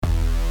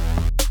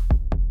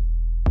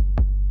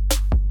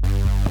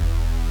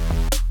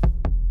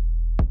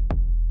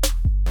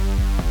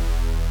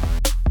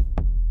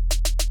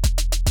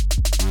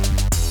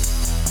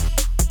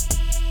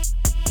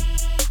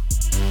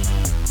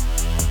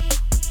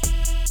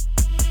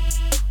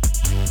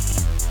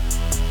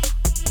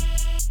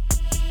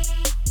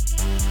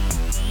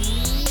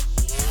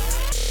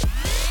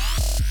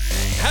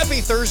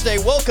Thursday.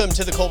 Welcome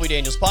to the Colby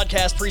Daniels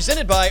Podcast,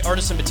 presented by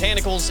Artisan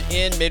Botanicals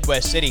in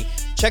Midwest City.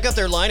 Check out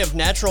their line of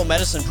natural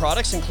medicine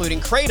products, including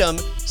Kratom,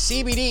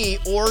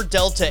 CBD, or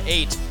Delta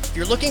 8. If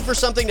you're looking for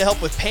something to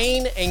help with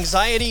pain,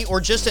 anxiety,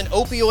 or just an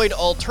opioid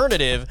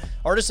alternative,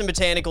 Artisan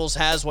Botanicals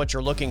has what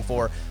you're looking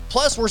for.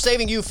 Plus, we're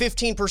saving you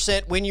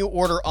 15% when you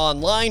order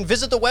online.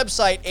 Visit the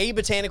website,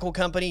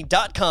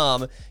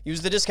 abotanicalcompany.com.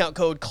 Use the discount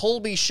code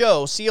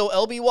ColbyShow,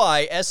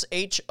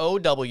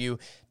 COLBYSHOW.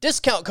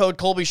 Discount code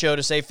ColbyShow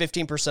to save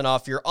 15%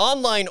 off your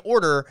online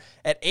order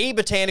at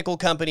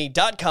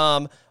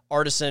abotanicalcompany.com.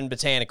 Artisan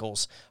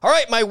Botanicals. All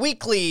right, my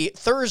weekly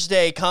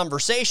Thursday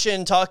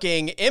conversation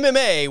talking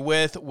MMA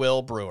with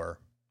Will Brewer.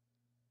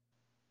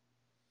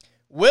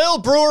 Will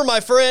Brewer, my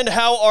friend,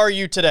 how are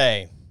you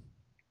today?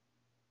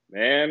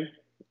 Man,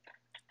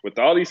 with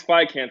all these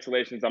fight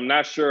cancellations, I'm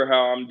not sure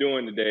how I'm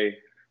doing today,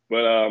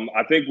 but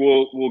I think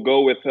we'll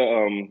go with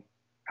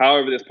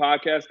however this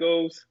podcast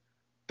goes.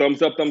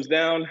 Thumbs up, thumbs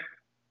down.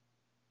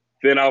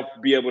 Then I'll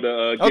be able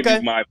to give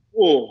you my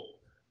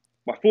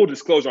full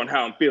disclosure on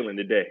how I'm feeling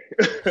today.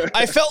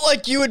 I felt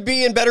like you would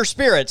be in better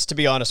spirits, to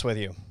be honest with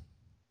you.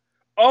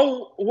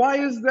 Oh, why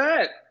is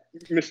that,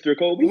 Mr.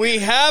 Colby? We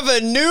have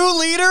a new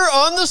leader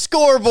on the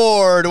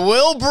scoreboard.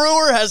 Will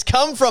Brewer has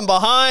come from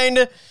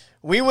behind.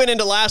 We went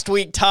into last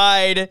week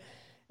tied,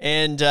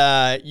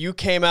 and you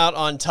came out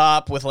on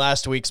top with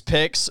last week's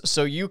picks.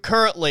 So you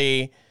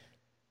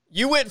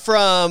went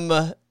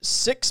from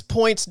 6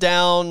 points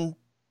down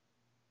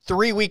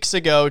 3 weeks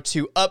ago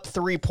to up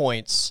 3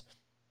 points.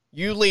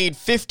 You lead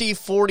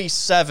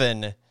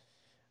 50-47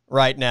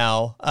 right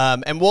now.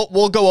 And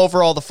we'll go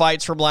over all the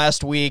fights from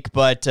last week,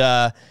 but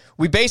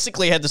we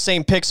basically had the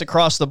same picks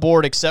across the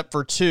board except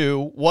for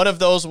two. One of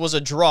those was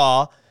a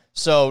draw,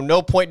 so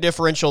no point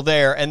differential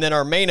there. And then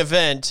our main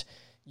event,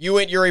 you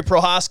went Jiri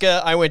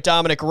Prochazka, I went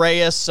Dominic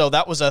Reyes, so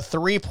that was a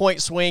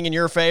 3-point swing in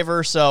your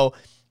favor. So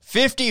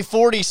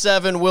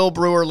 50-47, Will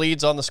Brewer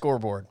leads on the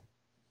scoreboard.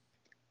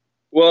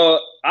 Well,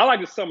 I like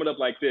to sum it up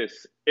like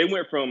this. It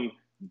went from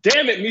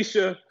damn it,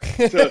 Misha,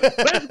 to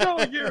let's go,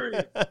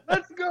 Jiri.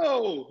 Let's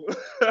go.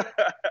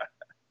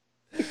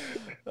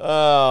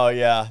 Oh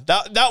yeah.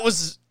 That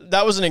was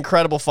an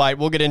incredible fight.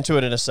 We'll get into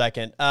it in a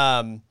second.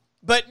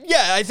 But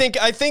yeah, I think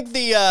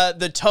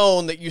the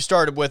tone that you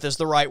started with is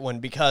the right one,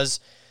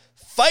 because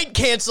fight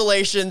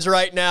cancellations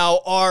right now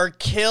are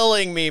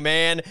killing me,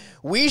 man.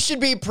 We should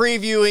be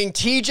previewing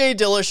TJ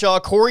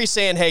Dillashaw, Corey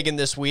Sandhagen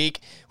this week.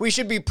 We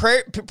should be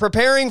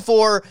preparing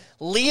for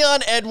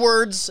Leon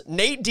Edwards,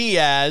 Nate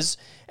Diaz,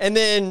 and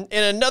then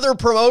in another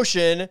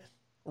promotion,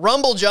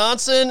 Rumble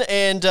Johnson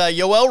and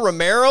Yoel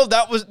Romero.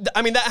 That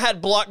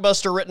had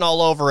Blockbuster written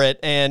all over it,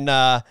 and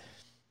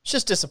it's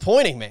just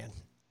disappointing, man.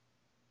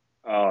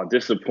 Oh,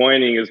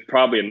 disappointing is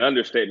probably an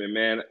understatement,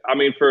 man. I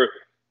mean, for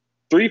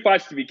 3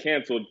 fights to be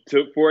canceled,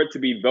 for it to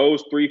be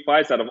those 3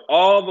 fights out of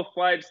all the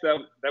fights that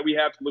we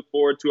have to look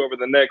forward to over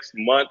the next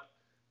month,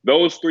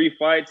 those 3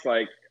 fights,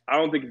 like, I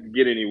don't think it could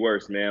get any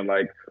worse, man.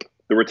 Like,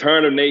 the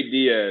return of Nate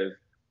Diaz,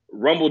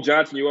 Rumble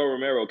Johnson, Yoel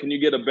Romero, can you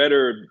get a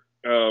better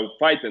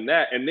fight than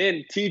that? And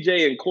then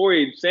TJ and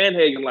Corey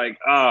Sandhagen, like,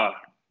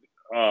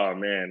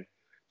 man,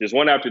 just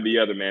one after the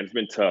other, man. It's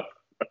been tough.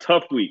 A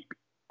tough week.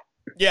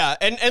 Yeah,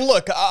 and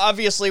look,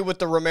 obviously with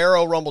the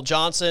Romero-Rumble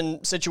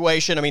Johnson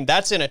situation, I mean,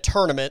 that's in a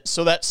tournament,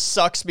 so that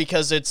sucks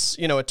because it's,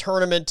 a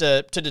tournament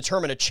to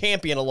determine a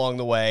champion along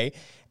the way.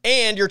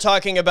 And you're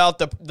talking about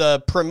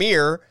the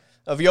premiere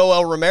of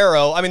Yoel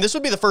Romero. I mean, this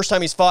would be the first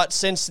time he's fought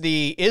since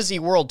the Izzy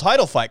World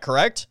title fight,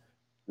 correct?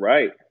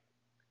 Right.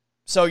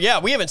 So, yeah,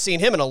 we haven't seen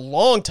him in a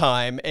long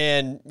time,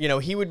 and,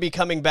 he would be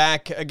coming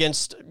back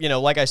against,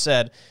 like I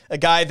said, a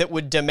guy that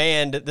would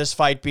demand this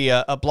fight be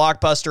a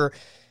blockbuster.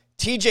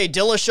 TJ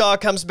Dillashaw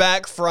comes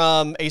back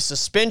from a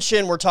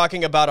suspension. We're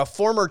talking about a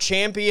former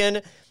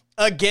champion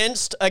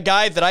against a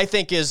guy that I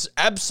think is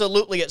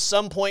absolutely at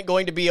some point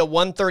going to be a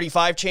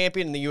 135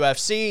 champion in the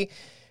UFC.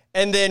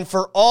 And then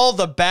for all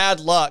the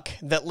bad luck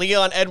that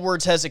Leon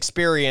Edwards has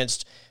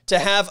experienced, to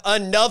have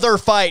another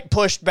fight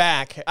pushed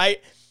back. I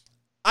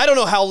don't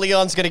know how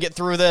Leon's going to get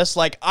through this.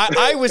 Like,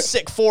 I was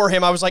sick for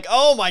him. I was like,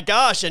 oh my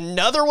gosh,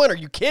 another one? Are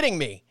you kidding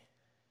me?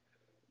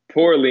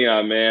 Poor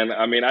Leon, man.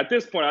 I mean, at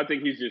this point, I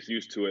think he's just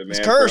used to it, man.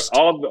 He's cursed.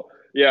 For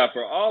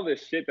all the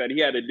shit that he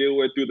had to deal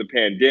with through the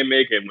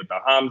pandemic and with the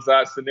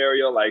Hamzat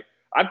scenario, like,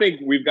 I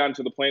think we've gotten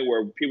to the point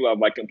where people have,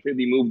 like,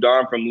 completely moved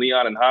on from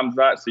Leon and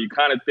Hamzat. So you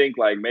kind of think,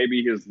 like,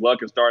 maybe his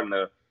luck is starting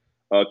to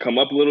come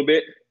up a little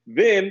bit.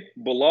 Then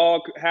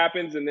Bilal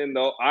happens, and then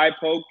the eye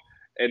poke.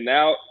 And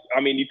now,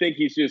 I mean, you think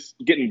he's just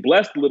getting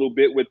blessed a little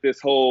bit with this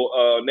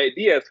whole Nate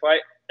Diaz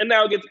fight, and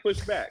now it gets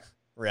pushed back.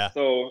 Yeah.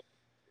 So,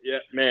 yeah,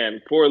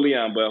 man, poor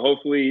Leon, but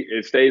hopefully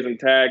it stays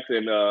intact,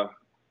 and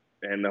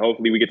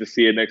hopefully we get to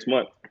see it next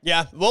month.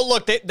 Yeah, well,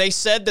 look, they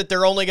said that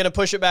they're only going to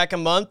push it back a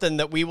month and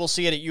that we will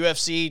see it at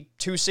UFC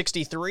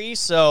 263,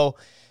 so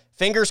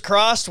Fingers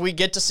crossed we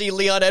get to see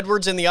Leon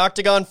Edwards in the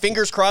octagon.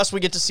 Fingers crossed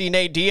we get to see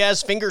Nate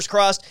Diaz. Fingers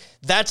crossed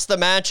that's the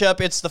matchup.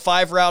 It's the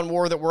 5-round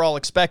war that we're all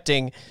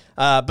expecting.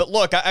 But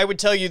look, I would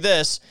tell you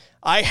this.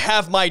 I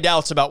have my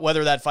doubts about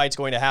whether that fight's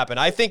going to happen.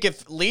 I think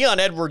if Leon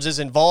Edwards is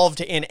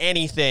involved in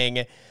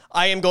anything,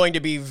 I am going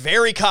to be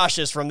very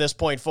cautious from this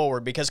point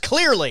forward, because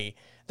clearly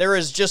there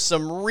is just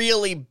some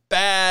really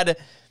bad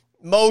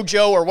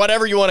mojo, or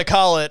whatever you want to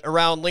call it,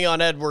 around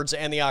Leon Edwards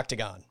and the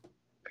octagon.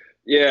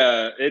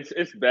 Yeah,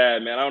 it's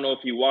bad, man. I don't know if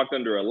he walked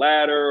under a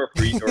ladder, or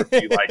if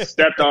he like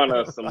stepped on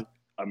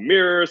a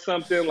mirror or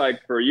something, like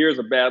for years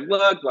of bad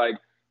luck. Like,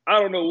 I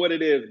don't know what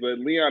it is, but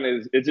Leon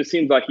it just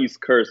seems like he's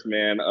cursed,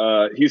 man.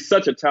 He's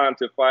such a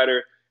talented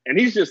fighter, and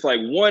he's just like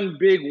one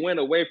big win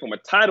away from a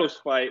titles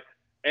fight.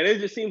 And it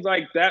just seems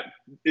like that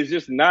is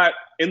just not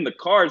in the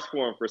cards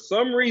for him. For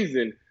some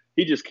reason,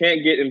 he just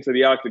can't get into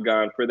the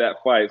octagon for that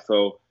fight.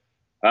 So,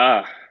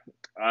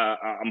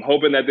 I'm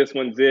hoping that this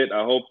one's it.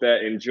 I hope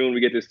that in June we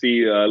get to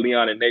see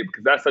Leon and Nate,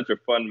 because that's such a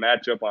fun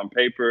matchup on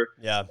paper.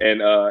 Yeah.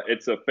 And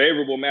it's a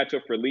favorable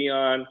matchup for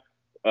Leon.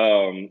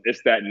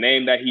 It's that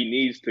name that he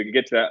needs to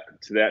get to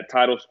that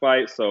titles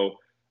fight. So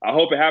I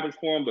hope it happens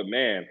for him. But,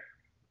 man,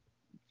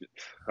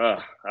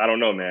 I don't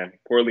know, man.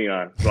 Poor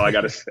Leon. That's all I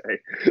got to say.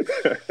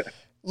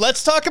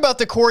 Let's talk about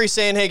the Corey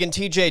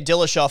Sandhagen-TJ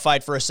Dillashaw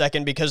fight for a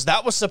second, because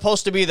that was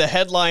supposed to be the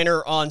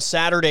headliner on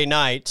Saturday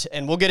night,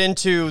 and we'll get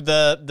into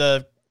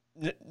the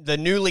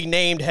newly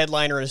named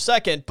headliner in a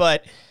second,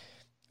 but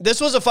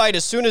this was a fight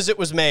as soon as it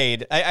was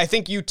made. I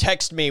think you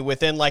text me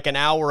within like an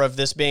hour of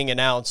this being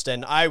announced,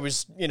 and I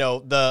was,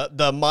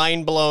 the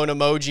mind-blown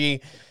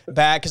emoji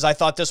back, because I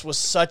thought this was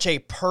such a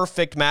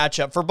perfect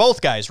matchup for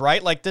both guys,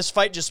 right? Like, this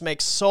fight just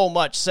makes so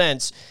much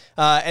sense.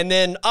 And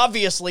then,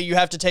 obviously, you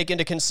have to take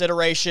into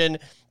consideration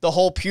the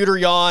whole Petr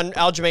Yan,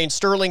 Aljamain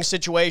Sterling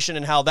situation,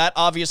 and how that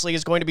obviously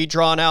is going to be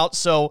drawn out.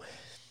 So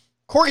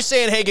Corey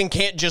Sandhagen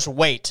can't just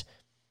wait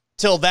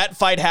till that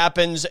fight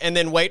happens and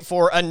then wait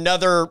for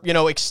another,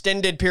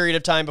 extended period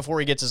of time before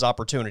he gets his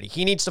opportunity.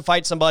 He needs to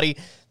fight somebody.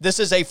 This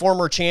is a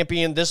former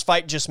champion. This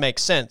fight just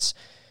makes sense.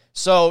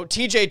 So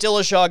TJ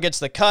Dillashaw gets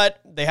the cut.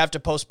 They have to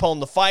postpone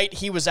the fight.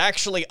 He was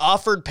actually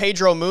offered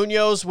Pedro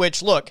Munoz,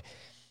 which, look,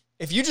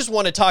 if you just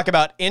want to talk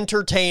about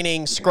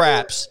entertaining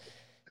scraps,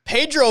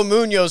 Pedro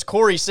Munoz,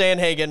 Corey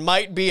Sandhagen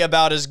might be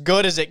about as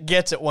good as it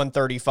gets at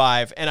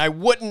 135, and I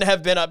wouldn't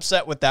have been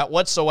upset with that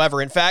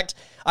whatsoever. In fact,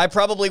 I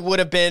probably would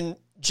have been,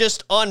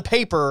 just on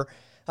paper,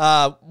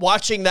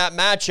 watching that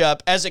matchup,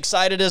 as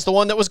excited as the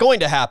one that was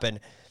going to happen.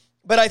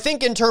 But I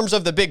think in terms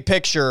of the big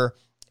picture,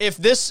 if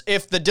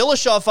the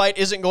Dillashaw fight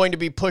isn't going to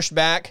be pushed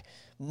back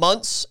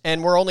months,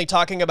 and we're only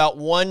talking about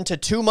 1 to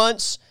 2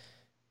 months,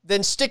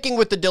 then sticking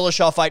with the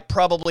Dillashaw fight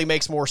probably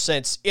makes more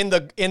sense in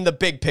the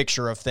big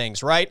picture of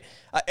things, right?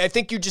 I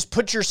think you just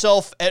put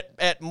yourself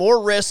at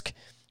more risk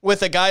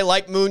with a guy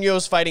like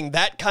Munoz fighting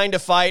that kind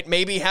of fight,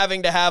 maybe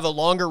having to have a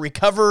longer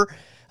recover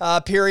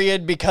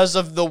period because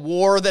of the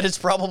war that it's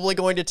probably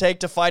going to take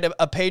to fight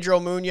a Pedro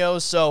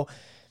Munoz. So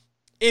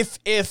if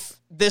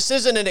this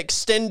isn't an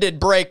extended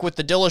break with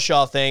the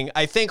Dillashaw thing,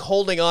 I think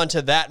holding on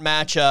to that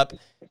matchup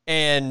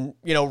and,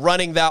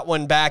 running that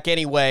one back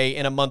anyway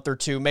in a month or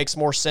two makes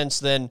more sense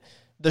than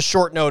the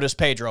short notice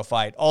Pedro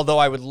fight, although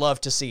I would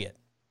love to see it.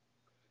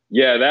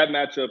 Yeah, that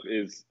matchup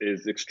is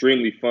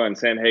extremely fun,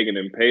 Sandhagen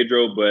and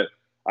Pedro, but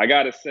I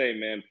got to say,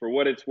 man, for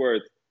what it's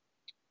worth,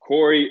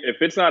 Corey,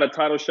 if it's not a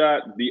title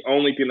shot, the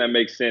only thing that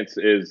makes sense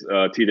is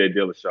TJ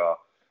Dillashaw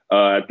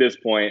at this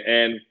point.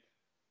 And,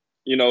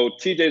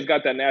 TJ's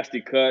got that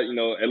nasty cut.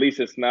 At least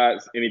it's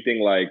not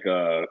anything like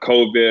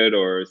COVID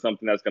or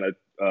something that's going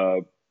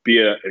to be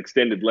an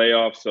extended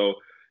layoff. So,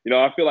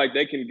 I feel like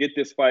they can get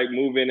this fight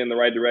moving in the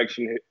right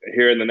direction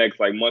here in the next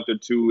month or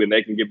two, and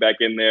they can get back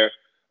in there.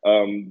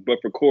 But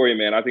for Corey,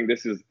 man, I think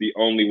this is the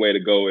only way to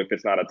go if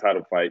it's not a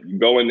title fight. You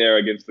go in there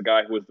against the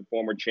guy who was the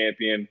former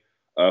champion,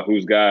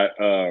 who's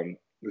coming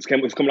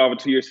off a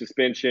 2-year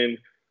suspension.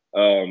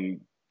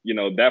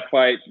 That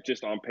fight,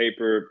 just on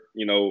paper,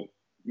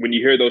 when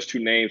you hear those two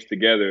names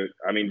together,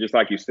 I mean, just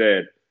like you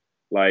said,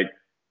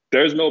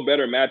 there's no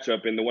better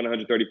matchup in the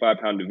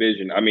 135-pound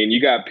division. I mean,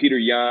 you got Petr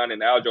Yan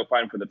and Aljo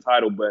fighting for the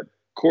title, but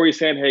Corey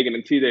Sandhagen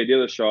and TJ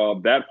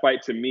Dillashaw, that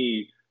fight to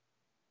me,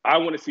 I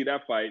want to see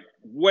that fight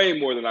way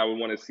more than I would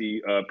want to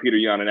see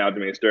Petr Yan and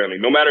Aljamain Sterling.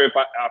 No matter if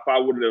I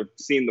would have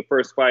seen the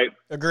first fight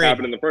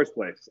happen in the first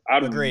place. I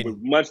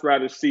would much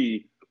rather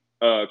see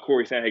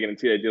Corey Sandhagen and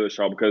TJ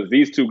Dillashaw, because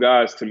these two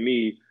guys, to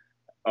me,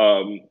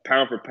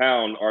 pound for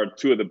pound, are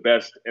two of the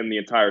best in the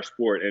entire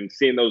sport. And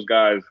seeing those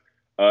guys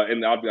in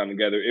the octagon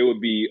together, it would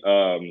be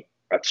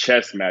a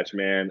chess match,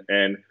 man.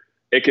 And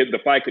the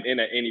fight could end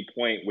at any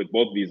point with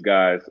both of these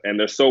guys, and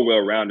they're so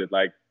well-rounded.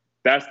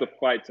 That's the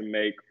fight to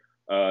make.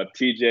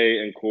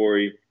 TJ and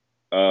Corey,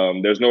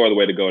 there's no other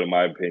way to go, in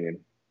my opinion.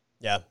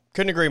 Yeah,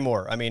 couldn't agree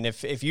more. I mean,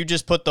 if you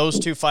just put those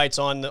two fights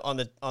on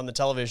the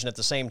television at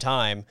the same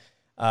time,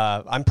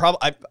 I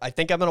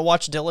think I'm going to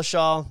watch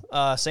Dillashaw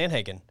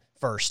Sandhagen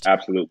first.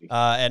 Absolutely.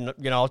 And,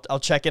 I'll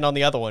check in on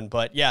the other one.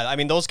 But, yeah, I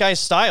mean, those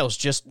guys'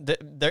 styles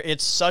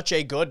it's such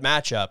a good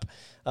matchup.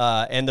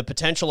 And the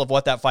potential of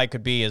what that fight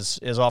could be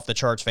is off the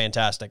charts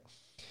fantastic.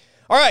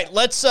 All right,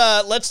 let's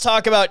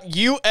talk about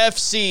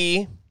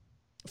UFC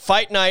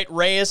Fight Night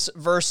Reyes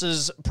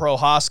versus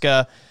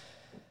Prochazka.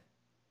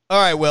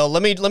 All right, Will,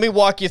 let me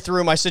walk you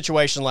through my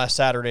situation last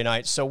Saturday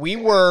night. So we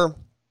were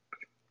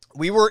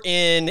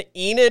in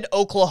Enid,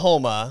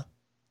 Oklahoma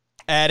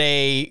at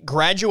a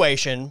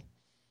graduation.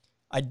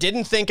 I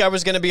didn't think I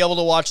was going to be able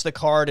to watch the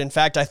card. In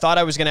fact, I thought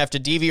I was going to have to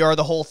DVR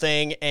the whole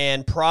thing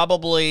and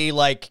probably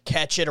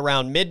catch it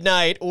around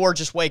midnight or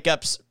just wake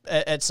up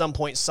at some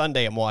point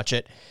Sunday and watch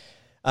it.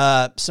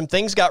 Some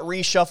things got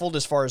reshuffled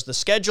as far as the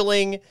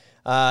scheduling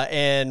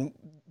and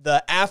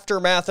the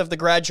aftermath of the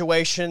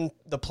graduation.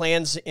 The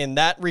plans in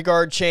that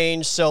regard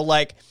changed. So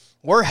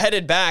we're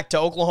headed back to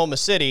Oklahoma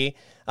City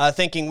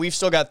thinking we've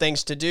still got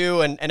things to do,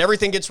 and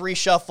everything gets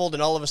reshuffled,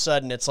 and all of a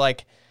sudden it's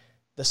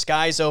the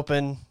sky's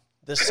open,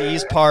 the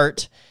seas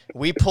part,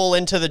 we pull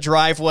into the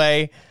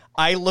driveway,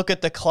 I look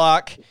at the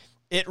clock,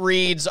 it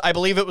reads, I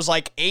believe it was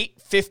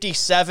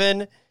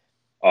 8:57.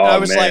 I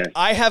was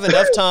I have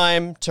enough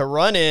time to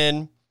run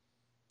in,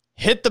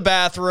 hit the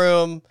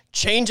bathroom,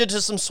 change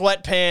into some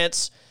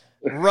sweatpants,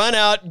 run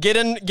out, get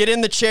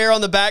in the chair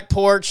on the back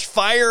porch,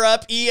 fire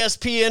up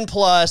ESPN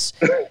Plus,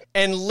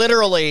 and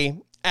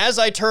literally, as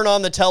I turn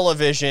on the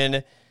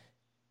television,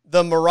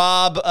 the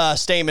Merab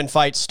Stamen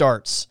fight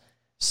starts.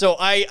 So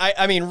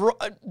I mean,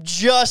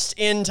 just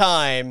in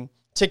time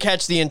to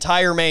catch the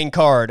entire main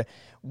card.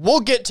 We'll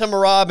get to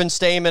Merab and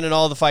Stamen and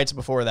all the fights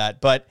before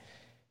that, but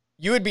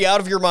you would be out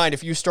of your mind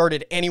if you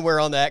started anywhere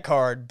on that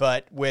card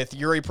but with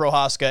Jiri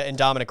Prochazka and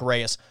Dominic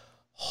Reyes.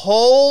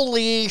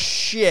 Holy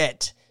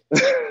shit.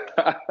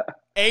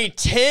 A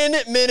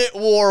 10-minute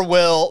war,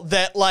 Will,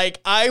 that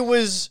I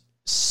was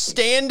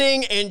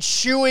standing and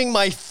chewing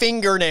my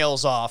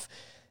fingernails off.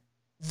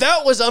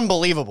 That was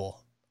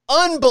unbelievable.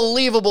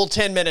 Unbelievable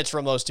 10 minutes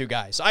from those two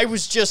guys. I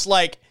was just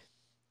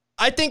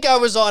I think I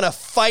was on a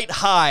fight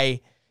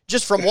high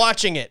just from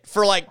watching it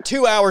for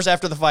 2 hours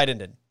after the fight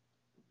ended.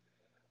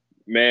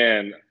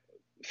 Man,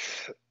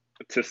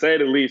 to say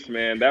the least,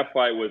 man, that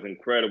fight was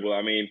incredible.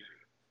 I mean,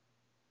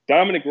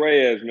 Dominic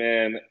Reyes,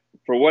 man,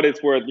 for what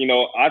it's worth,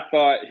 I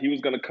thought he was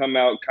going to come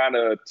out kind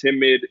of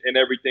timid and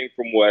everything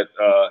from what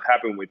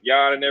happened with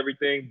Jan and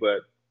everything,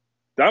 but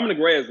Dominic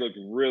Reyes looked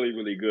really,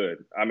 really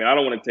good. I mean, I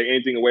don't want to take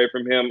anything away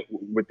from him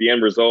with the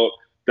end result.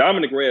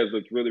 Dominic Reyes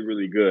looked really,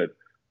 really good.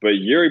 But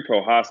Jiri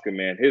Prochazka,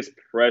 man, his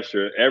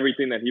pressure,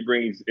 everything that he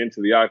brings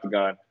into the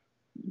octagon,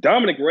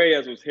 Dominic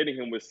Reyes was hitting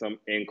him with some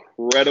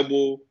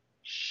incredible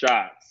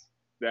shots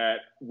that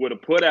would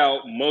have put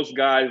out most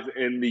guys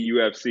in the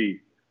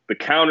UFC. The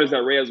counters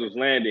that Reyes was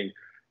landing.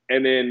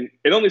 And then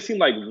it only seemed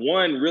like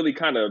one really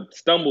kind of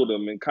stumbled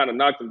him and kind of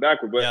knocked him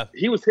backward. But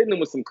he was hitting him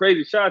with some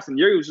crazy shots, and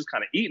Jiri was just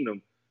kind of eating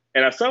them.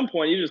 And at some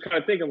point, you're just kind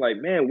of thinking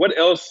man, what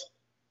else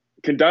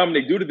can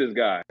Dominic do to this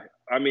guy?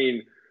 I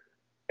mean,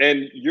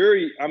 and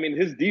Jiri,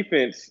 his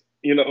defense,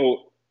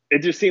 it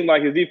just seemed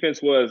like his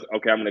defense was,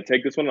 okay, I'm going to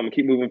take this one. I'm going to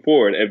keep moving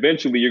forward.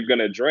 Eventually, you're going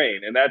to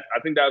drain. And I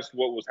think that's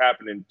what was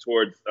happening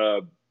towards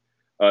the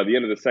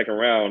end of the second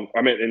round.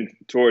 And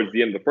towards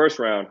the end of the first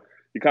round,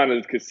 you kind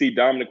of could see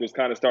Dominic was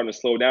kind of starting to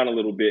slow down a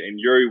little bit. And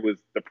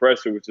the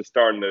pressure was just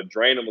starting to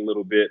drain him a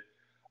little bit.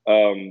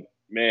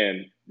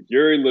 Man,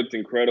 Jiri looked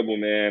incredible,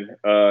 man.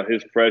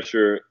 His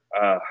pressure,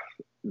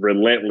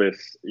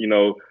 relentless.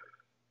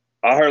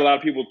 I heard a lot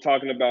of people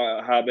talking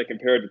about how they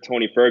compared to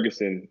Tony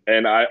Ferguson,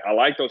 and I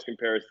like those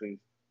comparisons,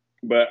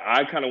 but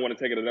I kind of want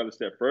to take it another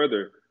step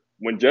further.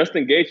 When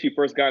Justin Gaethje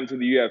first got into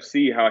the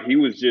UFC, how he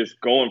was just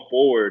going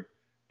forward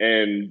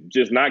and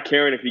just not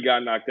caring if he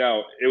got knocked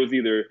out. It was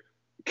either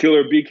kill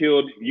or be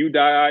killed, you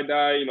die, I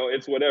die,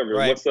 it's whatever.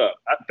 Right. What's up?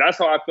 That's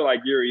how I feel like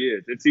Jiri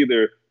is. It's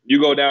either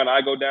you go down,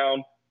 I go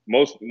down.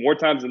 More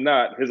times than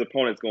not, his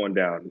opponent's going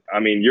down. I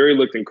mean, Jiri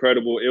looked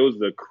incredible. It was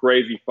a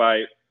crazy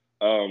fight.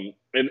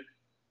 And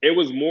it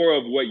was more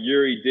of what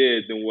Jiri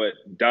did than what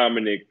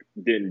Dominic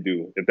didn't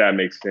do, if that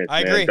makes sense.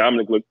 I agree.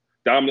 Dominic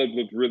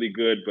looked really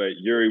good, but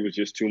Jiri was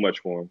just too much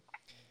for him.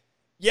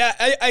 Yeah,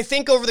 I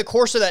think over the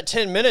course of that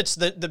 10 minutes,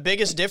 the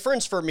biggest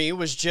difference for me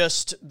was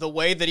just the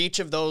way that each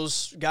of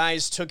those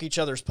guys took each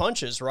other's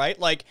punches, right?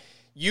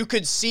 You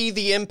could see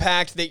the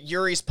impact that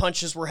Yuri's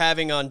punches were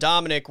having on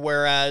Dominic,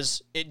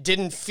 whereas it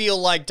didn't feel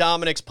like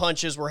Dominic's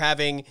punches were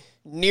having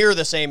near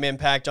the same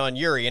impact on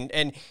Jiri.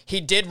 And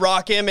he did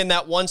rock him in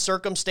that one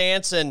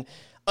circumstance. And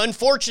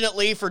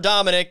unfortunately for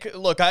Dominic,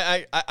 look,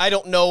 I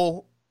don't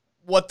know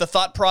what the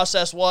thought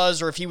process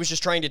was or if he was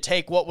just trying to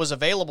take what was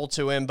available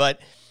to him.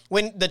 But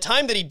when the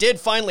time that he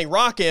did finally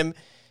rock him,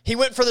 he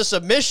went for the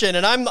submission.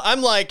 And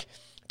I'm like,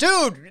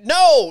 dude,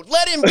 no,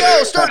 let him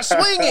go. Start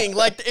swinging.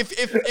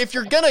 If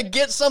you're going to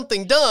get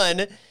something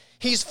done,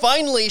 he's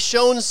finally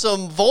shown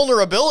some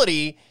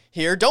vulnerability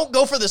here. Don't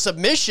go for the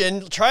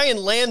submission. Try and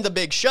land the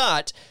big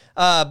shot.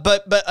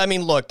 But I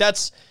mean, look,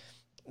 it's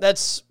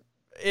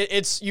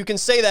you can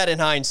say that in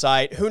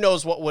hindsight. Who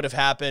knows what would have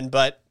happened?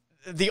 But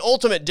the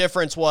ultimate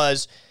difference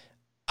was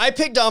I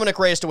picked Dominic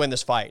Reyes to win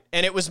this fight,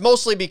 and it was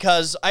mostly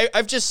because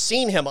I've just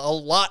seen him a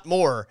lot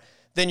more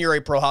than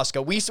Jiri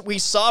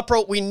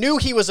Prochazka. We knew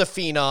he was a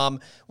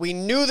phenom. We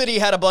knew that he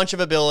had a bunch of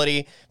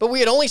ability, but we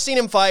had only seen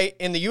him fight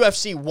in the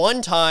UFC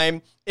one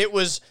time. It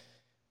was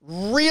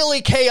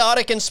really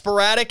chaotic and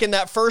sporadic in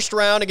that first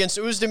round against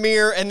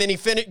Uzdemir, and then he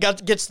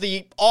gets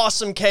the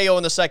awesome KO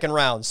in the second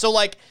round. So,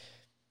 like,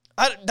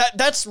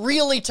 that's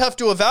really tough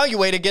to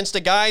evaluate against a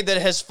guy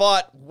that has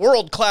fought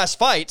world-class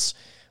fights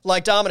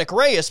like Dominic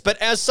Reyes.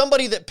 But as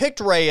somebody that picked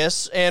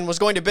Reyes and was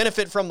going to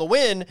benefit from the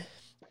win,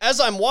 as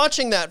I'm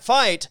watching that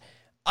fight,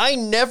 I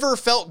never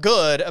felt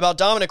good about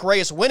Dominic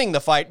Reyes winning the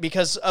fight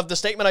because of the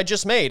statement I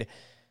just made.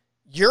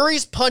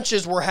 Yuri's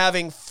punches were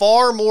having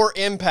far more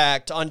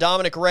impact on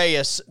Dominic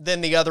Reyes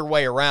than the other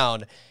way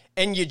around.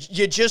 And you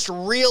just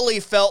really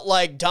felt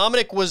like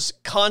Dominic was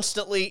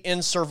constantly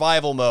in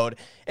survival mode.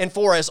 And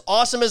for as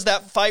awesome as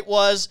that fight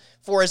was,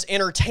 for as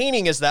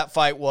entertaining as that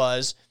fight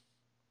was,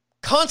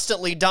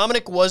 constantly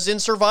Dominic was in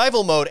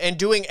survival mode and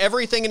doing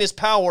everything in his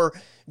power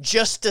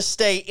just to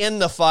stay in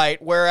the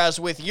fight. Whereas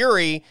with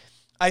Jiri,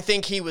 I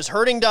think he was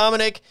hurting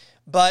Dominic,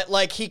 but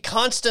like he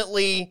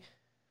constantly,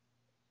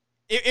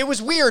 it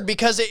was weird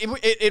because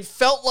it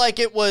felt like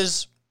it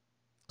was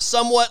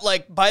somewhat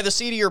like by the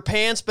seat of your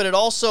pants, but it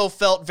also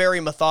felt very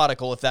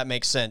methodical, if that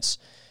makes sense,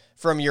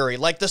 from Jiri.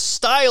 Like the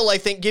style, I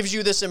think, gives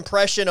you this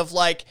impression of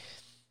like,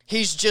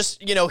 he's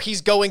just,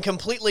 he's going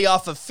completely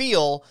off of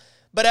feel.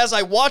 But as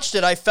I watched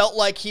it, I felt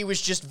like he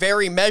was just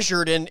very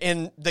measured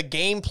in the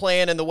game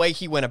plan and the way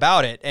he went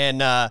about it.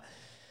 And,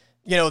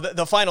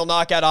 the final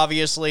knockout,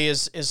 obviously,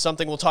 is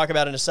something we'll talk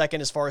about in a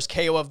second as far as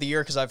KO of the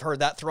year, because I've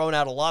heard that thrown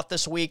out a lot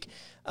this week.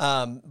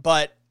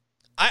 But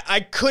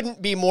I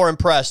couldn't be more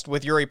impressed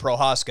with Jiri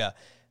Prochazka.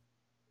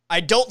 I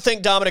don't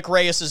think Dominic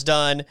Reyes is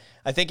done.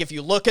 I think if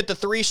you look at the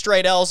 3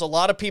 straight L's, a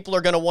lot of people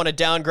are going to want to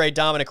downgrade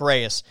Dominic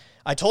Reyes.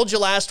 I told you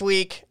last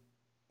week,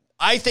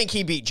 I think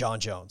he beat John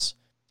Jones.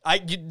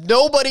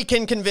 Nobody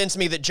can convince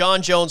me that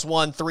John Jones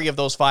won 3 of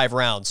those 5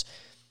 rounds.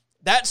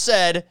 That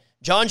said,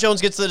 John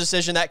Jones gets the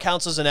decision. That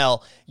counts as an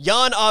L.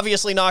 Jan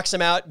obviously knocks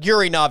him out.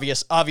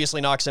 Jiri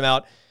obviously knocks him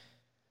out.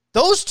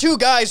 Those 2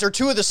 guys are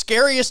 2 of the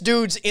scariest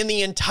dudes in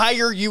the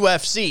entire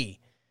UFC.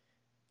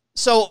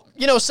 So,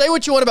 say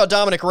what you want about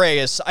Dominic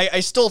Reyes. I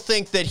still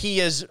think that he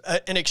is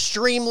an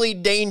extremely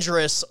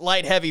dangerous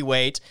light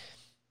heavyweight.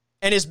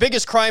 And his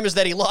biggest crime is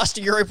that he lost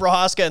to Jiri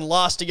Prochazka and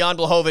lost to Jan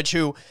Blachowicz,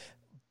 who,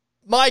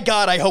 my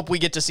God, I hope we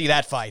get to see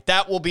that fight.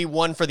 That will be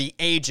one for the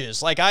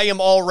ages. Like, I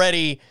am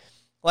already,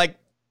 like,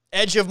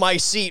 edge of my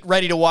seat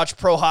ready to watch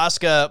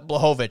Prochazka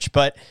Blachowicz.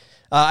 But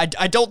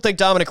I don't think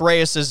Dominic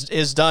Reyes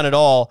is done at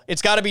all.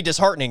 It's got to be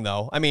disheartening,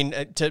 though. I mean,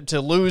 to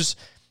lose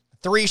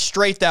 3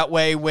 straight that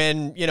way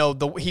when,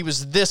 he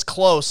was this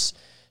close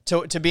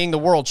to being the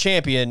world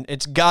champion,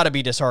 it's got to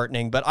be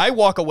disheartening. But I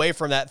walk away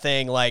from that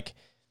thing, like,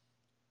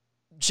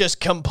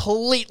 just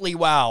completely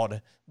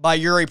wowed by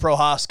Jiri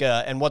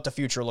Prochazka and what the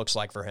future looks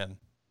like for him.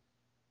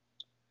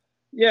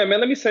 Yeah, man,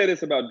 let me say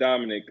this about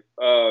Dominic.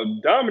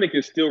 Dominic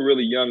is still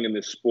really young in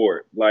this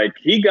sport. Like,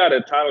 he got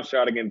a title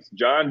shot against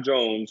John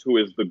Jones, who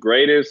is the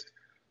greatest,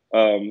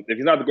 if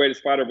he's not the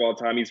greatest fighter of all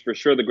time, he's for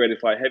sure the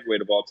greatest light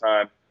heavyweight of all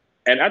time.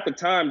 And at the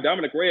time,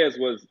 Dominic Reyes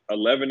was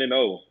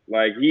 11-0.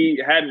 Like,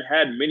 he hadn't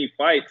had many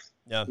fights,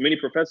 many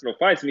professional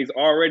fights, and he's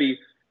already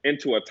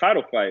into a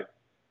title fight.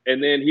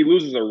 And then he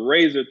loses a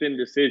razor-thin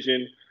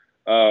decision.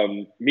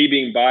 Me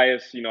being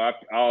biased,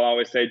 I'll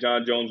always say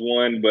John Jones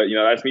won, but,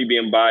 that's me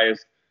being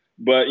biased.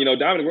 But,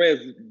 Dominic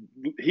Reyes,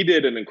 he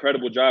did an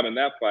incredible job in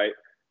that fight.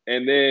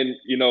 And then,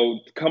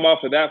 come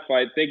off of that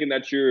fight thinking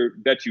that you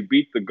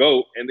beat the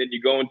GOAT, and then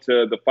you go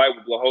into the fight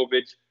with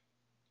Blachowicz,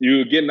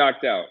 you get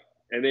knocked out.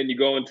 And then you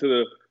go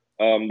into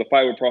the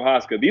fight with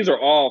Prochazka. These are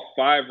all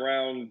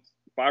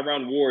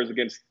 5-round wars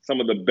against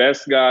some of the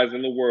best guys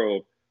in the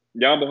world.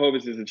 Jan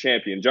Blachowicz is the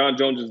champion. John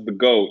Jones is the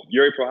GOAT.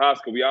 Jiri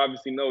Prochazka, we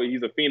obviously know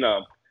he's a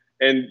phenom.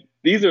 And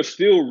these are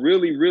still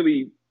really,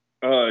 really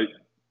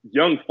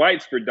young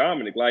fights for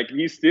Dominic. Like,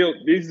 he's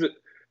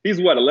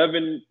what,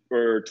 11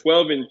 or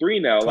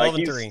 12-3 now. Like,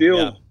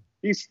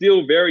 he's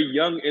still very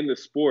young in the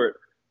sport.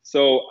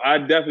 So I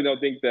definitely don't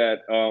think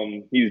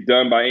that he's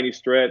done by any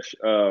stretch.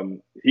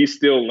 He's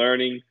still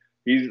learning.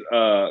 He's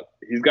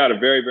got a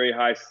very, very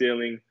high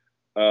ceiling.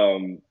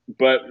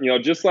 But,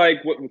 just like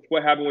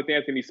what happened with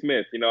Anthony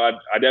Smith, I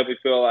definitely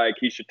feel like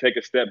he should take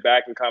a step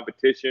back in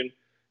competition.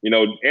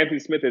 Anthony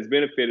Smith has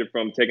benefited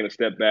from taking a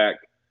step back.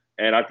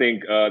 And I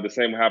think the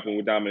same will happen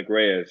with Dominic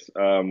Reyes.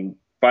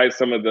 Fight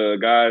some of the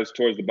guys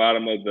towards the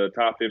bottom of the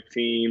top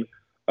 15,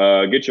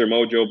 get your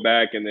mojo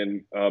back, and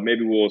then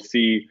maybe we'll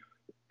see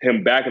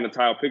him back in the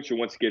title picture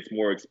once he gets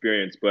more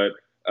experience. But,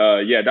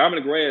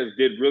 Dominic Reyes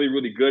did really,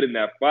 really good in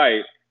that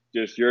fight.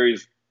 Just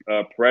Yuri's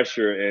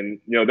pressure and,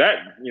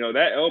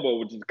 that elbow,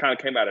 which just kind of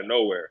came out of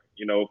nowhere.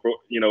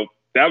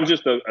 That was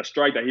just a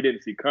strike that he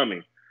didn't see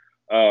coming.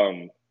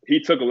 He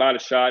took a lot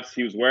of shots.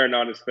 He was wearing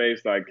on his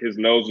face, like his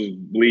nose was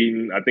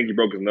bleeding. I think he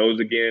broke his nose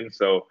again.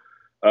 So,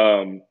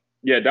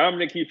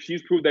 Dominic,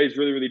 he's proved that he's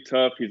really, really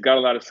tough. He's got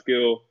a lot of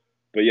skill.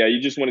 But yeah, you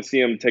just want to see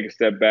him take a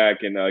step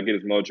back and get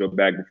his mojo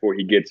back before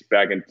he gets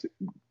back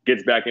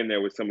in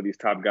there with some of these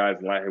top guys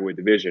in the light heavyweight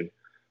division.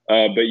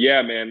 But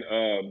yeah, man,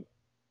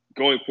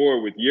 going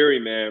forward with Yuri,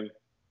 man,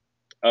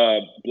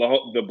 the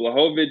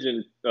Blachowicz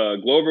and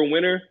Glover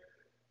winner,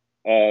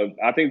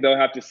 I think they'll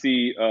have to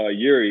see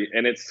Yuri.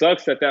 And it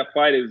sucks that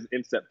fight is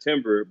in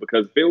September,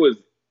 because if it was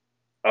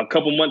a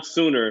couple months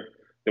sooner,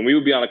 then we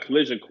would be on a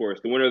collision course.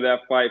 The winner of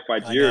that fight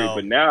fights Yuri.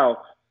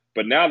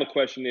 But now the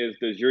question is,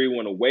 does Yuri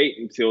want to wait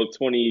until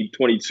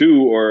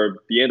 2022 or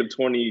the end of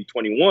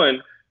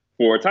 2021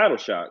 for a title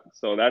shot?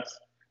 So that's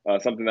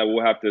something that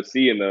we'll have to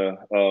see in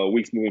the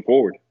weeks moving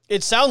forward.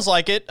 It sounds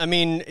like it. I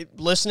mean,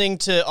 listening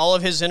to all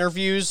of his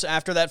interviews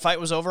after that fight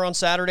was over on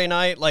Saturday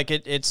night, like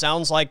it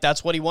sounds like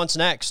that's what he wants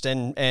next,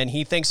 and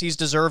he thinks he's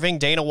deserving.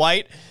 Dana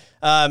White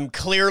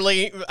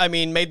clearly, I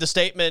mean, made the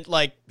statement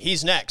like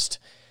he's next.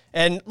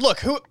 And look,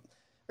 who are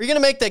you going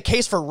to make that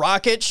case for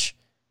Rakic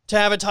to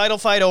have a title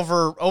fight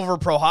over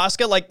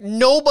Prochazka? Like,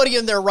 nobody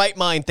in their right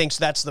mind thinks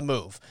that's the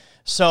move.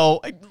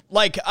 So,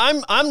 like,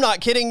 I'm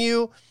not kidding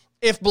you.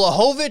 If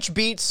Blachowicz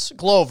beats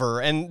Glover,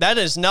 and that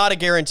is not a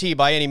guarantee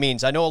by any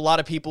means. I know a lot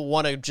of people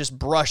want to just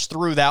brush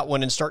through that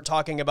one and start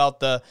talking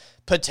about the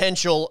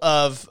potential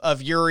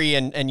of Yuri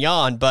and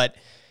Jan, but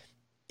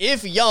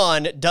if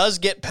Jan does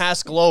get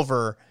past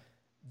Glover,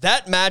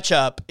 that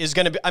matchup is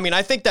going to be, I mean,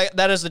 I think that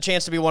has the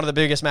chance to be one of the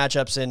biggest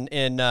matchups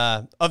in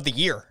of the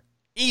year.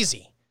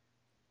 Easy.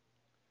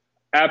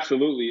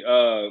 Absolutely.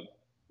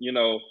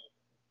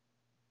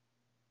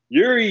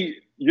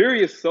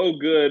 Yuri is so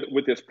good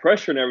with his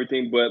pressure and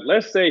everything, but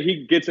let's say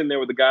he gets in there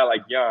with a guy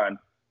like Jan.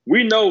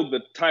 We know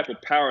the type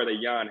of power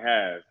that Jan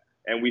has,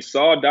 and we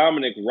saw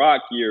Dominic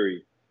rock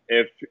Yuri.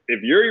 If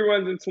Yuri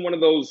runs into one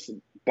of those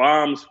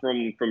bombs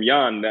from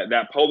Jan,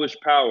 that Polish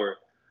power,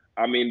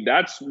 I mean,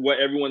 that's what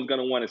everyone's going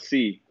to want to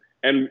see.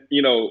 And,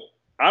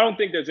 I don't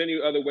think there's any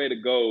other way to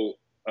go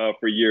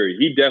for Yuri.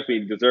 He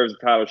definitely deserves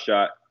a title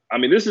shot. I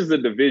mean, this is a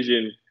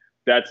division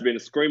that's been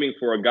screaming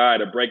for a guy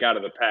to break out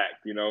of the pack,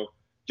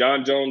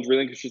 John Jones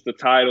relinquishes the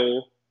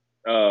title.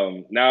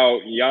 Now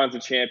Jan's a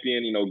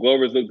champion.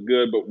 Glover's looked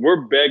good, but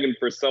we're begging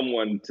for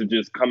someone to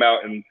just come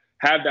out and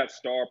have that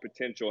star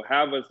potential,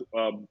 have us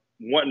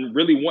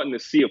really wanting to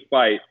see a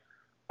fight.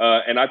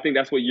 And I think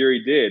that's what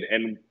Yuri did.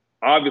 And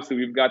obviously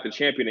we've got the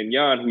champion in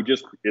Jan, who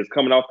just is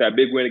coming off that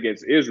big win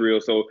against Israel.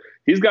 So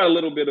he's got a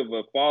little bit of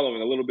a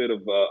following, a little bit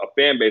of a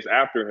fan base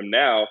after him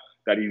now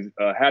that he's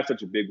had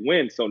such a big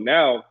win. So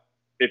now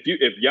if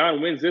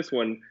Jan wins this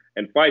one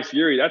and fights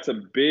Yuri, that's a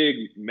big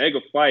mega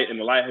fight in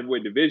the light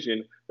heavyweight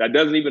division that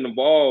doesn't even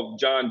involve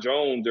John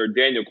Jones or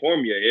Daniel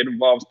Cormier. It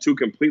involves two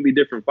completely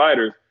different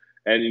fighters.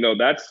 And,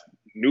 that's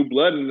new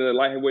blood in the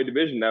light heavyweight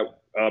division that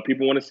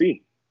people want to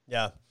see.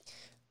 Yeah.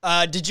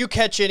 Did you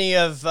catch any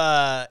of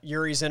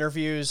Yuri's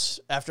interviews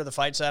after the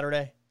fight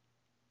Saturday?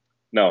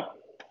 No.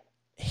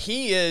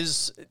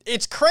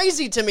 It's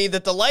crazy to me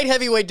that the light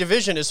heavyweight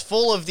division is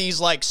full of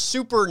these like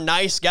super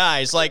nice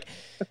guys. Like,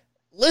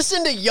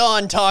 listen to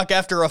Jan talk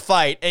after a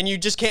fight, and you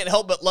just can't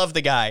help but love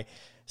the guy.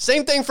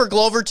 Same thing for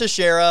Glover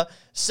Teixeira.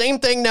 Same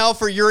thing now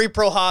for Jiri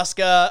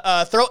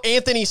Prochazka. Throw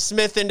Anthony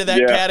Smith into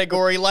that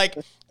category. Like,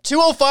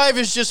 205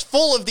 is just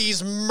full of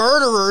these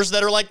murderers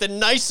that are like the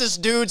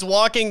nicest dudes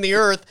walking the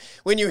earth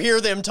when you hear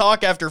them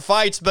talk after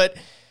fights. But,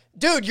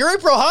 dude, Jiri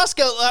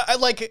Prochazka,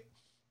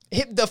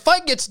 the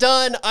fight gets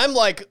done. I'm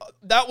like,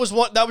 that was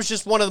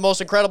just one of the most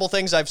incredible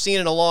things I've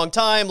seen in a long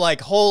time. Like,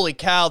 holy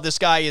cow, this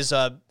guy is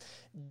a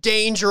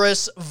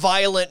dangerous,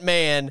 violent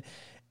man.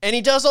 And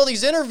he does all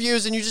these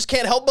interviews, and you just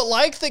can't help but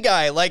like the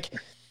guy. Like,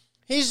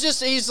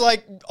 he's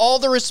like all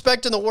the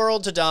respect in the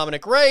world to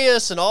Dominic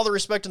Reyes and all the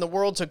respect in the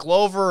world to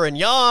Glover and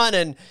Jan.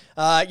 And,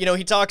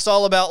 he talks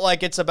all about,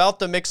 like, it's about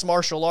the mixed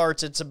martial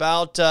arts. It's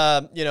about,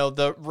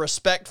 the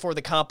respect for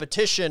the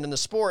competition and the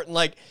sport. And,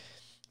 like,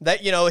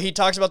 that, he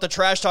talks about the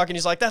trash talk, and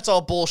he's like, that's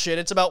all bullshit.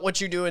 It's about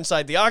what you do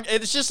inside the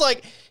octagon. It's just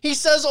like, he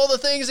says all the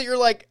things that you're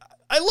like,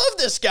 I love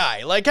this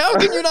guy. Like, how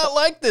can you not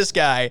like this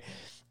guy?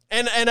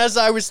 And as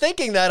I was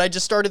thinking that, I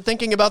just started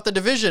thinking about the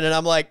division, and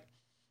I'm like,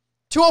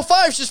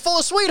 205 is just full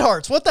of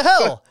sweethearts. What the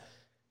hell?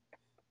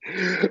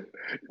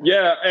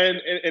 Yeah,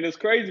 and it's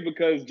crazy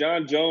because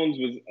John Jones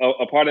was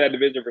a part of that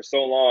division for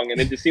so long,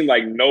 and it just seemed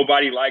like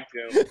nobody liked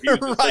him. He was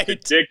just such a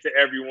dick to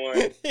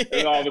everyone. Yeah.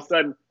 And all of a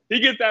sudden, he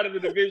gets out of the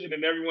division,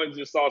 and everyone's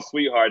just all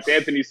sweethearts.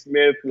 Anthony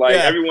Smith,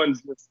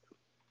 everyone's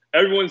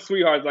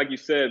sweethearts, like you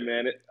said,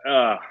 man.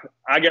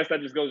 I guess that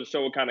just goes to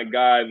show what kind of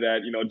guy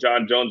that,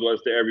 John Jones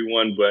was to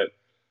everyone. But,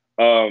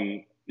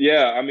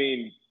 I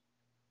mean,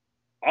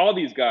 all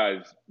these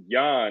guys,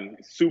 Jan,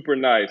 super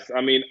nice.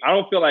 I mean, I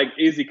don't feel like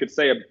Izzy could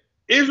say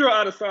Israel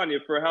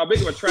Adesanya, for how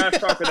big of a trash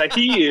talker that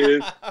he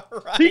is,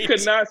 right. He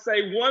could not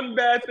say one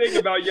bad thing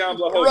about Jan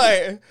Blachowicz.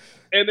 Right.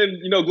 And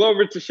then,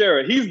 Glover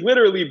Teixeira, he's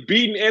literally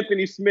beating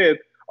Anthony Smith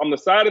on the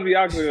side of the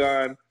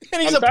octagon.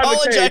 And he's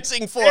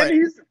apologizing for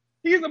it.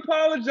 He's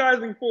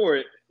apologizing for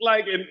it.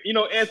 Like, and,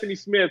 Anthony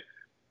Smith,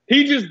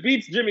 he just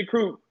beats Jimmy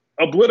Crute,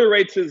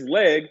 obliterates his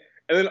leg,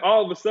 and then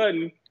all of a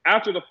sudden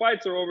after the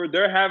fights are over,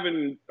 they're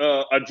having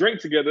a drink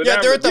together.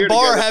 Yeah, they're at the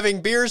bar together.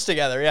 having beers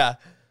together. Yeah.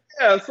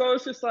 Yeah, so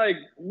it's just like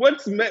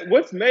what's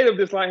made of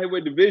this light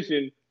heavyweight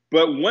division.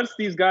 But once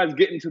these guys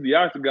get into the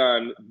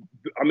octagon,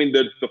 I mean,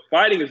 the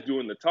fighting is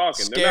doing the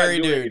talking.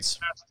 Scary dudes.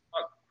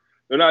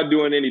 They're not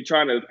doing any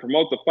trying to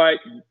promote the fight.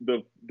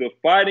 The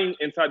fighting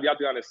inside the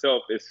octagon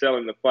itself is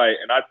selling the fight.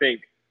 And I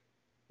think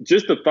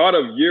just the thought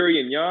of Jiri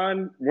and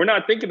Jan, we're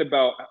not thinking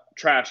about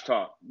trash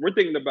talk. We're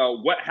thinking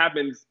about what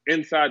happens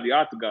inside the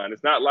octagon.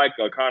 It's not like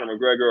a Conor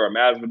McGregor or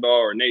Masvidal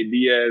or Nate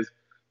Diaz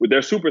with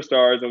their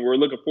superstars, and we're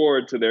looking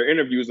forward to their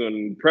interviews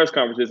and press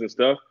conferences and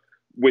stuff.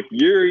 With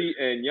Jiri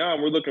and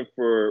Jan, we're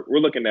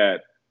looking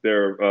at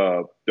their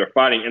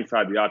fighting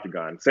inside the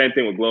octagon. Same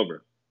thing with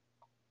Glover.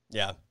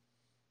 Yeah.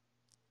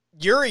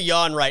 Jiri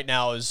Jan right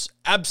now is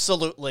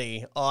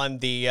absolutely on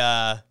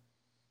the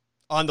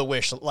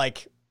wish.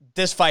 Like,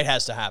 this fight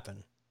has to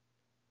happen.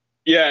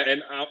 Yeah,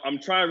 and I'm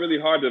trying really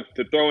hard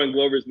to throw in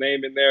Glover's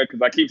name in there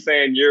because I keep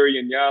saying Jiri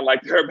and Jan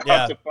like they're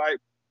about to fight.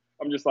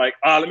 I'm just like,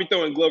 let me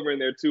throw in Glover in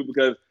there too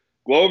because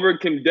Glover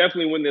can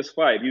definitely win this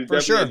fight. He's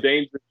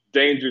definitely a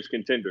dangerous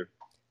contender.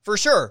 For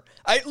sure.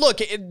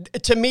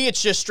 To me,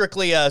 it's just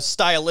strictly a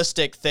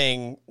stylistic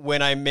thing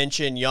when I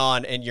mention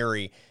Jan and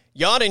Jiri.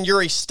 Jan and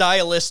Jiri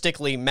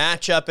stylistically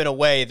match up in a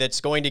way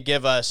that's going to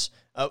give us,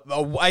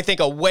 I think,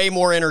 a way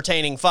more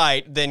entertaining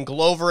fight than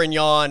Glover and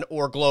Jan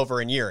or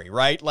Glover and Jiri,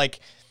 right? Like,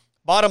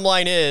 bottom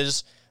line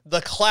is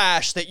the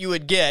clash that you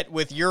would get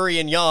with Jiri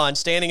and Jan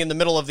standing in the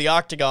middle of the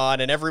octagon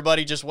and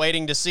everybody just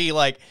waiting to see,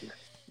 like,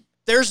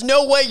 there's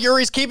no way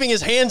Yuri's keeping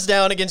his hands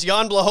down against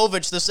Jan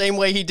Blachowicz the same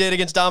way he did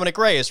against Dominic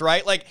Reyes,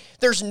 right? Like,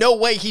 there's no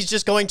way he's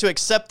just going to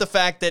accept the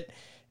fact that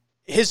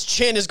his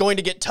chin is going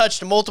to get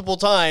touched multiple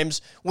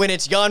times when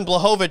it's Jan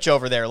Blachowicz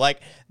over there. Like,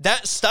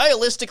 that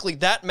stylistically,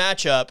 that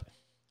matchup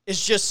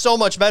is just so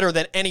much better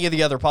than any of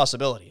the other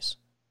possibilities.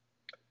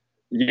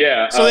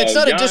 Yeah. So it's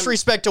not a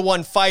disrespect to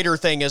one fighter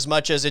thing as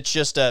much as it's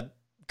just a,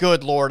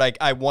 good Lord,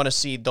 I want to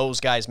see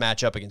those guys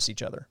match up against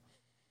each other.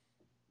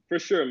 For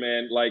sure,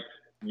 man. Like,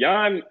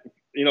 Jan,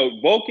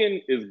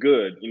 Volkan is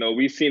good.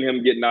 We've seen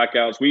him get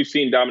knockouts. We've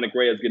seen Dominic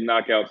Reyes get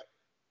knockouts.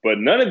 But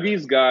none of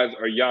these guys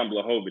are Jan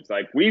Blachowicz.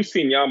 Like, we've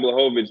seen Jan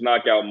Blachowicz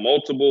knock out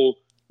multiple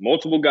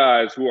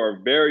guys who are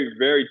very,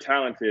 very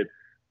talented.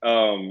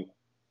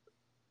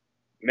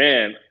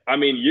 Man, I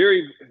mean,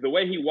 Jiri, the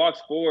way he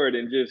walks forward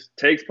and just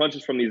takes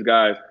punches from these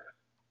guys,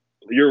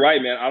 you're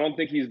right, man. I don't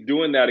think he's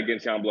doing that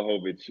against Jan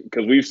Blachowicz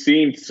because we've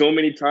seen so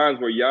many times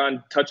where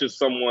Jan touches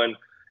someone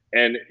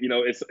and,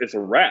 it's a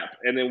wrap.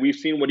 And then we've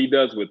seen what he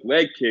does with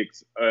leg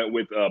kicks,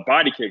 with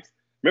body kicks.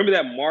 Remember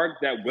that mark,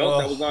 that welt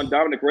that was on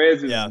Dominic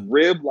Reyes'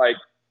 rib? Like,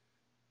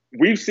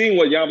 we've seen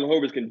what Jan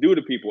Blachowicz can do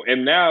to people.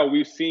 And now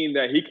we've seen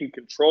that he can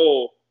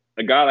control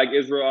a guy like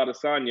Israel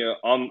Adesanya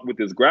with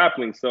his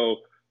grappling. So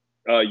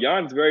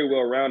Jan's very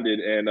well-rounded.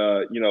 And,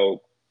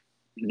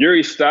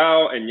 Jiri's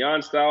style and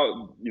Jan's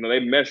style, they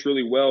mesh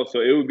really well. So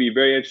it would be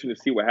very interesting to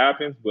see what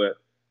happens. But,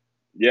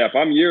 yeah, if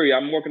I'm Jiri,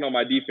 I'm working on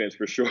my defense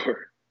for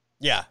sure.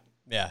 Yeah,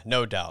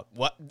 no doubt.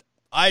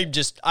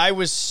 I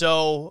was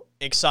so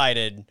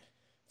excited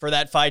for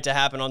that fight to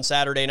happen on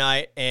Saturday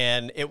night,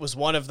 and it was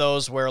one of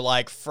those where,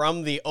 like,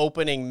 from the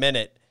opening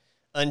minute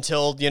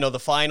until, the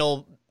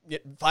final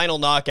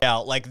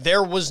knockout, like,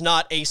 there was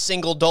not a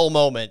single dull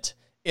moment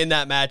in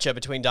that matchup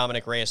between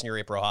Dominic Reyes and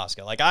Jiri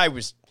Prochazka. Like, I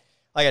was,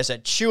 like I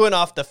said, chewing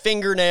off the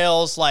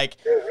fingernails, like,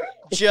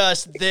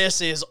 just,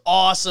 this is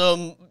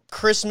awesome,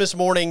 Christmas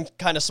morning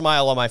kind of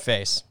smile on my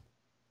face.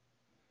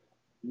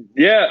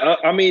 Yeah,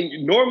 I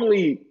mean,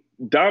 normally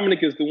Dominic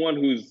is the one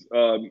who's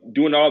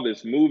doing all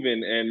this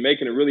moving and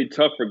making it really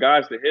tough for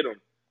guys to hit him.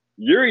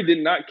 Jiri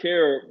did not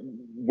care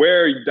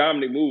where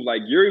Dominic moved.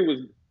 Like, Jiri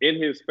was in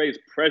his face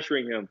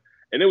pressuring him.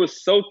 And it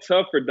was so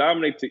tough for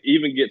Dominic to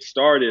even get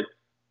started.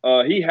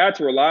 He had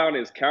to rely on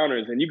his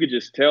counters, and you could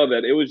just tell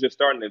that it was just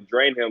starting to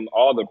drain him,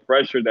 all the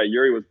pressure that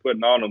Jiri was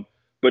putting on him.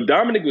 But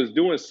Dominic was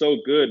doing so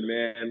good,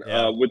 man,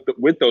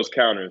 with those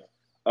counters.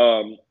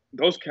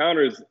 Those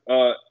counters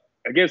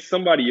against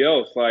somebody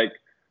else, like,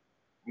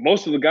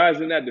 most of the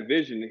guys in that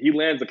division, he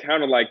lands a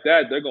counter like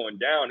that, they're going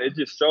down. It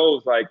just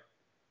shows, like,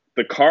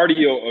 the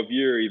cardio of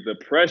Jiri, the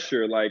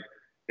pressure, like,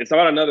 it's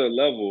on another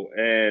level.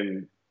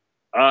 And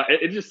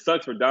it just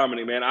sucks for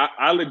Dominic, man. I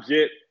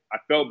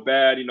felt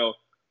bad.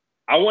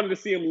 I wanted to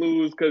see him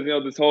lose because,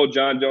 this whole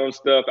John Jones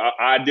stuff,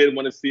 I did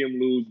want to see him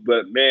lose.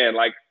 But, man,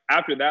 like,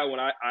 after that one,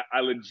 I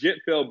legit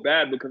felt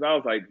bad because I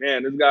was like,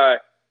 man, this guy,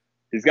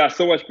 he's got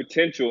so much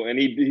potential, and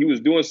he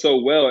was doing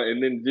so well,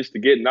 and then just to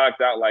get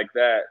knocked out like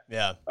that,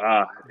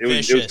 it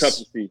was tough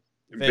to see.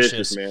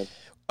 Vicious, man.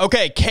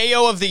 Okay,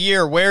 KO of the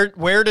year.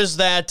 Where does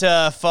that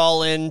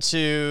fall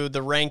into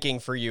the ranking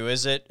for you?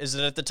 Is it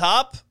at the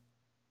top?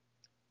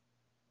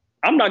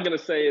 I'm not gonna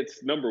say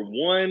it's number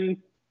one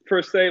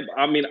per se.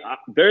 I mean,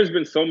 there's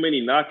been so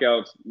many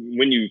knockouts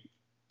when you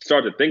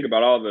start to think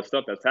about all the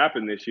stuff that's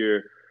happened this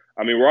year.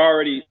 I mean,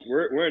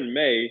 we're in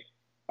May.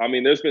 I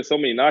mean, there's been so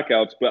many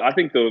knockouts, but I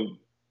think the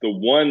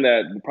one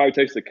that probably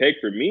takes the cake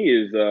for me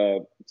is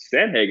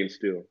Sandhagen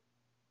still.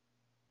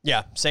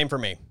 Yeah, same for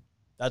me.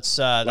 That's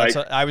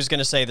I was going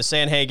to say the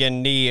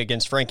Sanhagen knee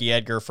against Frankie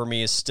Edgar for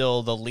me is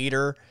still the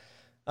leader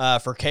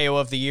for KO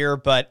of the year.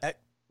 But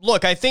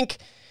look, I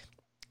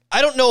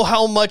don't know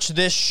how much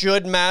this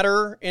should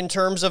matter in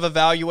terms of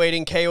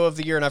evaluating KO of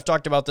the year, and I've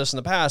talked about this in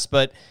the past,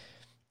 but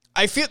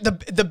I feel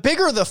the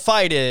bigger the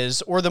fight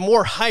is, or the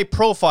more high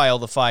profile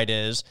the fight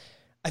is,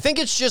 I think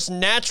it's just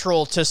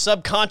natural to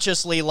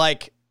subconsciously,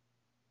 like,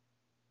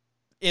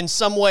 in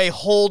some way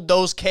hold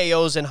those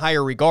KOs in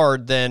higher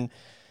regard than,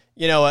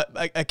 you know,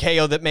 a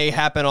KO that may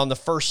happen on the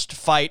first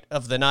fight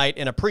of the night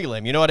in a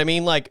prelim. You know what I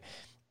mean? Like,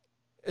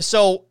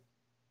 so,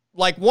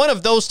 like, one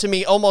of those to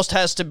me almost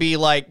has to be,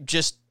 like,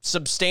 just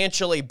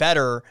substantially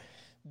better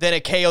than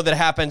a KO that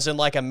happens in,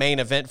 like, a main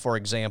event, for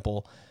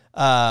example.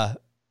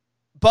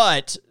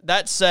 But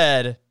that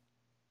said,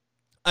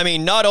 I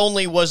mean, not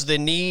only was the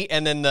knee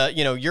and then the,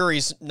 you know,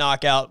 Yuri's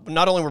knockout,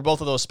 not only were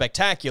both of those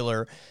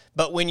spectacular,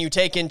 but when you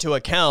take into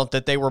account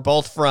that they were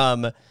both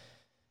from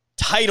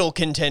title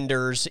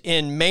contenders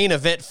in main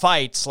event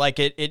fights, like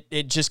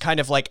it just kind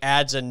of like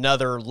adds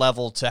another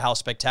level to how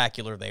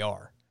spectacular they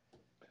are.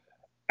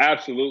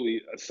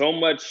 Absolutely. So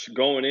much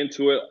going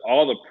into it,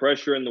 all the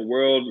pressure in the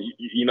world,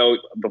 you know,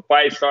 the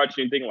fight starts,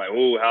 you thinking like,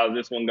 oh, how's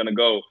this one going to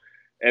go?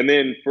 And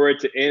then for it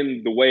to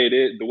end the way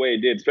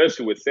it did,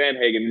 especially with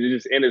Sanhagen, it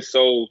just ended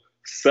so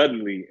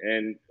suddenly.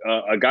 And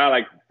a guy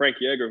like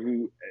Frankie Edgar,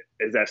 who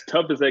is as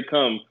tough as they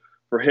come,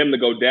 for him to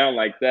go down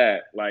like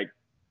that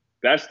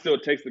still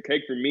takes the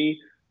cake for me.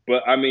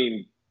 But I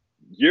mean,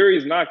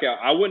 Yuri's knockout,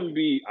 I wouldn't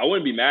be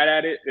mad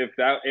at it if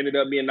that ended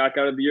up being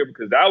knockout of the year,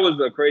 because that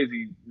was a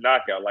crazy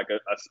knockout, like a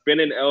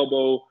spinning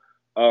elbow.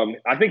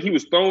 I think he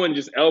was throwing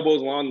just elbows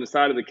along the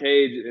side of the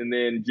cage and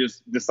then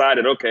just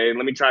decided, okay,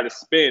 let me try to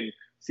spin,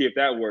 see if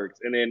that works.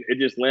 And then it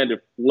just landed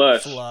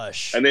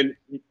flush. And then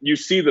you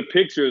see the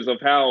pictures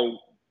of how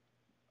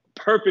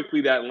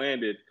perfectly that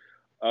landed.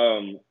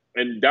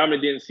 And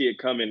Dominic didn't see it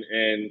coming.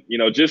 And, you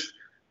know, just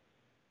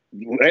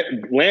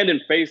landing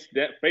face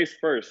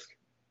first,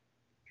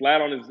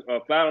 flat on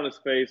his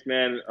face,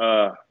 man.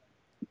 The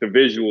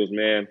visuals,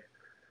 man.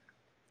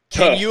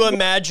 Can you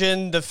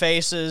imagine the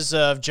faces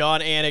of John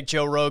Anik,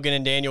 Joe Rogan,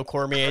 and Daniel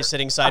Cormier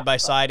sitting side by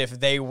side if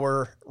they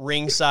were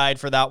ringside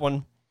for that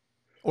one?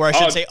 Or I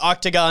should say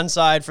octagon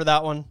side for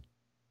that one.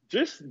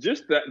 Just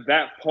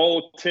that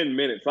whole 10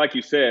 minutes, like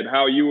you said,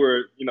 how you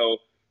were, you know,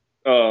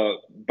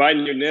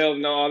 biting your nails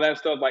and all that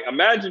stuff. Like,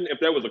 imagine if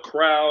there was a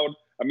crowd.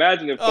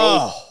 Imagine if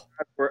those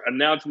were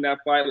announcing that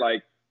fight.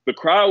 Like, the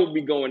crowd would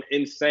be going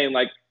insane.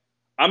 Like,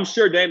 I'm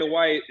sure Dana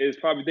White is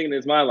probably thinking in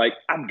his mind, like,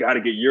 I've got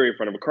to get Yuri in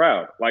front of a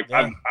crowd. Like,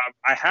 yeah.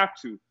 I have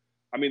to.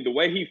 I mean, the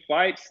way he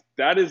fights,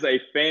 that is a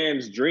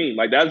fan's dream.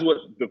 Like, that's what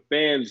the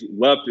fans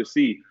love to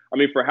see. I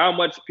mean, for how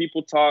much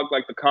people talk,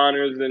 like the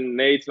Connors and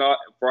Nates, and all,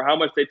 for how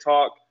much they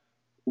talk,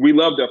 we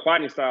love their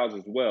fighting styles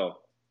as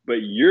well.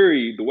 But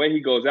Yuri, the way he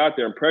goes out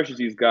there and pressures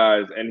these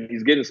guys, and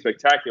he's getting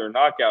spectacular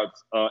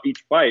knockouts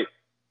each fight,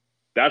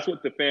 that's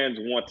what the fans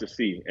want to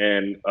see.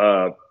 And,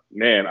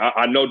 man,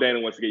 I know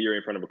Dana wants to get Yuri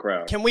in front of a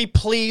crowd. Can we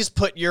please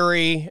put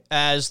Yuri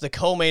as the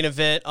co-main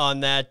event on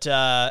that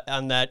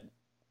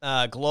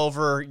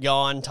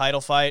Glover-Yan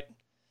title fight?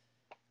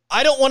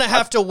 I don't want to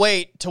have to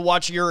wait to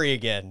watch Yuri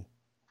again.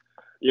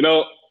 You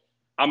know,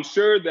 I'm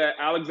sure that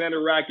Alexander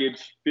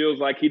Rakic feels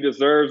like he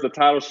deserves the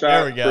title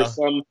shot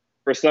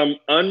for some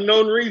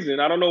unknown reason.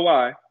 I don't know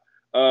why.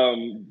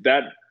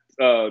 That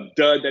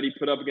dud that he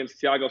put up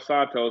against Thiago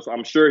Santos,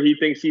 I'm sure he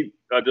thinks he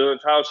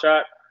deserves a title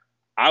shot.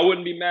 I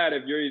wouldn't be mad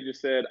if Yuri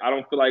just said, I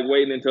don't feel like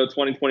waiting until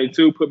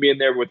 2022. Put me in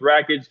there with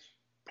Rakic.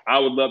 I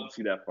would love to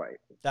see that fight.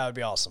 That would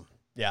be awesome.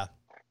 Yeah.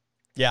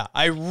 Yeah.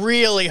 I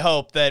really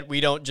hope that we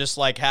don't just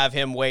like have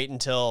him wait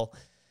until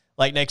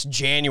like next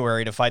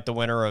January to fight the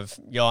winner of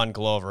Jan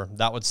Glover.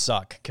 That would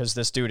suck because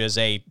this dude is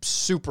a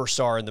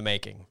superstar in the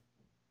making.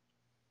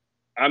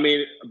 I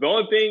mean, the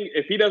only thing,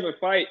 if he doesn't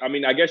fight, I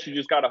mean, I guess you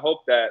just got to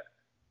hope that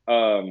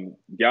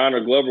Jan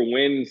or Glover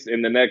wins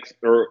in the next,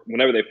 or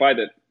whenever they fight,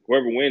 that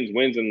whoever wins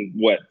in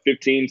what,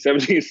 15,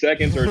 17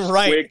 seconds or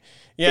right. Quick.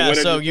 Yeah,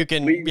 so you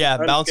can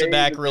bounce it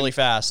back really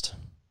fast.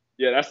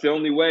 Yeah, that's the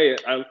only way.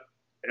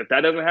 If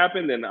that doesn't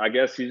happen, then I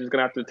guess he's just going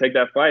to have to take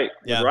that fight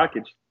with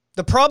Rakic.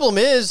 The problem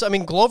is, I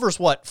mean, Glover's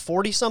what,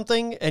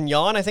 40-something? And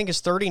Jan, I think,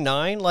 is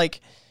 39. Like,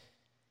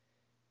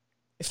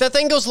 if that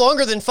thing goes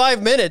longer than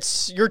 5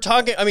 minutes, you're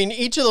talking, I mean,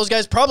 each of those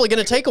guys probably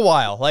going to take a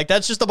while. Like,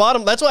 that's just the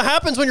bottom. That's what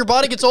happens when your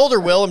body gets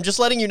older, Will. I'm just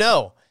letting you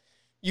know.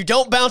 You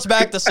don't bounce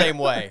back the same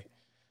way.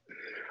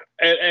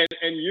 And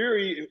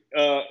Yuri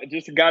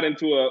just got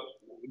into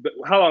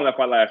how long did that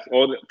fight last?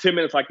 10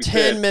 minutes, like you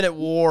said. 10-minute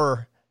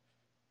war.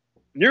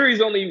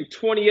 Yuri's only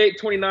 28,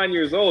 29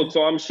 years old,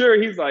 so I'm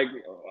sure he's like,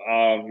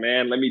 oh,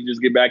 man, let me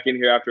just get back in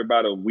here after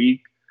about a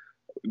week.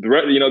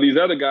 You know, these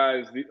other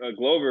guys,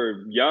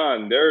 Glover,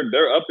 Jan,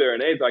 they're up there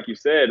in age, like you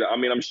said. I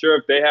mean, I'm sure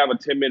if they have a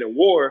 10-minute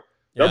war,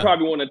 they'll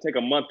probably want to take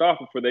a month off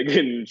before they get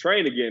in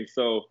train again.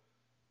 So,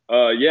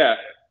 yeah,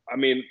 I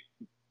mean,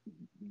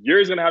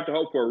 Yuri's going to have to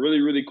hope for a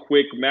really, really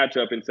quick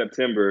matchup in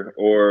September,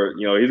 or,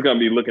 you know, he's going to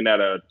be looking at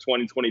a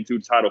 2022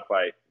 title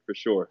fight for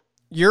sure.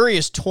 Yuri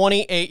is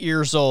 28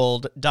 years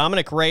old.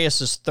 Dominic Reyes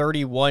is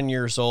 31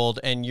 years old,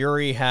 and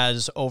Yuri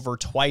has over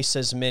twice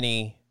as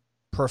many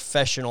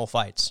professional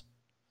fights.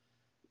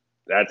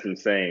 That's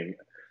insane.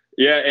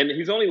 Yeah, and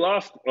he's only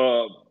lost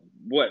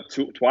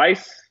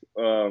twice.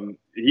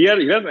 He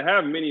doesn't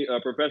have many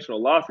professional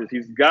losses.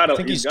 He's got a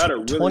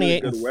really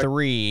 28 good and record.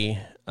 3.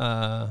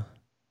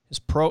 His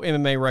pro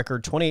MMA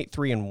record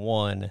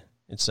 28-3-1.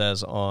 It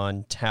says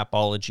on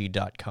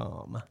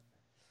Tapology.com.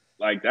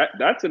 Like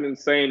that's an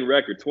insane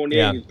record.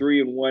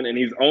 28-3-1, and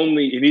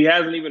he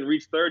hasn't even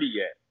reached 30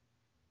 yet.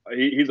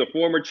 He's a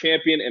former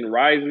champion and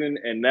rising,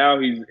 and now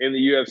he's in the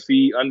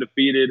UFC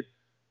undefeated.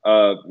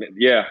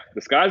 The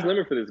sky's the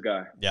limit for this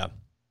guy. Yeah.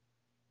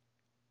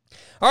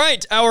 All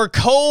right, our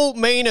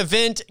co-main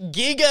event,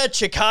 Giga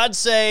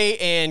Chikadze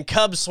and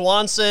Cub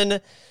Swanson.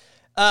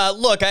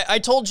 Look, I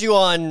told you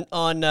on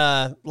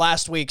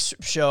last week's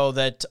show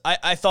that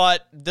I thought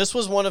this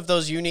was one of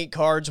those unique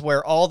cards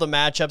where all the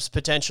matchups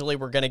potentially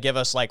were going to give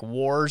us like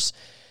wars.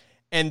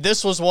 And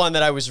this was one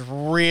that I was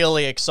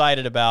really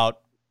excited about,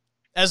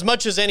 as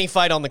much as any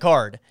fight on the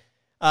card,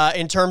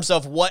 in terms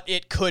of what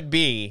it could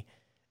be.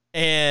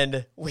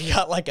 And we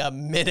got like a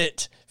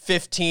minute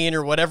 15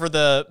 or whatever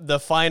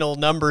the final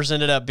numbers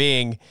ended up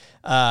being.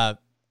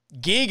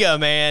 Giga,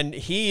 man,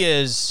 he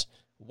is,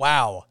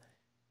 wow.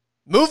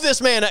 Move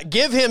this man up.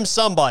 Give him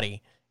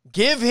somebody.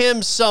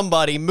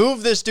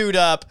 Move this dude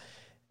up.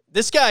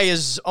 This guy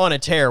is on a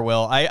tear,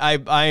 Will.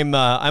 I'm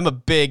a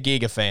big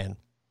Giga fan.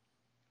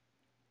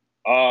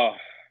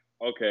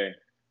 Okay.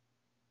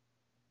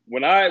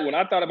 When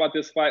I thought about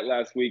this fight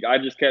last week, I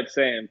just kept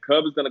saying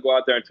Cub is going to go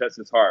out there and test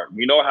his heart.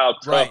 We know how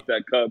tough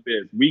that Cub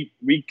is.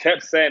 We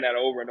kept saying that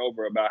over and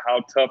over about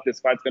how tough this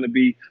fight's going to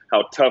be,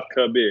 how tough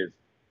Cub is.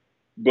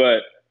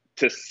 But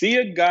to see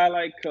a guy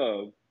like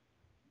Cub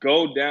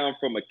go down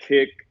from a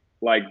kick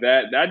like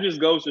that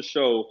just goes to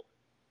show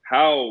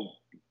how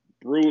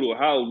brutal,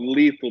 how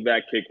lethal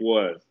that kick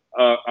was.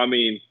 I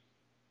mean,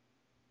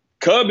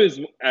 Cub is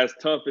as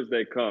tough as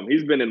they come.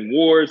 He's been in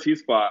wars.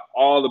 He's fought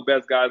all the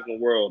best guys in the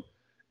world.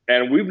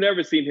 And we've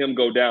never seen him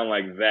go down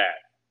like that.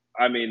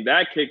 I mean,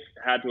 that kick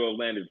had to have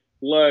landed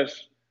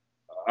flush.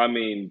 I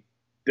mean,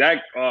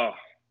 I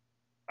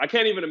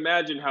can't even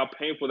imagine how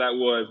painful that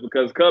was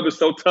because Cub is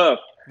so tough.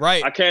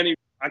 Right. I can't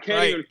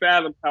even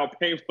fathom how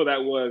painful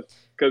that was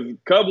because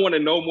Cub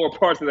wanted no more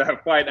parts of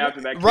that fight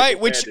after that kick. Right,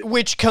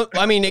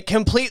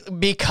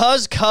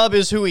 because Cub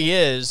is who he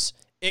is,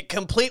 it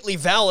completely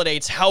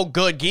validates how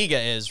good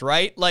Giga is,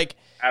 right? Like,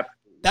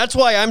 absolutely. That's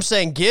why I'm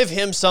saying give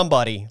him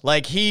somebody.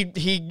 Like, he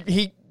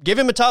give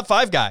him a top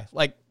 5 guy.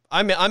 Like,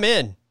 I'm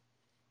in.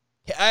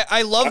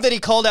 I love that he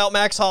called out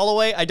Max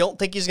Holloway. I don't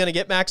think he's going to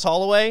get Max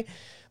Holloway,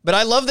 but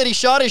I love that he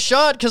shot his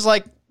shot because,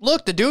 like,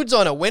 look, the dude's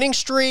on a winning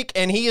streak,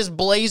 and he is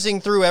blazing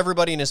through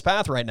everybody in his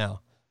path right now.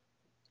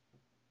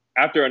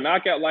 After a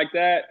knockout like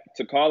that,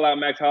 to call out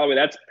Max Holloway,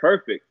 that's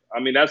perfect.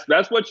 I mean,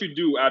 that's what you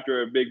do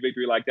after a big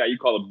victory like that. You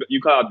call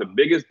out the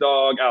biggest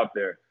dog out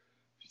there.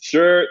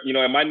 Sure,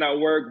 it might not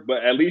work,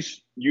 but at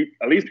least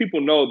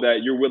people know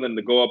that you're willing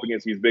to go up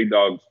against these big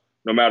dogs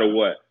no matter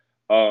what.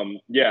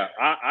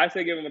 I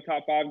say give him a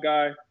top 5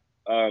 guy.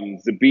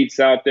 Zabit's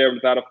out there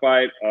without a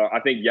fight. I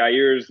think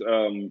Yair's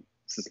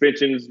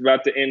suspension's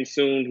about to end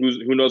soon.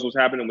 Who knows what's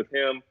happening with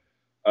him?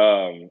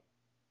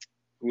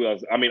 Who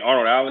else? I mean,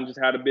 Arnold Allen just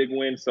had a big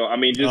win. So, I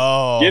mean,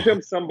 just give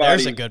him somebody.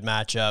 There's a good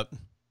matchup.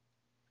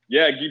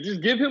 Yeah, you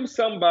just give him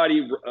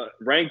somebody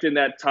ranked in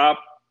that top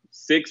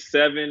 6,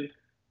 7,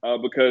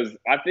 because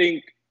I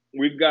think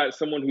we've got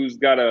someone who's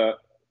got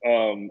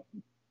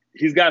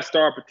he's got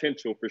star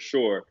potential for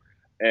sure.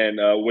 And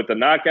with a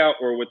knockout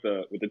or with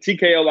a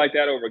TKO like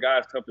that over a guy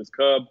as tough as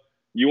Cub,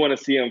 you want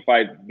to see him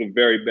fight the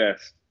very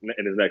best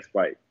in his next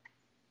fight.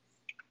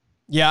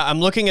 Yeah, I'm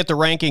looking at the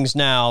rankings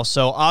now.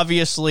 So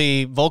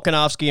obviously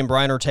Volkanovski and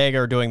Brian Ortega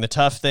are doing the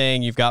tough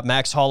thing. You've got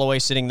Max Holloway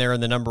sitting there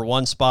in the number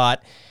 1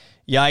 spot.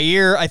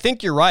 Yair, I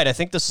think you're right. I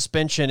think the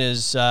suspension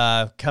is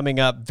coming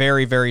up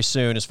very, very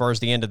soon as far as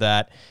the end of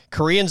that.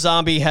 Korean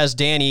Zombie has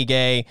Dan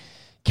Ige.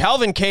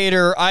 Calvin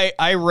Kattar,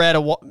 I read,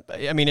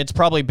 it's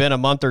probably been a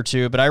month or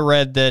two, but I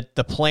read that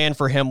the plan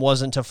for him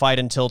wasn't to fight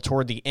until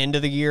toward the end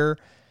of the year.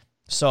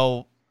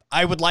 So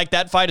I would like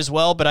that fight as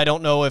well, but I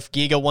don't know if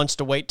Giga wants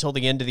to wait till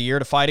the end of the year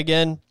to fight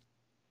again.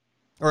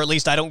 Or at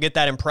least I don't get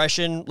that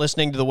impression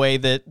listening to the way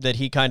that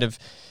he kind of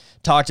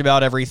talked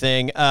about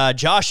everything.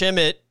 Josh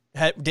Emmett,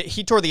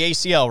 he tore the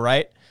ACL,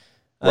 right?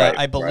 Right.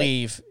 I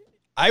believe.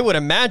 Right. I would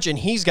imagine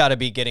he's got to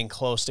be getting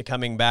close to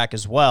coming back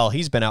as well.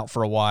 He's been out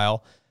for a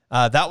while.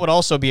 That would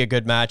also be a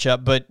good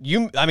matchup. But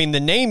the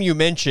name you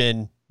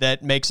mentioned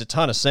that makes a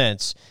ton of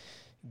sense.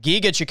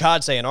 Giga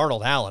Chikadze and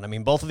Arnold Allen. I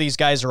mean, both of these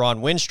guys are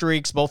on win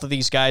streaks. Both of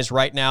these guys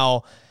right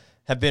now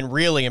have been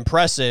really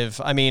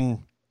impressive. I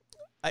mean,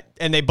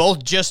 and they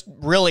both just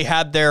really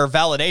had their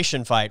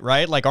validation fight,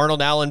 right? Like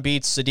Arnold Allen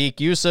beats Sadiq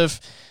Youssef,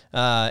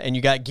 and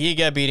you got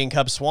Giga beating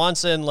Cub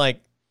Swanson.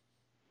 Like,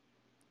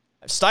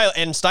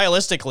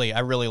 stylistically, I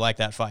really like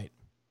that fight.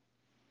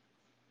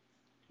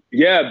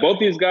 Yeah, both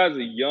these guys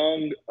are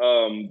young.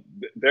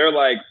 They're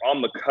like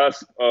on the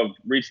cusp of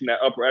reaching that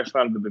upper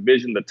echelon of the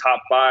division, the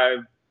top five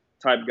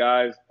type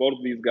guys. Both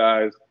of these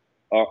guys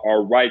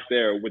are right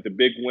there. With the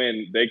big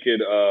win, they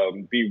could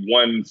be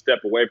one step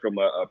away from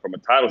a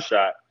title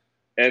shot.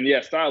 And yeah,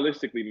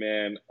 stylistically,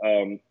 man,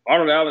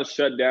 Arnold Allen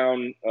shut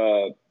down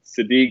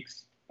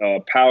Sadiq's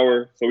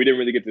power, so we didn't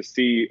really get to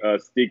see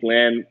Sadiq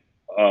land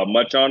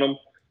much on him.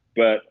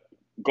 But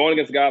going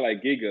against a guy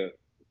like Giga,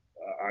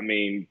 I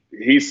mean,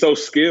 he's so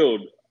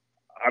skilled.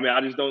 I mean, I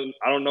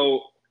don't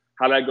know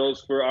how that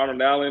goes for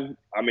Arnold Allen.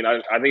 I mean, I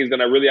think he's going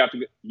to really have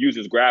to use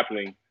his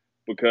grappling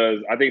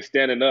because I think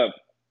standing up,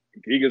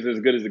 Giga's as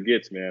good as it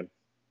gets, man.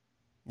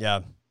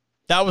 Yeah.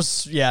 That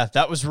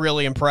was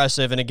really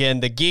impressive. And again,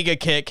 the Giga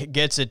kick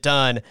gets it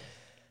done.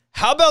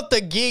 How about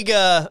the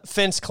Giga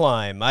fence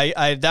climb?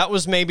 That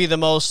was maybe the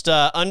most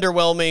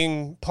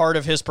underwhelming part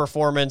of his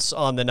performance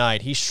on the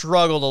night. He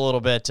struggled a little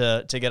bit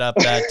to get up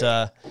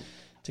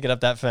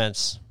that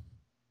fence.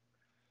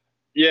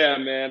 Yeah,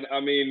 man. I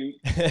mean,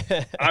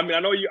 I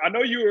know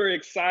you were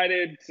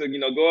excited to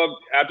go up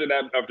after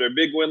a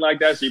big win like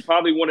that. So you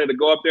probably wanted to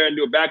go up there and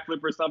do a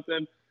backflip or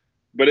something.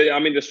 But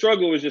the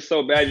struggle was just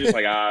so bad. You're just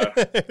like,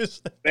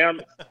 damn,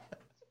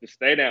 just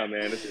stay down,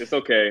 man. It's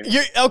okay.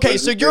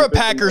 So you're a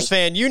Packers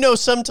fan. You know,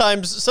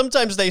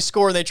 sometimes they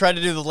score and they try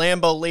to do the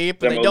Lambeau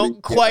leap, and they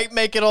don't quite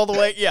make it all the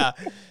way. Yeah,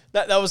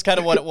 that was kind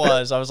of what it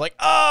was. I was like,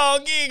 oh,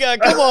 Giga,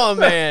 come on,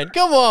 man,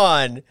 come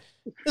on.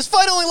 This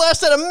fight only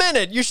lasted a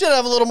minute. You should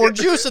have a little more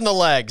juice in the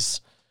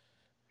legs.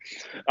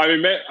 I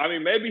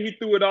mean, maybe he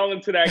threw it all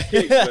into that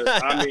kick,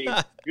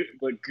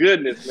 but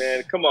goodness,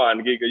 man, come on,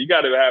 Giga, you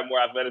got to have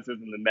more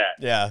athleticism than that.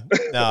 Yeah,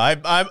 no,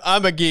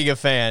 I'm a Giga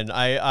fan.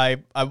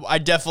 I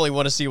definitely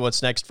want to see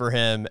what's next for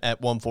him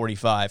at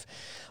 145.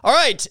 All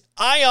right,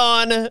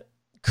 Ion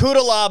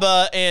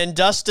Cutelaba and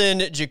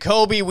Dustin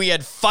Jacoby. We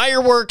had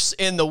fireworks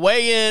in the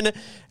weigh-in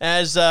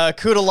as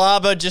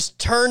Cutelaba just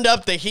turned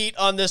up the heat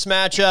on this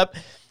matchup.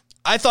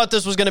 I thought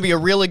this was going to be a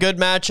really good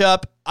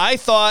matchup. I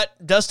thought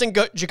Dustin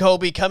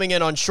Jacoby coming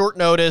in on short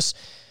notice.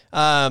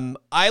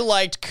 I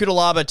liked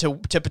Cutelaba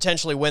to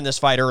potentially win this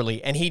fight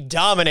early, and he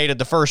dominated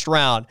the first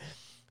round.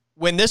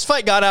 When this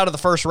fight got out of the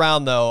first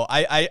round, though,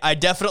 I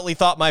definitely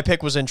thought my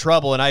pick was in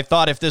trouble, and I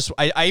thought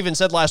I even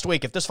said last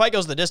week, if this fight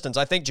goes the distance,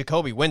 I think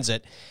Jacoby wins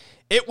it.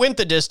 It went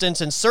the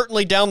distance, and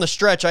certainly down the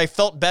stretch, I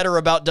felt better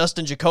about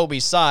Dustin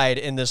Jacoby's side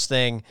in this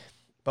thing.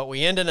 But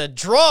we end in a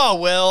draw,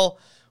 Will.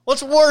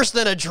 What's worse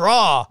than a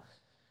draw?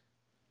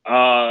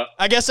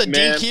 I guess a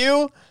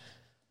DQ.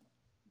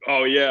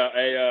 Oh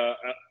yeah,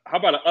 how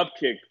about an up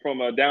kick from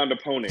a downed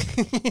opponent?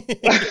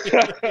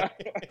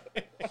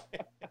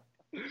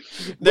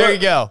 There you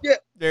go. Yeah,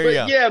 there you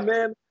go. Yeah,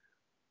 man.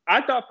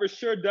 I thought for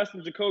sure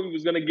Dustin Jacoby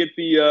was gonna get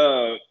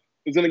the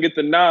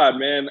nod,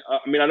 man.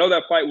 I know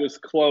that fight was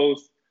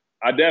close.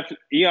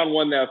 Ion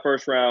won that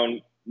first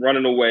round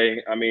running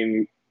away.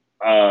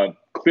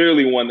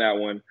 Clearly won that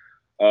one.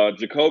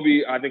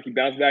 Jacoby, I think he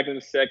bounced back in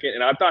the second,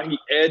 and I thought he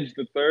edged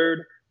the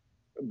third,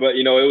 but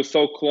it was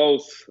so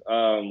close.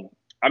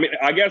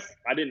 I guess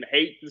I didn't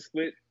hate the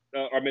split,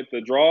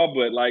 the draw,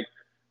 but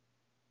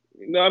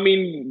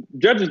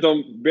judges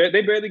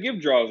they barely give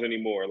draws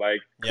anymore.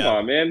 Come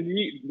on, man.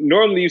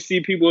 Normally you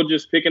see people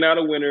just picking out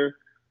a winner.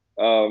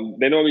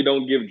 They normally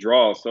don't give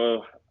draws.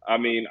 So,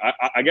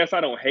 I guess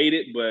I don't hate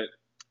it, but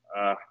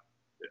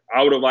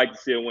I would have liked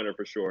to see a winner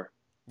for sure.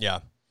 Yeah.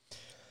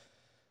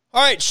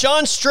 All right,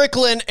 Sean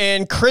Strickland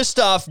and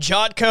Krzysztof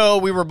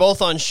Jotko. We were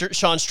both on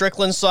Sean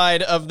Strickland's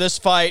side of this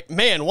fight.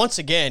 Man, once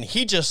again,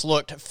 he just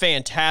looked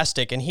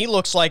fantastic, and he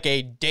looks like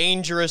a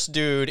dangerous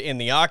dude in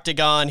the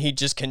octagon. He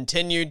just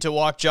continued to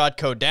walk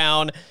Jotko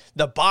down.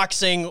 The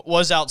boxing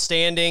was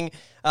outstanding.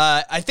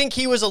 I think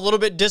he was a little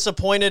bit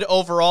disappointed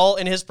overall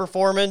in his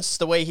performance,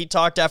 the way he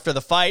talked after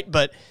the fight,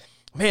 but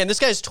man,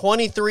 this guy's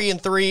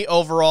 23-3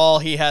 overall.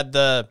 He had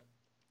the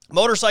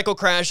motorcycle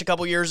crash a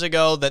couple years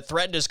ago that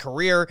threatened his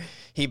career.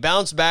 He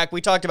bounced back. We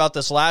talked about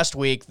this last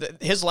week.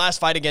 His last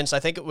fight against, I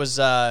think it was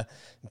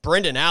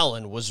Brendan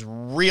Allen, was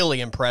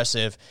really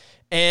impressive.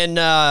 And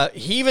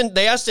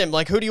they asked him,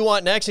 who do you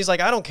want next? He's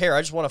like, I don't care.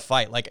 I just want to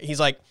fight. He's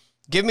like,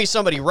 give me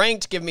somebody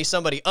ranked, give me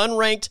somebody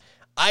unranked.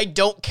 I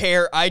don't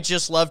care. I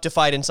just love to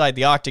fight inside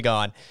the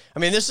octagon.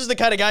 This is the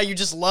kind of guy you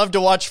just love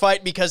to watch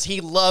fight because he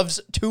loves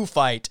to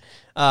fight.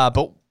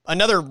 But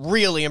another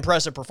really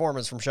impressive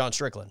performance from Sean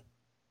Strickland.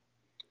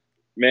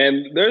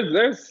 Man,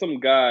 there's some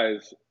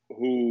guys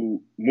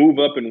who move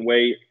up in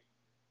weight,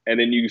 and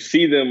then you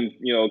see them,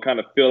 kind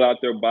of fill out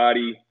their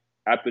body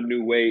at the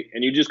new weight,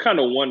 and you just kind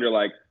of wonder,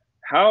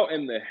 how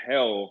in the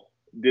hell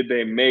did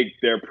they make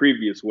their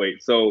previous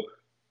weight? So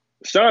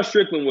Sean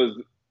Strickland was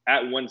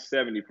at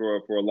 170 for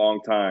a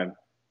long time,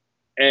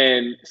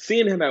 and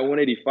seeing him at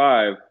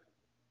 185,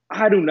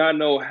 I do not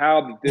know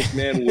how this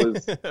man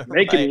was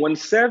making right.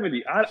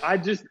 170.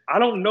 I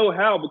don't know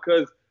how,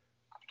 because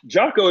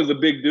Jocko is a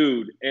big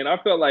dude, and I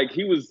felt like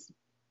he was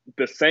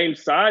the same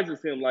size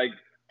as him.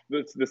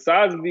 The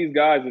size of these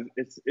guys,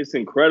 it's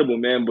incredible,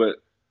 man. But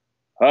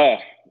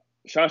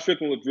Sean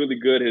Strickland looked really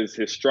good. His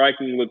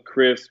striking looked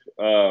crisp.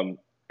 And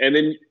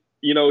then,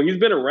 he's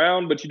been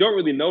around, but you don't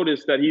really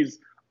notice that he's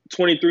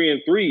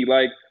 23-3.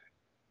 Like,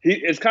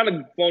 it's kind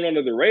of flown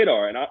under the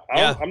radar. And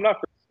I'm not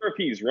for sure if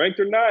he's ranked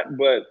or not,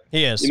 but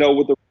he is.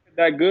 With the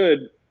that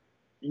good,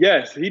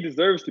 yes, he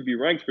deserves to be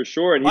ranked for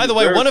sure. And by the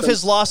way, one of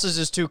his losses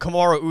is to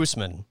Kamaru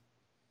Usman.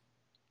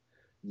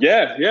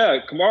 Yeah,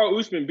 Kamaru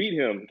Usman beat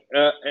him,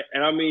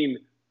 and I mean,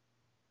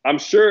 I'm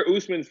sure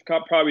Usman's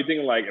probably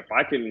thinking like, if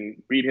I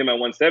can beat him at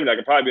 170, I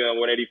can probably be on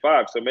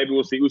 185. So maybe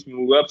we'll see Usman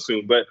move up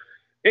soon. But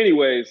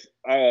anyways,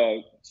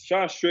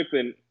 Sean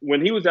Strickland,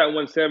 when he was at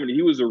 170,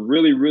 he was a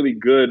really, really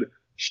good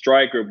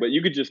striker, but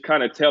you could just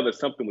kind of tell that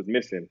something was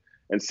missing.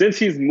 And since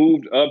he's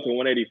moved up to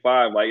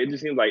 185, like, it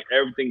just seems like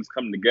everything's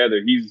coming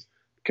together. He's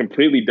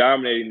completely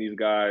dominating these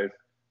guys.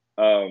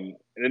 And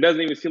it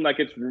doesn't even seem like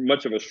it's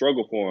much of a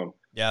struggle for him.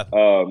 Yeah.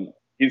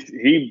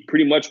 He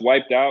pretty much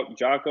wiped out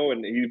Jocko,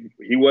 and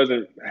he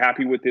wasn't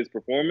happy with his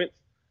performance.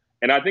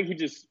 And I think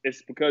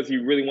it's because he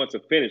really wants to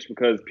finish,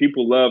 because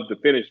people love the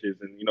finishes,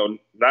 and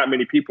not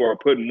many people are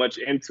putting much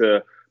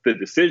into the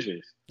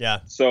decisions. Yeah.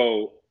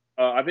 So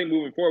I think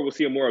moving forward we'll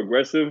see a more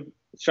aggressive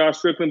Sean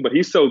Strickland, but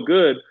he's so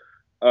good.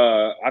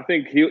 I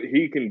think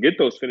he can get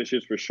those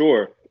finishes for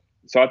sure.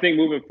 So I think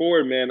moving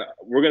forward, man,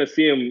 we're gonna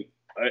see him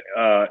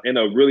in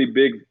a really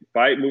big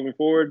fight moving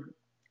forward.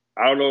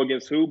 I don't know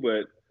against who,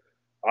 but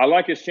I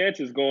like his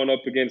chances going up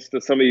against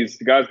some of these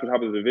guys at the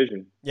top of the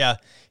division. Yeah.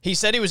 He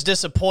said he was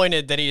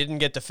disappointed that he didn't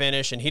get the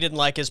finish, and he didn't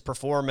like his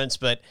performance.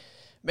 But,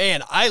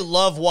 man, I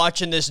love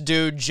watching this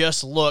dude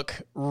just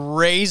look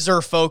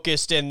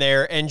razor-focused in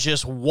there and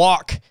just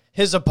walk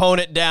his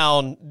opponent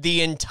down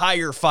the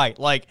entire fight.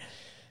 Like,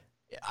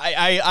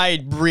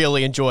 I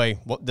really enjoy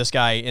this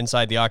guy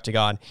inside the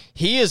octagon.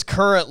 He is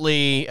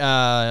currently,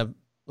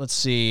 let's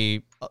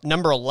see,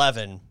 number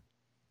 11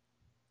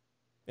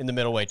 in the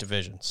middleweight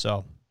division.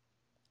 So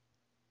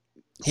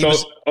he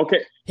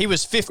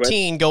was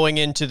 15 going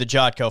into the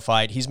Jotko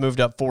fight. He's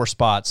moved up 4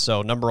 spots,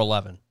 so number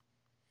 11.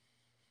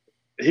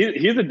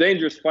 He's a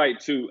dangerous fight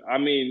too. I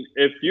mean,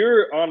 if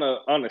you're on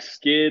a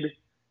skid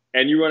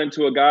and you run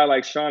into a guy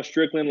like Sean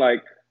Strickland,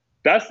 like,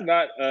 that's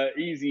not an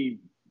easy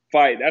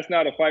fight. That's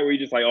not a fight where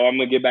you're just like, oh, I'm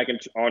gonna get back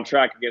on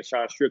track against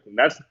Sean Strickland.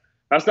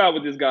 That's not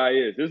what this guy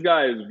is. This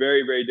guy is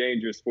very, very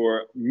dangerous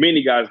for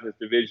many guys in this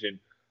division.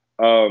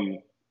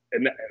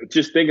 And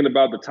just thinking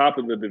about the top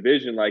of the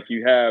division, like,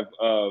 you have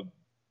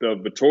the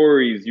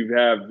Vittoris, you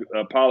have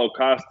Paulo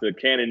Costa,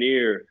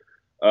 Cannonier,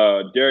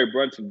 Derek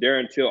Brunson,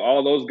 Darren Till,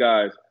 all those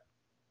guys.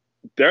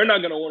 They're not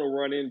going to want to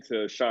run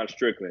into Sean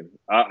Strickland.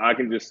 I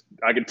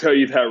can tell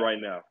you that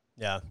right now.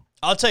 Yeah.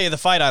 I'll tell you the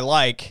fight I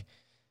like.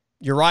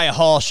 Uriah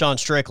Hall, Sean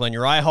Strickland.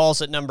 Uriah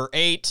Hall's at number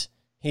 8.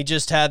 He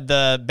just had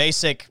the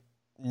basic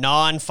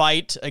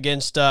non-fight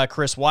against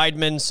Chris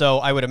Weidman, so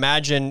I would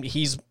imagine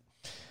he's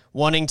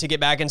wanting to get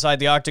back inside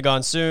the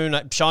octagon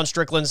soon. Sean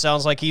Strickland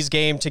sounds like he's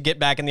game to get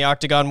back in the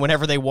octagon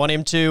whenever they want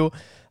him to.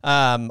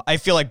 I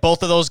feel like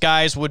both of those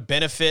guys would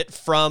benefit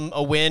from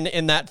a win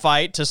in that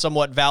fight to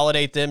somewhat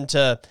validate them,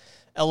 to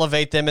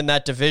elevate them in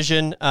that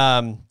division.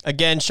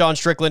 Again, Sean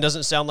Strickland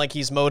doesn't sound like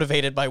he's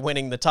motivated by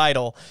winning the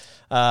title,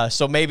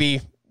 so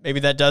maybe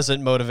that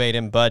doesn't motivate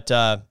him. But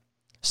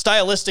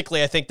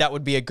stylistically, I think that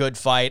would be a good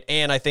fight,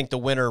 and I think the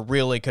winner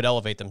really could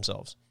elevate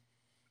themselves.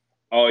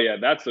 Oh, yeah,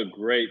 that's a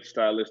great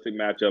stylistic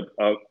matchup.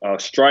 A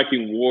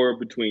striking war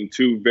between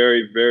two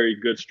very, very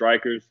good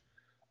strikers.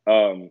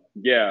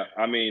 Yeah,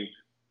 I mean,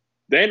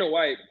 Dana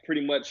White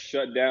pretty much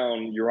shut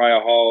down Uriah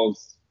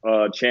Hall's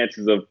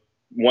chances of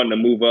wanting to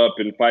move up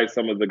and fight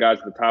some of the guys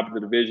at the top of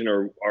the division,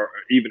 or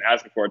even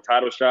asking for a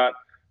title shot.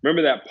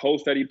 Remember that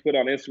post that he put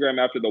on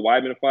Instagram after the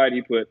Weidman fight?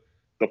 He put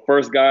the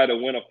first guy to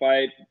win a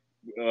fight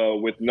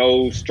with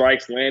no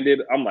strikes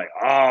landed. I'm like,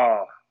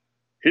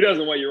 he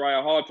doesn't want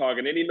Uriah Hall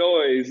talking any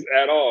noise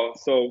at all.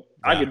 So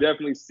yeah. I could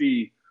definitely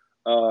see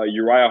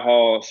Uriah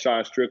Hall,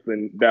 Sean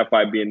Strickland, that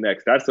fight being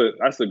next. That's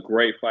a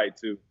great fight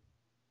too.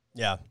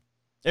 Yeah.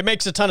 It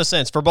makes a ton of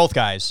sense for both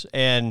guys.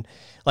 And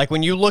like,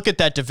 when you look at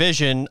that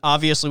division,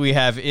 obviously we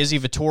have Izzy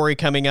Vittori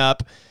coming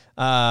up.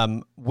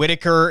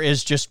 Whitaker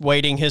is just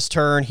waiting his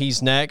turn.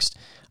 He's next.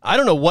 I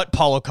don't know what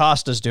Paulo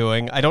Costa's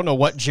doing. I don't know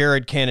what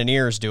Jared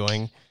Cannonier is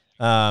doing.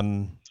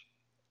 I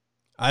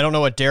don't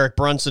know what Derek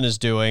Brunson is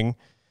doing.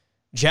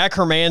 Jack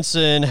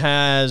Hermanson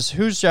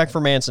who's Jack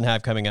Hermanson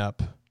have coming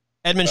up?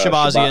 Edmund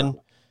Shabazian.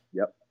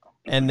 Yep.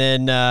 And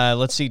then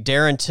let's see,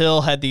 Darren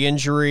Till had the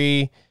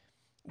injury.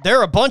 There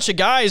are a bunch of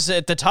guys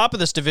at the top of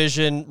this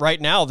division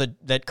right now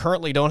that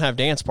currently don't have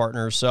dance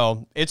partners.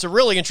 So it's a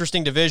really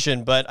interesting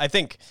division. But I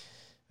think,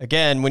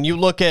 again, when you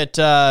look at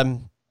the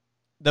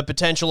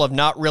potential of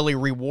not really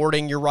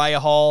rewarding Uriah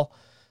Hall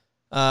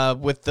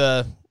with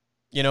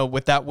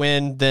that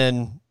win,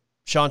 then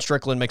Sean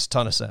Strickland makes a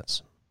ton of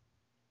sense.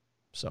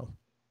 So.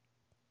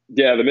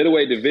 Yeah, the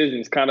middleweight division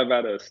is kind of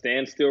at a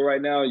standstill right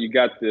now. You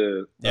got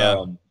the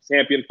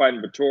champion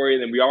fighting Vittori,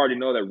 and then we already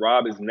know that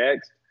Rob is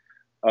next.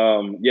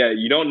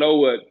 You don't know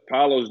what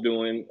Paulo's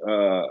doing.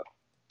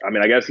 I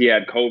mean, I guess he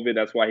had COVID.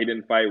 That's why he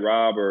didn't fight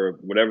Rob, or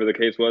whatever the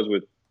case was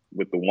with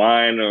with the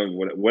wine or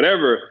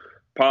whatever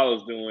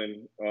Paulo's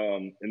doing.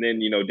 And then,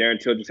 Darren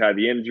Till just had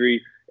the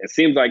injury. It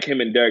seems like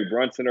him and Derek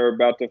Brunson are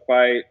about to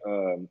fight.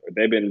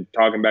 They've been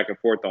talking back and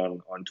forth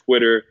on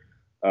Twitter.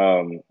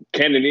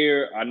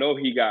 Cannonier, I know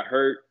he got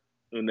hurt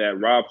in that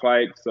Rob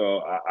fight,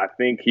 so I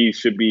think he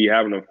should be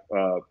having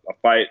a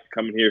fight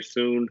coming here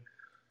soon.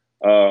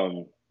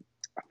 I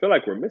feel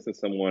like we're missing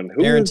someone.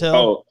 Darren Till.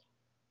 Oh,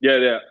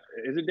 yeah.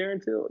 Is it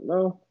Darren Till?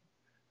 No.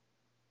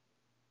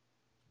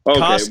 Okay,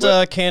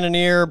 Costa,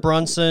 Cannonier,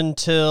 Brunson,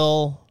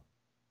 Till.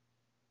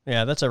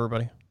 Yeah, that's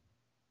everybody.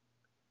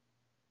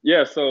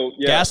 Yeah, so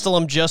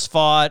Gastelum just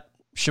fought.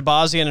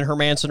 Shabazian and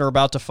Hermanson are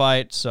about to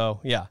fight,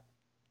 so yeah.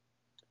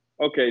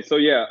 Okay, so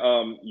Uriah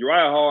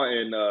Hall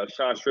and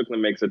Sean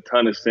Strickland makes a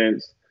ton of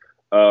sense.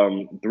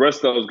 The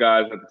rest of those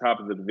guys at the top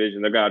of the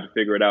division, they're gonna have to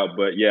figure it out.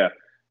 But yeah,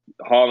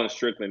 Hall and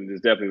Strickland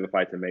is definitely the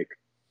fight to make.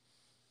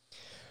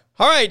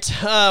 All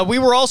right, we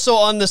were also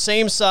on the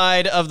same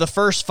side of the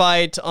first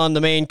fight on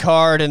the main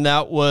card, and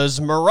that was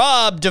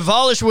Merab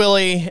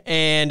Dvalishvili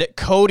and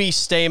Cody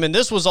Stamann.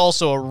 This was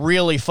also a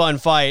really fun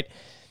fight.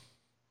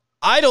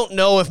 I don't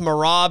know if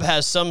Merab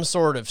has some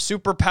sort of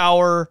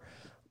superpower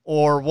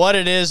or what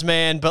it is,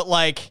 man, but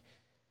like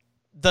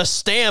the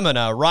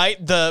stamina,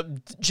 right?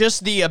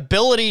 Just the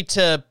ability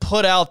to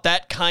put out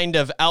that kind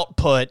of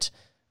output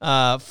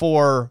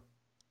for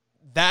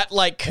that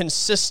like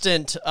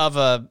consistent of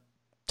a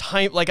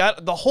time, like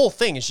the whole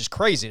thing is just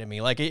crazy to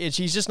me. Like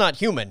he's just not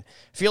human.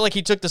 I feel like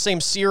he took the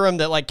same serum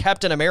that like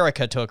Captain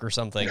America took or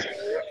something.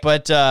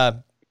 But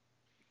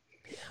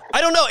I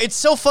don't know. It's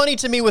so funny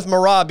to me with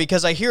Merab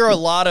because I hear a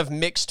lot of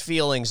mixed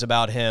feelings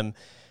about him.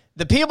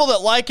 The people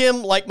that like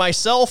him, like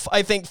myself,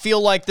 I think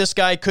feel like this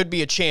guy could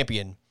be a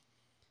champion.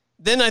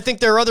 Then I think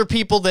there are other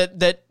people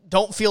that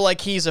don't feel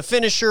like he's a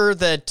finisher,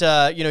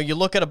 that, you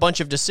look at a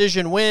bunch of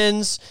decision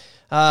wins,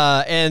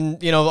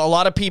 and, a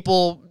lot of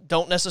people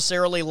don't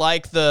necessarily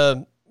like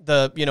the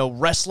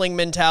wrestling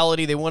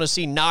mentality. They want to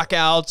see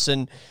knockouts.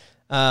 And,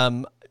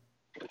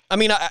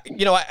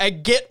 I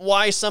get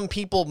why some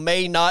people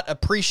may not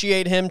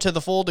appreciate him to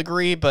the full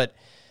degree, but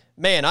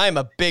man, I am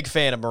a big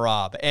fan of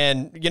Merab.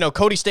 And,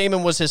 Cody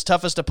Stamann was his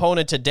toughest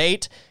opponent to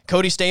date.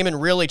 Cody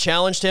Stamann really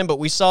challenged him, but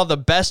we saw the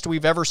best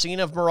we've ever seen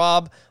of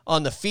Merab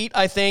on the feet,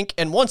 I think.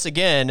 And once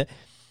again,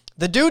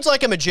 the dude's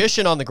like a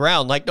magician on the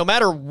ground. Like, no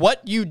matter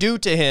what you do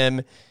to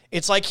him,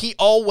 it's like he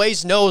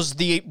always knows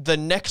the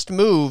next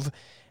move.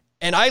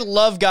 And I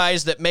love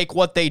guys that make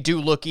what they do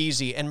look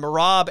easy. And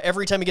Merab,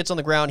 every time he gets on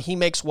the ground, he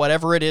makes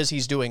whatever it is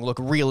he's doing look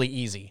really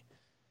easy.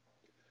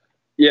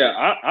 Yeah,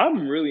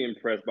 I'm really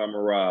impressed by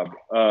Merab.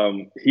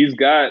 He's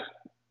got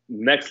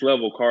next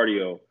level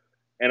cardio.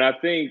 And I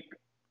think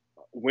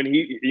when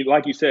he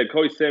like you said,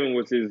 Cody Stamann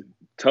was his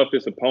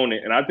toughest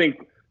opponent. And I think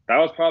that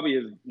was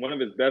probably one of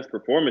his best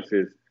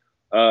performances.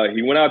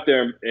 He went out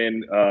there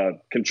and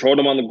controlled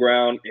him on the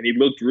ground, and he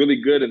looked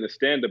really good in the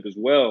stand-up as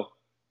well.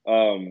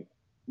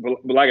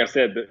 But like I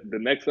said, the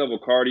next level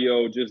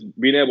cardio, just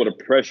being able to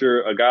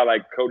pressure a guy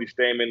like Cody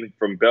Stamann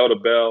from bell to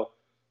bell,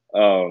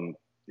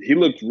 he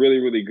looked really,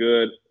 really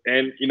good.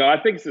 And, I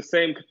think it's the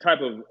same type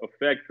of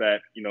effect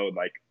that,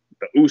 like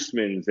the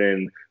Usmans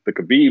and the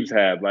Khabibs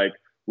have. Like,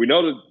 we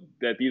know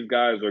that these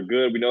guys are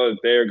good. We know that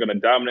they're going to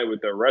dominate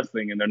with their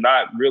wrestling, and they're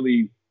not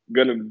really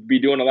going to be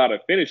doing a lot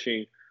of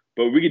finishing.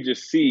 But we could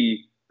just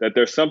see that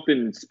there's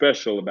something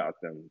special about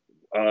them.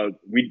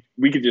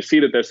 We could just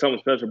see that there's something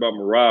special about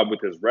Merab with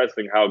his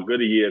wrestling, how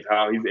good he is,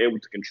 how he's able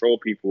to control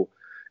people.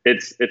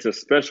 It's a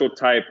special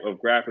type of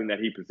grappling that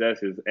he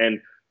possesses.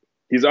 And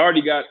he's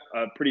already got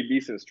a pretty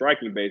decent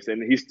striking base,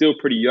 and he's still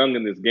pretty young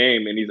in this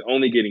game, and he's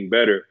only getting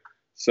better.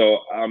 So,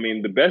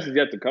 the best is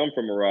yet to come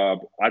from Merab.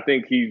 I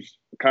think he's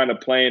kind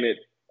of playing it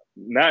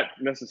not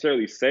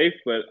necessarily safe,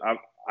 but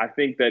I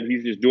think that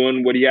he's just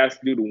doing what he has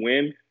to do to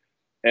win.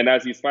 And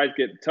as these fights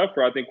get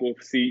tougher, I think we'll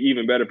see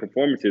even better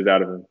performances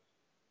out of him.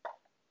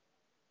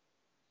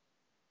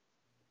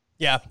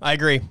 Yeah, I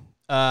agree.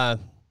 I'm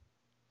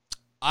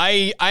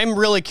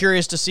really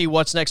curious to see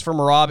what's next for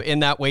Merab in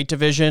that weight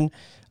division.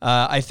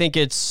 I think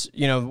it's,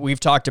 we've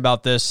talked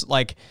about this.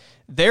 Like,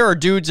 there are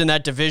dudes in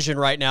that division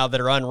right now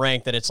that are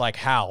unranked that it's like,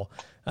 how?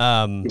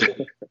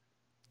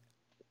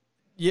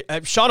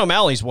 Sean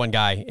O'Malley's one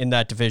guy in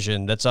that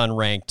division that's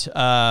unranked.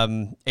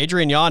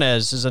 Adrian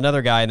Yanez is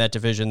another guy in that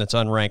division that's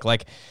unranked.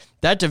 Like,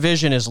 that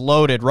division is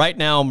loaded. Right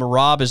now,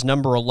 Merab is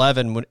number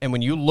 11, and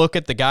when you look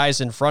at the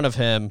guys in front of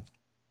him,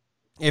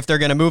 if they're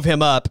going to move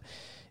him up,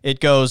 it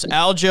goes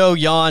Aljo,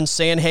 Jan,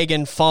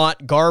 Sandhagen,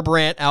 Font,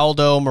 Garbrandt,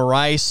 Aldo,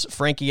 Moraes,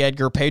 Frankie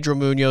Edgar, Pedro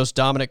Munoz,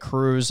 Dominic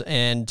Cruz,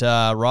 and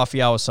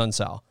Rafael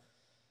Assunção.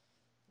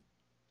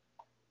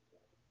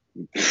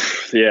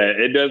 Yeah,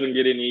 it doesn't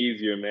get any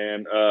easier,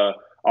 man.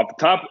 Off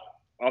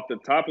the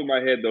top of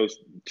my head, there's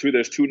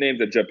two names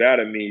that jump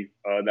out at me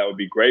that would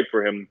be great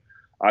for him.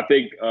 I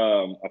think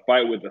a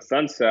fight with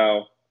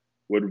Assunção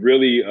would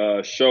really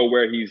show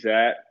where he's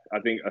at. I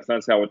think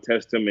Assunção would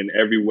test him in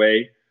every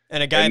way.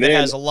 And a guy that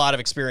has a lot of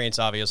experience,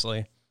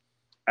 obviously.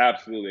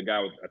 Absolutely, a guy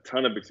with a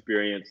ton of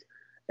experience.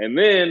 And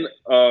then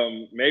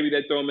maybe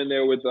they throw him in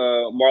there with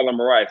Marlon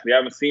Moraes. We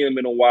haven't seen him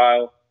in a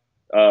while.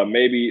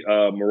 Maybe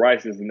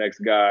Moraes is the next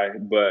guy.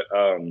 But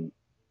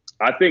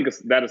I think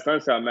that a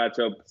Sunshine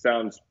matchup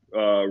sounds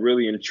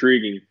really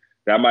intriguing.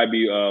 That might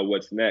be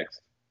what's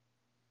next.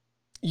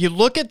 You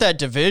look at that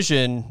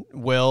division,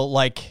 Will,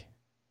 like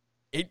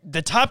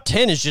the top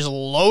 10 is just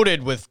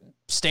loaded with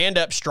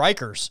stand-up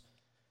strikers.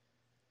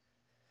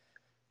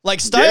 Like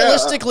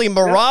stylistically,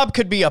 Merab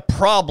could be a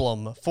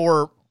problem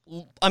for,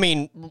 I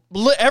mean,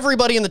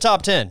 everybody in the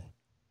top 10.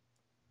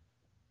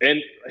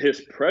 And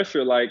his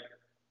pressure, like,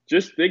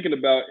 just thinking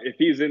about if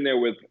he's in there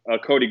with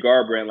Cody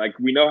Garbrandt, like,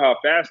 we know how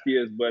fast he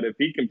is, but if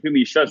he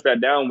completely shuts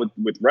that down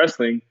with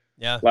wrestling,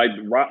 like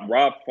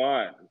Rob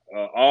Font,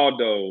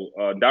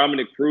 Aldo,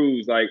 Dominic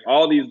Cruz, like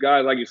all these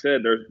guys, like you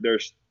said, they're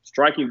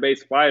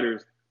striking-based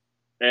fighters,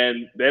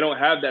 and they don't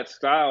have that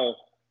style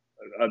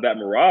that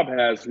Merab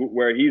has,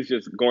 where he's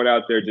just going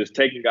out there just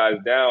taking guys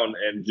down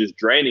and just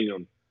draining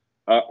them.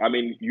 I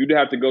mean, you'd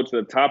have to go to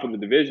the top of the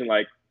division,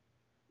 like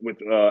with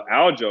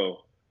Aljo,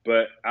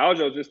 but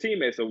Aljo's his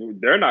teammate, so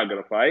they're not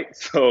going to fight.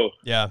 So,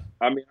 yeah,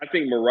 I mean, I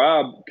think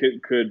Merab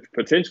could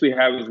potentially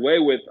have his way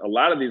with a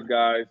lot of these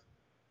guys,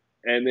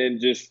 and then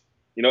just,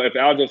 you know, if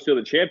Aljo's still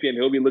the champion,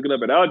 he'll be looking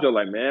up at Aljo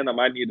like, man, I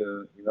might need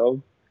to, you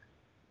know,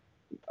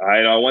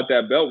 I want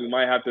that belt. We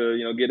might have to,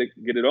 you know, get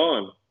it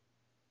on.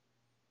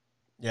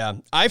 Yeah,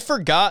 I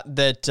forgot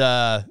that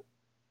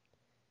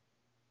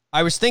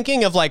I was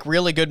thinking of like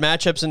really good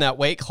matchups in that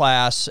weight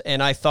class,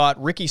 and I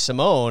thought Ricky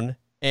Simone,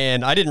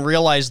 and I didn't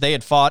realize they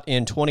had fought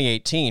in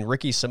 2018.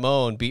 Ricky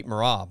Simone beat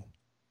Merab.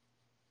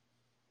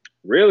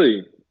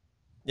 Really?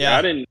 Yeah.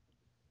 I did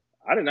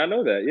not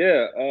know that.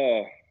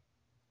 Yeah.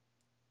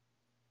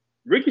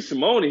 Ricky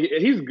Simone,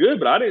 he's good,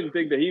 but I didn't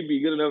think that he'd be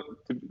good enough.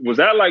 Was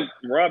that like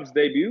Merab's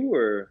debut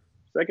or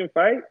second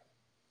fight?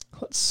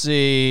 Let's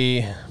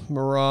see.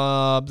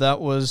 Merab, that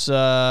was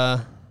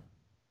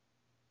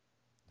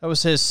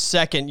his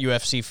second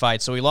UFC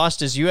fight. So he lost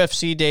his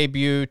UFC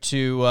debut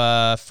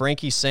to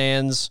Frankie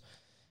Sands,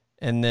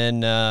 and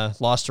then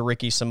lost to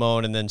Ricky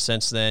Simone, and then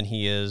since then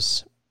he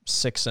is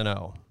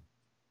 6-0.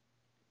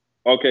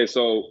 Okay,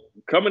 so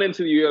coming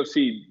into the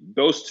UFC,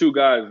 those two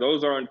guys,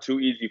 those aren't two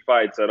easy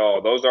fights at all.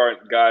 Those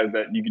aren't guys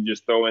that you can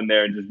just throw in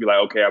there and just be like,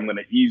 okay, I'm going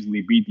to easily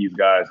beat these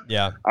guys.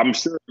 Yeah. I'm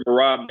sure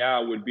Merab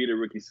now would beat a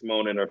Ricky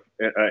Simone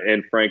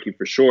and Frankie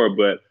for sure,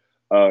 but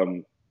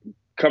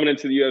coming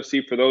into the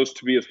UFC for those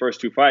to be his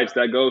first two fights,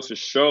 that goes to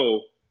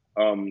show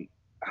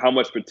how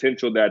much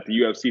potential that the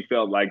UFC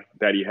felt like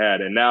that he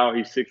had. And now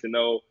he's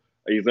 6-0.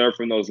 He's learned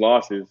from those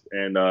losses,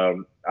 and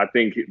I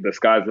think the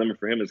sky's the limit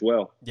for him as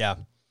well. Yeah.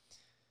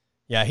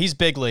 Yeah, he's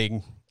big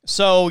league.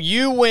 So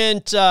you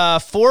went 4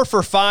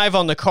 for 5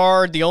 on the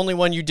card. The only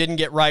one you didn't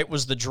get right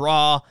was the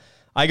draw.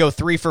 I go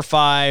 3 for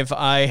 5.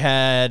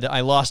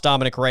 I lost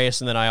Dominic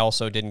Reyes, and then I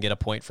also didn't get a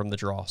point from the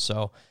draw.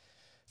 So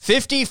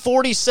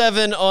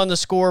 50-47 on the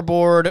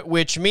scoreboard,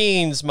 which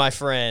means, my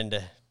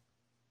friend,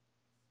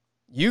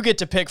 you get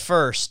to pick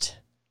first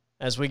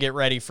as we get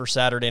ready for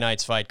Saturday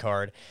night's fight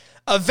card.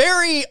 A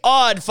very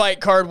odd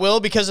fight card, Will,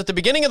 because at the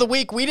beginning of the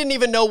week, we didn't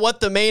even know what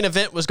the main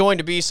event was going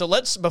to be. So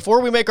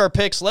before we make our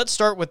picks, let's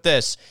start with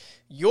this.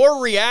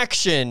 Your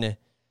reaction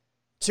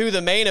to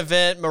the main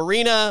event,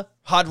 Marina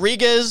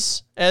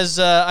Rodriguez, as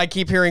I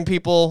keep hearing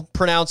people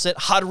pronounce it.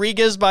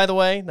 Rodriguez, by the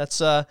way. That's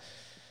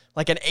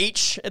like an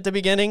H at the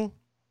beginning.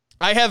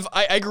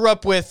 I grew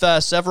up with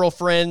several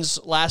friends,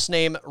 last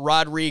name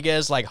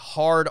Rodriguez, like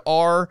hard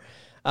R.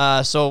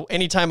 So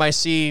anytime I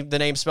see the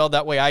name spelled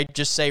that way, I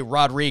just say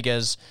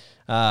Rodriguez,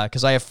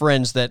 because I have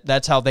friends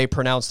that's how they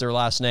pronounce their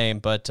last name.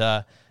 But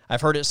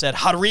I've heard it said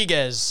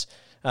Rodriguez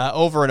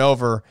over and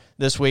over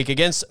this week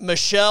against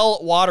Michelle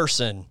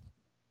Waterson.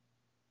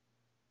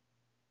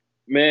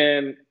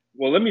 Man,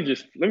 well, let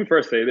me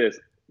first say this.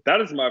 That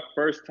is my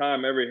first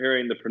time ever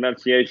hearing the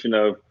pronunciation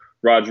of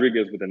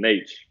Rodriguez with an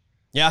H.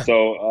 Yeah.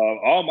 So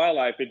all my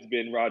life it's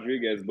been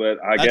Rodriguez, but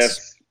I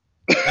guess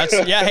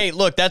that's yeah. Hey,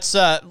 look, that's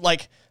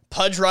like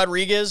Pudge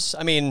Rodriguez.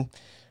 I mean,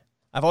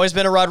 I've always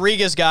been a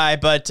Rodriguez guy,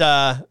 but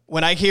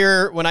when I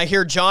hear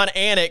John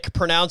Anik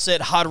pronounce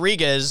it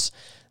Rodriguez,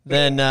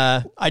 then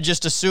I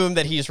just assume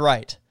that he's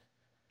right.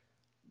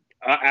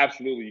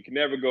 Absolutely, you can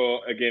never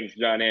go against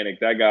John Anik.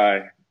 That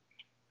guy,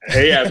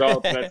 he has all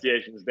the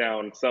pronunciations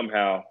down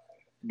somehow.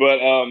 But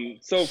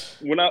so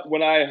when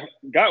I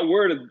got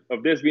word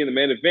of this being the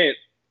main event,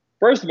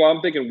 first of all,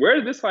 I'm thinking, where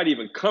did this fight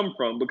even come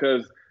from?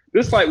 Because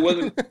this fight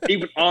wasn't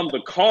even on the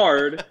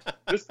card.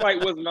 This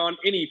fight wasn't on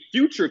any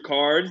future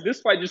cards.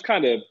 This fight just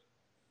kind of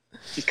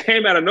just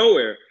came out of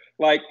nowhere.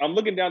 Like, I'm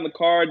looking down the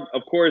card.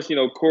 Of course, you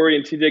know, Corey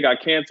and TJ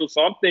got canceled.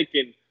 So I'm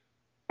thinking,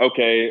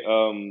 okay,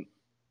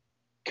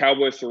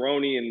 Cowboy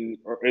Cerrone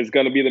is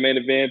going to be the main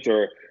event,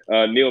 or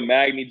Neil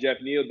Magny, Jeff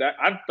Neal.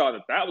 I thought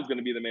that was going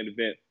to be the main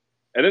event.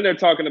 And then they're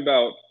talking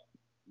about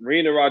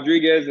Marina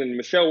Rodriguez and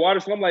Michelle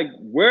Waterson. I'm like,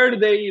 where did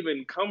they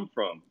even come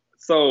from?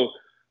 So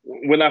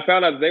when I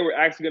found out they were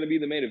actually going to be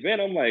the main event,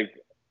 I'm like,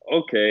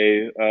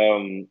 okay,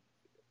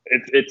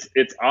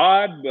 it's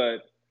odd,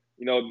 but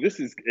this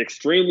is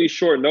extremely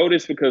short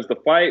notice because the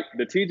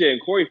TJ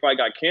and Corey fight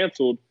got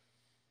canceled,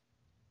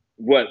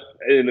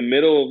 in the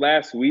middle of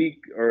last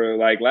week or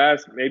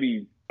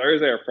maybe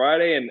Thursday or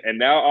Friday. And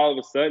now all of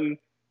a sudden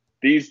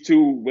these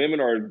two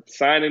women are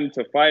signing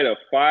to fight a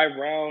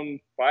 5-round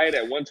fight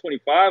at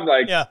 125.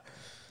 Yeah.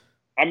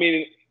 I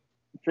mean,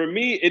 for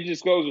me, it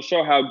just goes to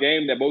show how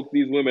game that both of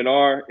these women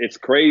are. It's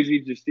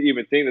crazy just to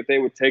even think that they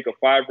would take a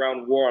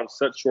 5-round war on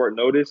such short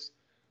notice.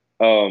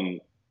 I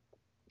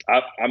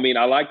mean,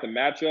 I like the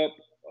matchup.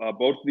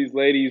 Both of these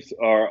ladies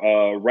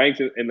are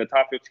ranked in the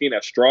top 15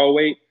 at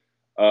strawweight.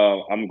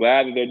 I'm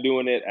glad that they're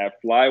doing it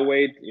at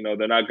flyweight.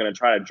 They're not going to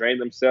try to drain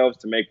themselves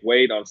to make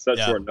weight on such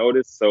short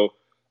notice. So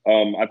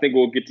I think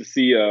we'll get to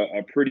see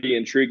a pretty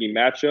intriguing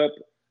matchup.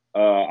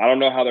 I don't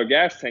know how their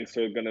gas tanks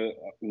are going to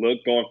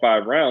look going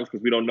 5 rounds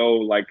because we don't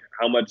know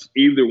how much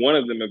either one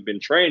of them have been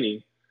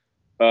training.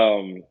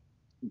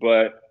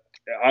 But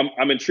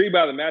I'm intrigued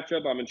by the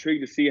matchup. I'm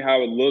intrigued to see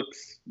how it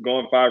looks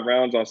going 5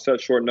 rounds on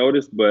such short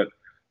notice. But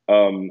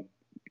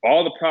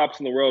all the props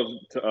in the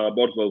world to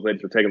both of those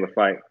ladies for taking the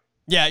fight.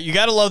 Yeah, you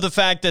got to love the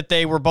fact that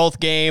they were both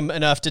game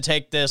enough to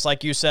take this,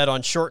 like you said,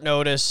 on short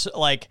notice.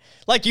 Like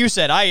you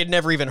said, I had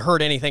never even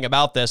heard anything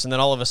about this, and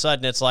then all of a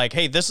sudden it's like,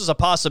 hey, this is a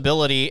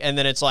possibility, and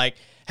then it's like,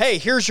 hey,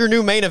 here's your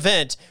new main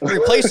event.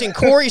 Replacing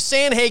Corey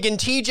Sandhagen,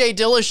 TJ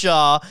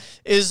Dillashaw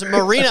is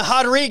Marina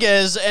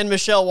Rodriguez and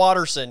Michelle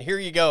Waterson. Here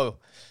you go,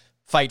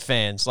 fight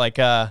fans.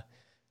 Wow,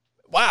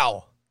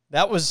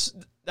 it was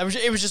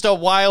just a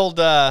wild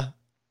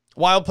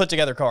put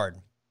together card.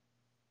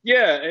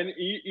 Yeah, and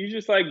you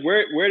just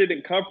where did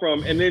it come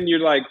from? And then you're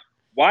like,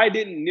 why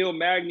didn't Neil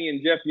Magny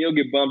and Jeff Neal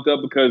get bumped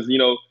up? Because,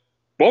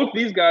 both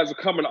these guys are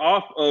coming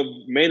off of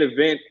main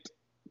event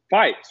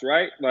fights,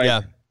 right?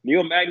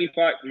 Neil Magny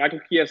fought Michael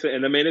Chiesa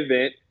in the main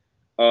event.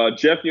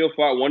 Jeff Neal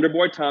fought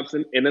Wonderboy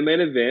Thompson in the main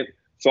event.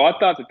 So I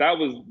thought that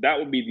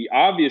would be the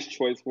obvious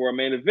choice for a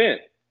main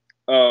event.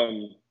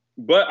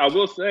 But I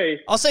will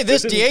say... I'll say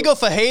this, Diego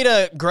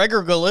Fajeda,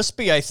 Gregor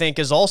Gillespie, I think,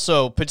 is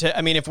also...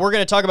 I mean, if we're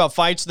going to talk about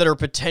fights that are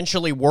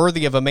potentially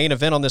worthy of a main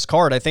event on this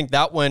card, I think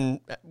that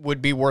one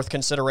would be worth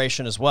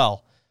consideration as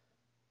well.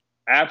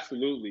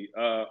 Absolutely.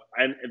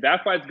 And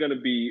that fight's going to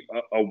be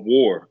a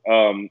war.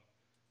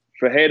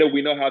 Fajeda,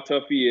 we know how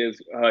tough he is.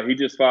 He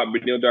just fought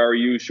Beneil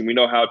Dariush, and we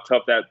know how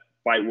tough that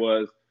fight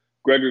was.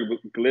 Gregor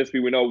Gillespie,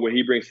 we know what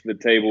he brings to the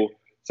table.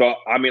 So,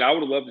 I mean, I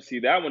would love to see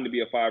that one to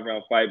be a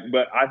 5-round fight.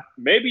 But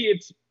maybe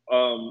it's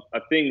a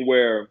thing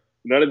where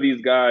none of these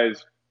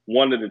guys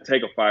wanted to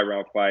take a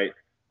 5-round fight.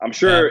 I'm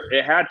sure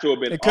it had to have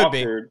been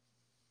offered.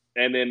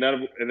 And then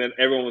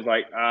everyone was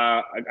like,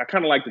 I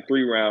kind of like the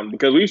 3-round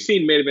because we've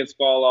seen main events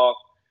fall off,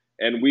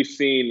 and we've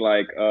seen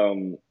I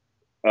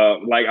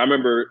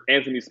remember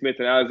Anthony Smith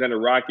and Alexander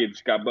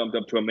Rakic got bumped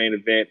up to a main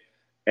event,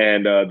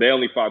 and they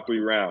only fought 3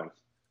 rounds.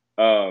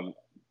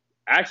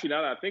 Actually,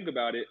 now that I think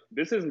about it,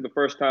 this isn't the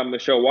first time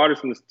Michelle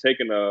Waterson has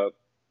taken a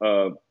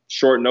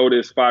short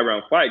notice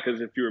 5-round fight,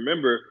 because if you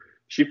remember,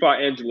 she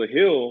fought Angela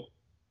Hill,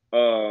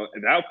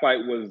 and that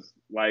fight was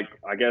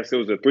I guess it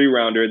was a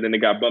 3-rounder, and then it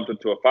got bumped up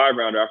to a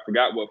 5-rounder. I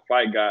forgot what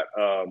fight got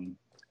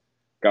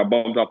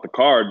bumped off the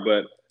card,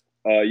 but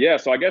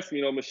so I guess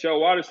Michelle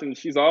Waterson,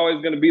 she's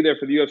always going to be there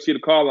for the UFC to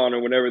call on her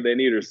whenever they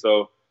need her.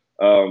 So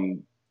all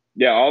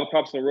the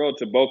props in the world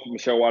to both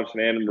Michelle Waterson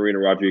and Marina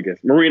Rodriguez.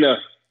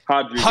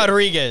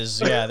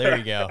 Rodriguez. Yeah, there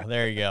you go.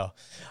 There you go.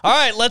 All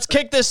right, let's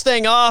kick this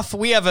thing off.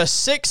 We have a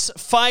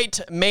 6-fight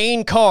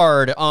main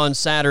card on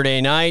Saturday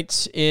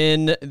night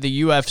in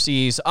the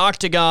UFC's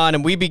Octagon,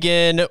 and we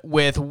begin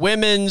with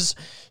women's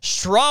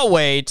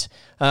strawweight.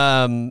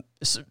 I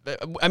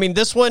mean,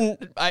 this one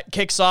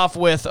kicks off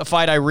with a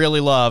fight I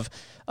really love.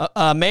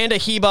 Amanda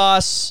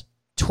Ribas,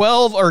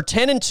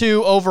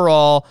 10-2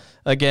 overall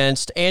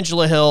against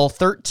Angela Hill,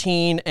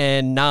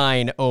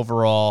 13-9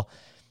 overall.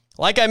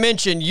 Like I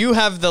mentioned, you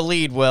have the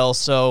lead, Will,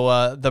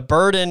 so the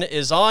burden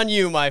is on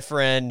you, my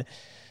friend,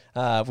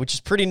 which is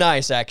pretty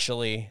nice,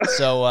 actually.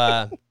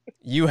 So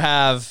you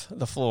have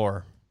the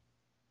floor.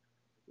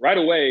 Right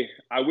away,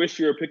 I wish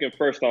you were picking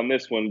first on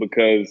this one,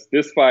 because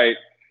this fight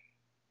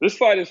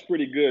is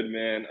pretty good,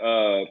 man.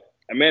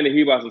 Amanda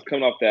Ribas is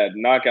coming off that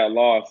knockout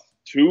loss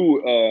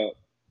to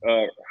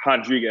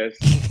Rodriguez.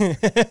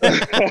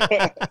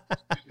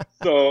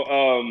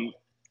 So,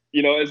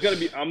 it's going to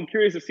be – I'm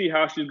curious to see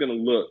how she's going to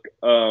look.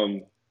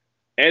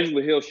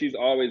 Angela Hill, she's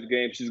always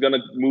game. She's going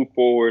to move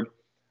forward.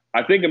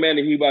 I think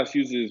Amanda Ribas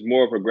uses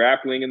more of her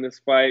grappling in this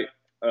fight.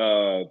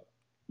 Angela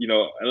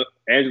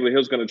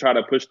Hill's going to try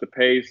to push the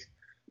pace,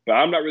 but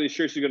I'm not really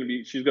sure she's going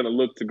to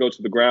look to go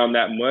to the ground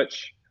that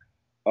much.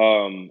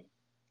 And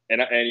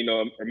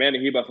Amanda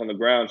Ribas on the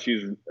ground,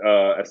 she's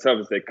as tough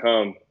as they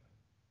come.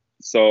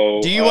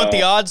 So, do you want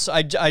the odds?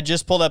 I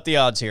just pulled up the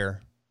odds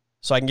here,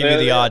 so I can give you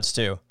the odds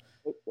too.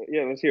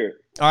 Yeah, let's hear it.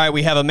 All right,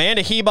 we have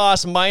Amanda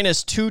Ribas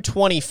minus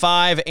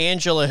 225,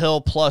 Angela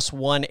Hill plus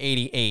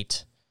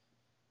 188.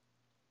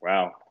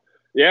 Wow.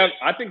 Yeah,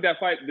 I think this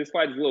fight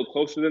is a little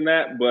closer than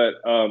that, but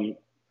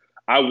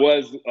I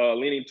was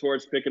leaning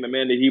towards picking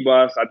Amanda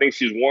Ribas. I think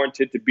she's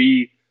warranted to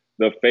be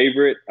the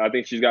favorite. I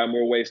think she's got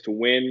more ways to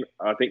win.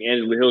 I think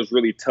Angela Hill is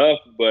really tough,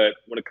 but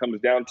when it comes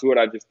down to it,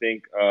 I just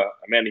think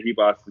Amanda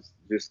Ribas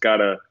just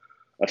got a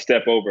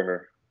step over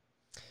her.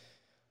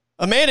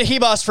 Amanda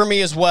Ribas for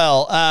me as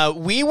well.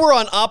 We were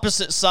on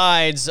opposite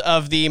sides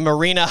of the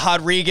Marina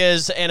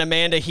Rodriguez and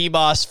Amanda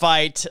Ribas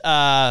fight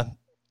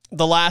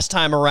the last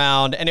time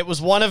around, and it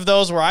was one of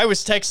those where I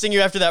was texting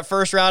you after that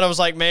first round. I was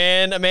like,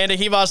 man, Amanda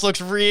Ribas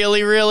looks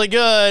really, really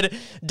good.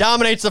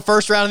 Dominates the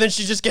first round, and then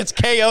she just gets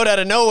KO'd out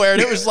of nowhere,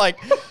 and it was like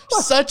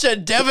such a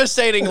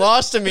devastating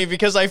loss to me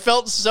because I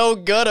felt so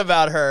good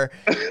about her.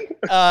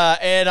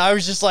 And I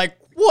was just like,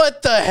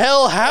 what the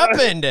hell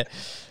happened?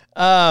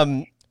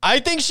 I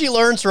think she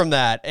learns from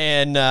that,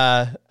 and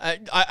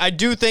I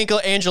do think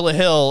Angela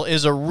Hill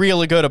is a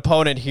really good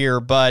opponent here,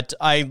 but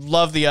I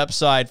love the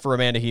upside for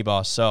Amanda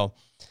Ribas, so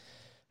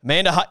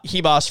Amanda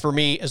Ribas for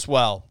me as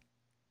well.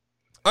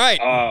 All right.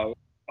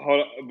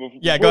 Hold on.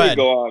 Before go ahead.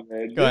 Go on,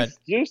 man. Go ahead.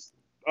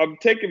 I'm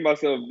taking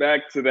myself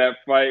back to that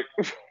fight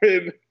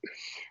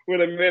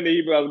when Amanda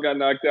Ribas got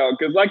knocked out,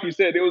 because, like you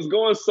said, it was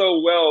going so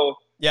well.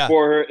 Yeah.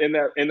 For her in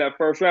that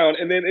first round.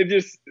 And then it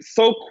just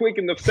so quick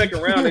in the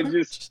second round, and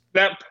just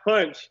that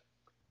punch.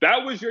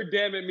 That was your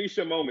damn it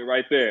Misha moment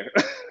right there.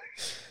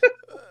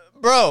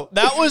 Bro,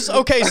 that was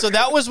okay, so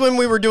that was when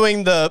we were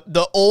doing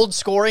the old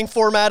scoring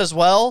format as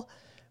well.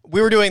 We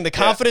were doing the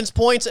confidence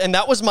points, and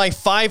that was my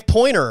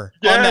 5-pointer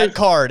on that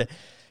card.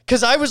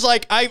 Because I was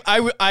like,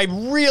 I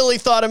really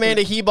thought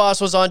Amanda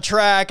Ribas was on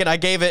track, and I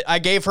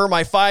gave her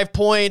my 5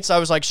 points. I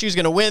was like, she's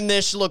gonna win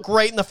this. She looked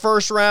great in the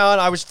first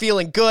round. I was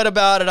feeling good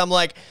about it. I'm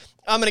like,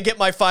 I'm gonna get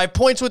my 5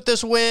 points with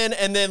this win,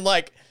 and then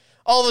like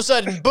all of a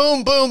sudden,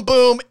 boom, boom,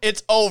 boom,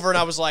 it's over, and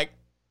I was like,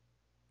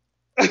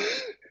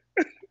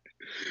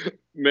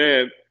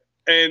 man.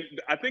 And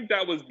I think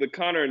that was the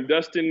Conor and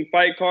Dustin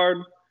fight card.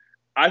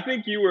 I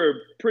think you were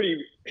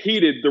pretty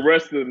heated the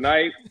rest of the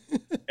night.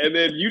 And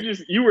then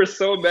you were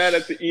so mad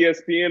at the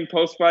ESPN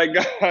post-fight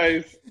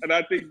guys. And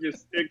I think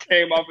it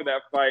came off of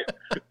that fight.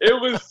 It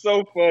was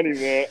so funny,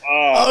 man.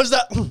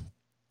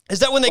 Is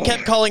that when they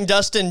kept calling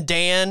Dustin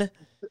Dan?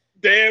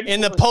 Dan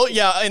in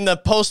the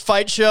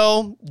post-fight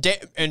show.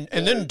 And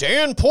then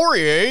Dan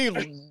Poirier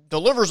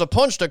delivers a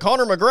punch to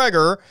Conor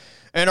McGregor,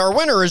 and our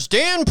winner is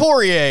Dan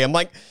Poirier. I'm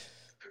like,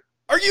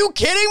 are you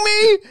kidding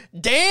me?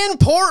 Dan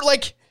Poirier?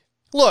 Like,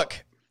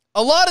 look,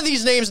 a lot of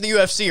these names in the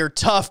UFC are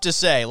tough to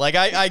say. Like,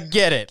 I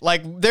get it.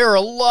 Like, there are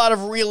a lot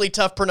of really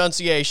tough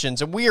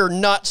pronunciations, and we are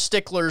not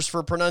sticklers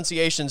for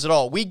pronunciations at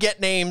all. We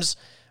get names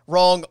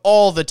wrong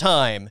all the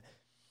time.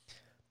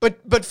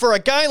 But for a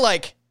guy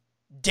like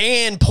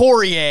Dan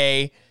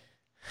Poirier,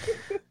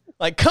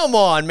 like, come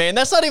on, man.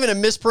 That's not even a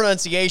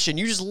mispronunciation.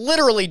 You just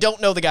literally don't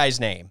know the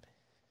guy's name.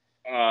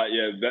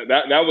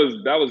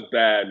 That was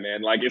bad,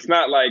 man. Like, it's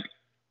not like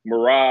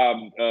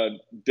Merab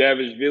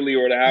Davishvili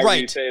or however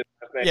you say it.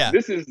 Yeah.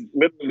 This is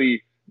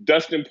literally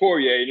Dustin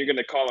Poirier, and you're going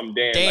to call him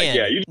Dan.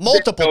 Like,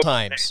 multiple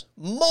times.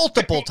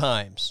 Multiple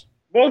times.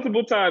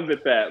 Multiple times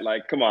at that.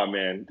 Like, come on,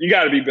 man. You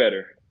got to be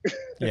better.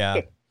 Yeah.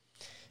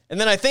 And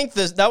then I think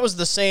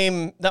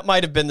that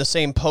might have been the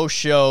same post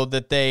show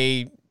that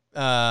they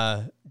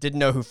didn't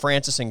know who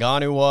Francis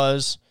Ngannou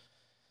was.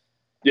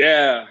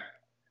 Yeah.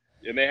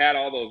 And they had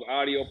all those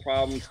audio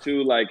problems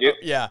too. Like,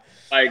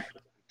 like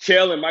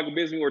Chael and Michael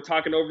Bisping were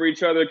talking over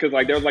each other because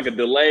like there was like a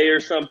delay or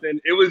something.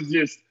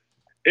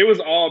 It was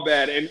all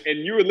bad. And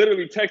you were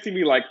literally texting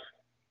me like,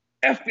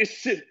 F this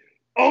shit.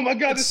 Oh my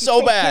God. It's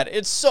so bad.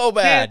 It's so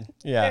bad.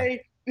 Yeah.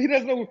 Hey, he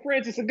doesn't know who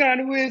Francis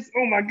Ngannou is.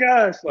 Oh my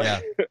gosh. Like,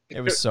 yeah.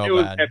 It was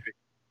so bad. Epic.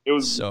 It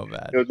was so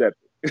bad. It was epic.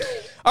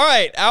 All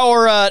right,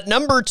 our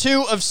number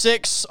 2 of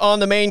 6 on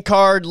the main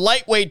card,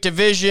 lightweight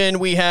division.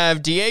 We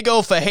have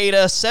Diego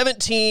Ferreira,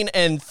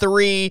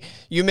 17-3.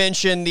 You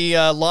mentioned the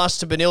loss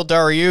to Beneil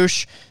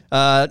Dariush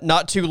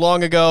not too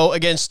long ago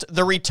against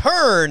the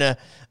return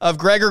of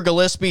Gregor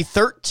Gillespie,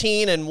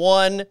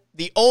 13-1.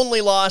 The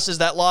only loss is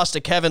that loss to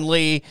Kevin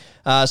Lee.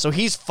 So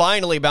he's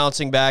finally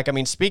bouncing back. I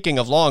mean, speaking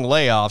of long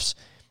layoffs,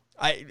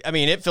 I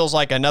mean, it feels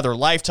like another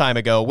lifetime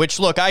ago, which,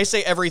 look, I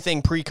say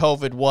everything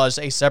pre-COVID was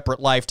a separate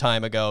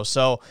lifetime ago.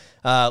 So,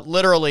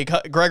 literally,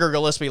 Gregor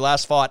Gillespie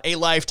last fought a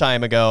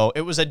lifetime ago.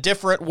 It was a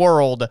different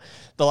world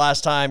the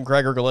last time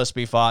Gregor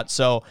Gillespie fought.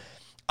 So,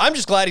 I'm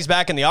just glad he's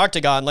back in the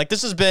octagon. Like,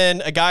 this has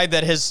been a guy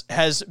that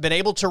has been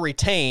able to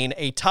retain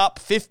a top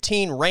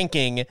 15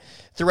 ranking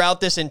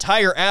throughout this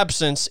entire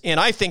absence in,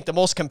 I think, the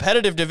most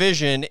competitive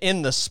division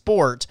in the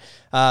sport.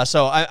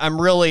 So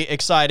I'm really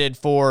excited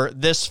for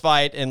this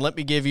fight, and let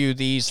me give you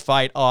these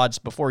fight odds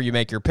before you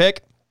make your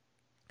pick.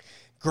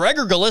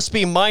 Gregor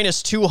Gillespie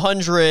minus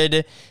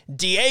 200,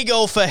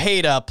 Diego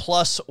Ferreira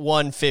plus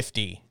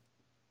 150.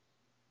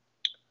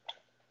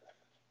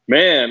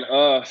 Man,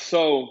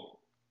 so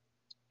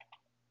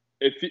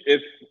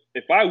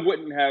if I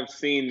wouldn't have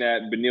seen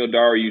that Beneil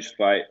Dariush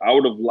fight, I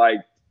would have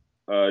liked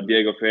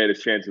Diego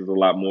Ferreira's chances a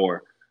lot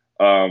more.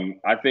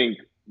 I think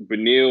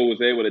Beneil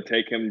was able to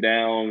take him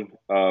down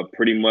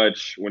pretty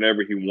much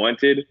whenever he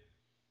wanted.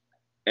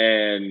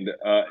 And,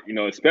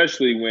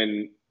 especially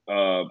when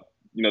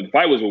the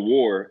fight was a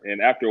war,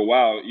 and after a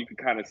while, you could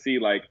kind of see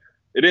like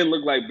it didn't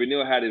look like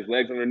Beneil had his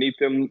legs underneath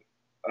him.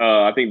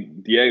 I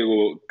think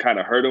Diego kind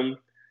of hurt him,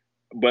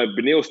 but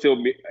Beneil still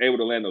able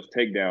to land those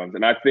takedowns,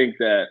 and I think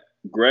that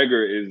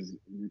Gregor is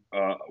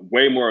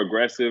way more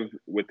aggressive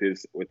with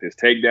his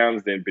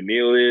takedowns than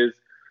Beneil is.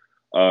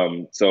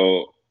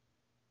 So,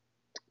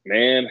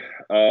 man,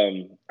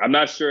 I'm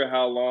not sure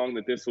how long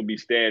that this will be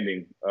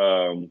standing.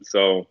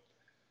 So,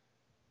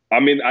 I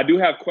mean, I do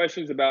have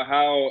questions about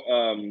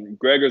how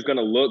Gregor's going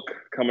to look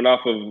coming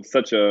off of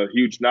such a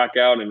huge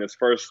knockout in his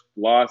first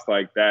loss.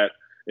 Like that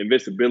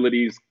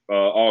invincibility's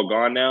all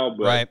gone now.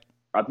 But right.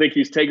 I think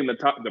he's taking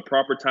the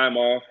proper time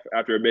off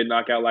after a mid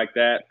knockout like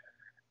that.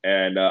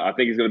 And I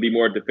think he's going to be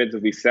more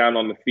defensively sound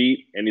on the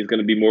feet, and he's going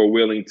to be more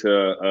willing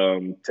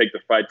to take the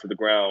fight to the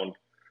ground.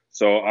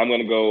 So I'm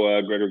going to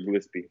go Gregor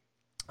Gillespie.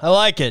 I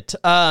like it.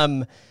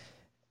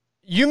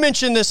 You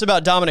mentioned this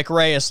about Dominic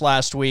Reyes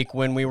last week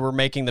when we were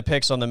making the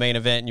picks on the main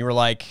event, and you were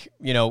like,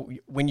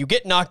 when you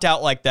get knocked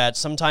out like that,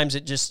 sometimes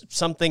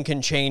something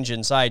can change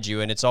inside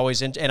you, and it's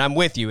always, and I'm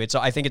with you.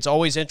 I think it's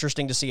always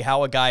interesting to see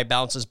how a guy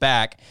bounces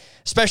back,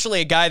 especially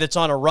a guy that's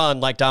on a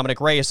run like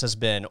Dominic Reyes has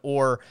been,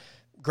 or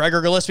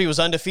Gregor Gillespie was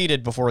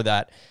undefeated before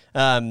that.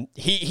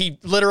 He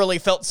literally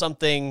felt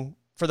something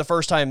for the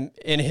first time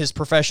in his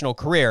professional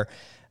career.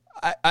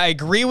 I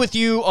agree with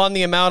you on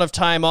the amount of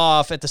time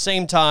off. At the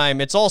same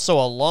time, it's also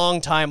a long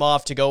time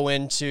off to go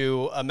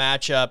into a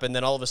matchup, and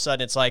then all of a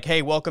sudden it's like,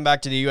 hey, welcome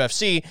back to the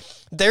UFC.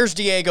 There's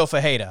Diego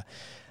Ferreira.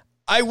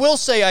 I will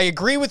say I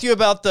agree with you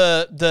about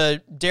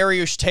the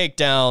Dariush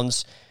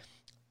takedowns.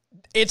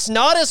 It's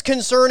not as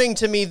concerning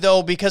to me,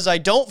 though, because I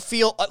don't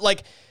feel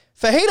like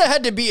Ferreira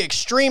had to be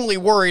extremely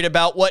worried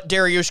about what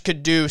Dariush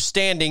could do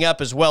standing up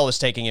as well as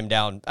taking him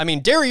down. I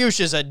mean, Dariush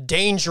is a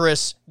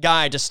dangerous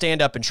guy to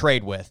stand up and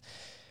trade with.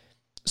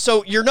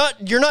 So you're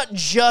not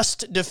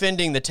just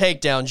defending the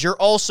takedowns, you're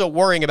also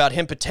worrying about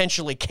him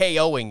potentially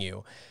KOing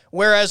you.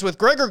 Whereas with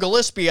Gregor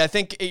Gillespie, I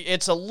think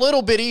it's a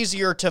little bit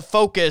easier to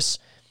focus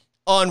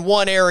on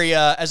one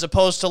area as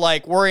opposed to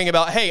like worrying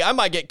about, hey, I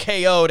might get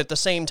KO'd at the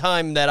same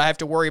time that I have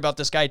to worry about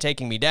this guy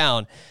taking me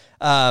down.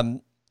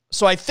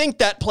 So I think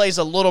that plays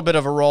a little bit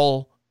of a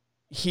role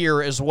here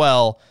as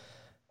well.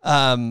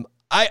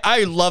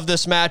 I love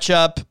this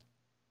matchup.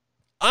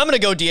 I'm going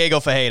to go Diego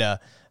Ferreira.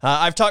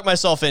 I've talked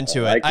myself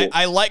into it.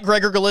 I like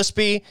Gregor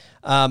Gillespie.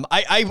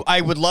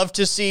 I would love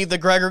to see the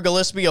Gregor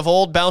Gillespie of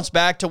old bounce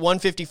back to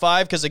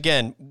 155 because,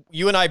 again,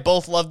 you and I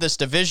both love this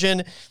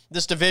division.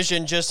 This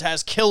division just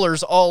has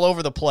killers all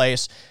over the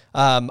place.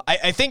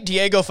 I think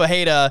Diego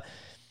Ferreira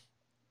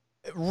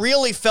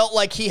really felt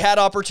like he had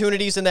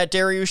opportunities in that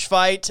Dariush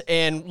fight.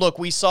 And look,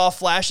 we saw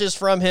flashes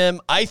from him.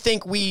 I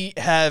think we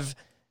have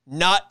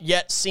not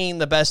yet seen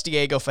the best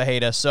Diego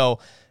Ferreira. So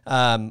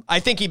I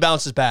think he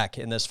bounces back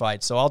in this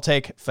fight. So I'll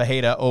take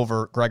Ferreira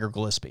over Gregor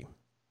Gillespie.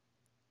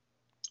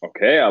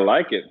 Okay, I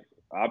like it.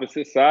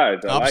 Opposite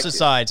sides. Opposite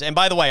sides. And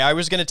by the way, I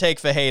was going to take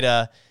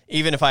Ferreira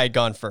even if I had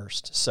gone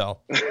first.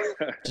 So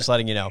just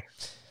letting you know.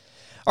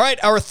 All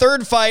right, our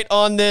third fight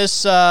on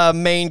this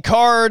main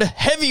card,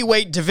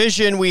 heavyweight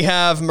division, we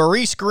have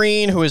Maurice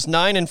Green, who is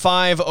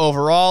 9-5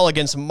 overall,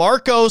 against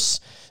Marcos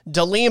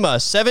de Lima,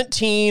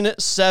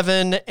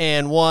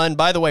 17-7-1.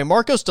 By the way,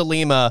 Marcos de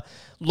Lima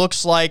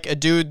looks like a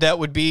dude that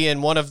would be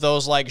in one of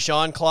those like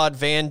Jean-Claude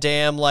Van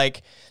Damme,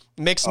 like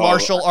mixed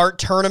martial art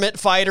tournament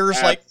fighters,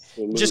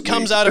 absolutely. Like just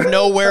comes out of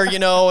nowhere,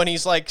 and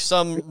he's like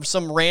from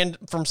some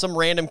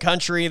random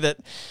country that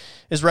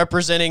is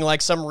representing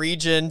like some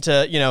region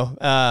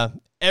to,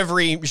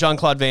 every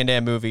Jean-Claude Van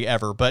Damme movie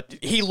ever, but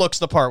he looks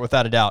the part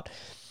without a doubt.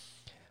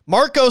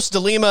 Marcos de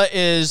Lima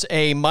is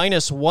a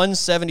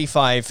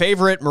 -175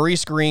 favorite.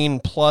 Maurice Green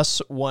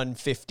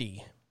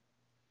 +150.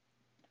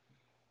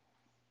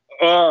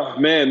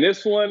 Man,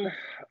 this one,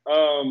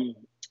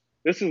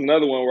 this is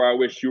another one where I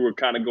wish you were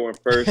kind of going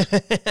first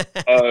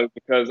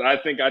because I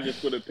think I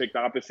just would have picked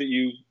opposite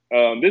you.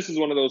 This is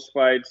one of those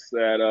fights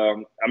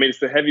that, it's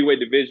the heavyweight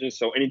division,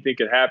 so anything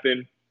could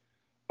happen.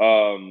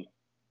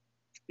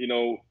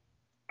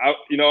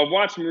 I've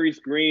watched Maurice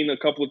Green a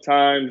couple of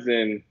times,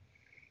 and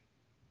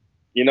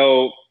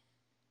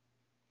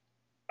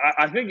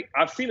I think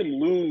I've seen him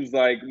lose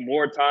like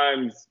more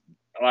times.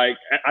 Like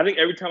I think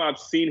every time I've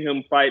seen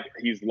him fight,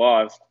 he's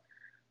lost.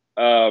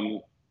 I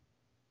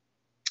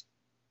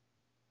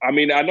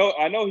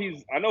know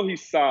he's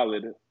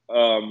solid,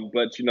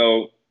 but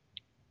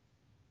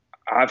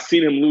I've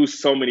seen him lose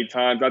so many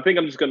times. I think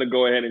I'm just going to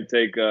go ahead and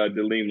take de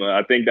Lima.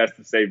 I think that's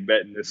the safe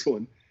bet in this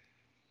one.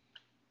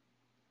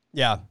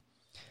 Yeah.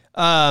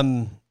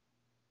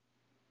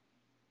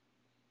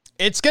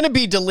 It's going to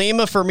be de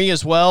Lima for me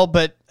as well,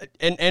 but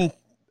and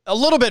a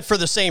little bit for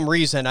the same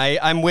reason.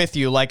 I'm with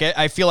you. Like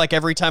I feel like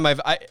every time I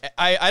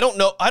don't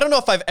know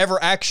if I've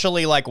ever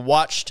actually like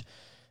watched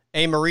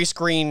a Maurice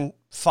Green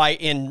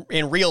fight in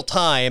real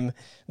time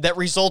that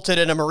resulted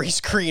in a Maurice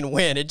Green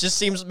win. It just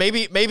seems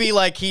maybe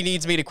like he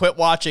needs me to quit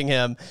watching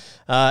him,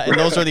 and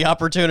those are the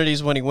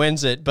opportunities when he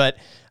wins it. But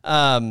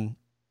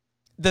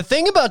The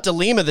thing about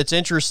DeLima that's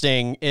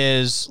interesting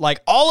is,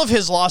 like, all of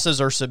his losses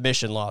are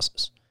submission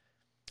losses.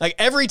 Like,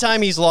 every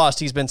time he's lost,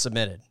 he's been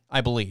submitted,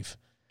 I believe.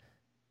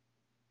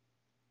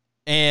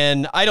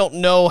 And I don't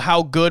know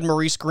how good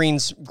Maurice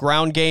Green's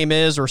ground game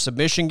is or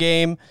submission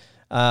game,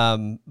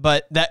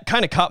 but that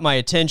kind of caught my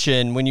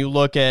attention when you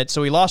look at,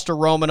 so he lost to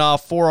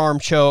Romanov, forearm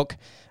choke,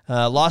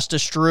 lost to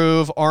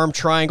Struve, arm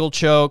triangle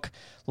choke,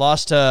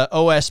 lost to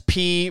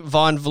OSP,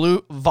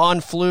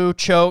 Von Flue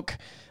choke,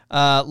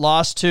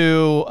 lost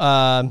to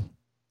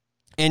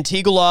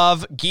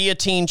Antigulov,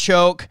 guillotine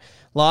choke,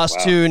 lost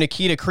to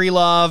Nikita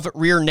Krylov,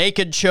 rear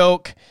naked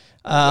choke,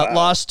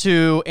 lost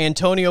to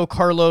Antonio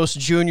Carlos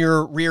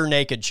Jr., rear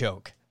naked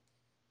choke.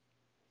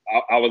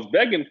 I was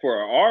begging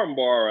for an arm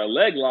bar or a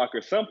leg lock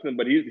or something,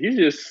 but he's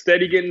just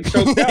steady getting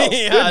choked out.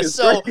 Yeah,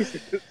 so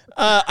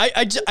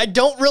I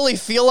don't really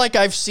feel like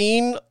I've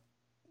seen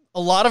a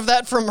lot of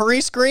that from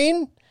Maurice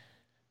Green.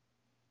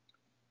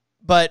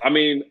 But I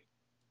mean,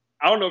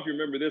 I don't know if you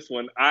remember this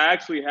one. I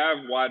actually have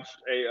watched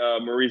a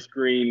Maurice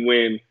Green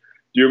win.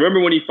 Do you remember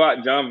when he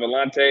fought John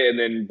Vellante and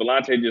then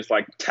Vellante just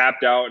like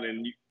tapped out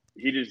and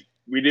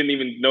we didn't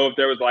even know if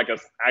there was like a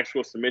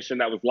actual submission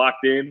that was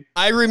locked in?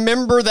 I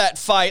remember that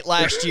fight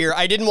last year.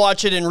 I didn't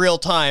watch it in real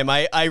time.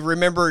 I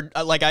remembered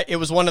it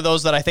was one of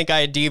those that I think I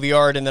had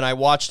DVR'd and then I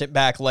watched it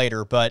back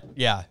later. But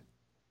yeah.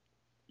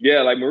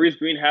 Yeah, like Maurice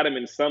Green had him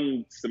in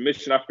some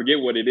submission. I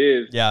forget what it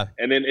is. Yeah.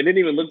 And then it didn't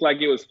even look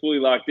like it was fully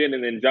locked in.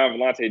 And then John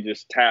Vellante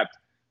just tapped.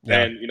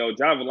 Yeah. And,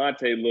 John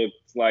Vellante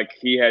looked like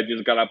he had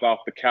just got up off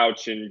the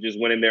couch and just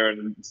went in there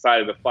and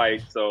decided to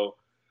fight. So,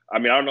 I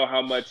mean, I don't know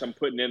how much I'm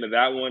putting into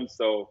that one.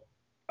 So,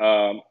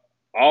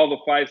 all the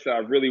fights that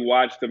I've really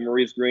watched of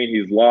Maurice Green,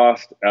 he's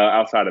lost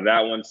outside of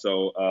that one.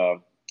 So,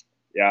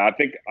 I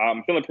think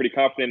I'm feeling pretty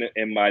confident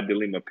in my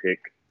DeLima pick.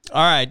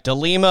 All right,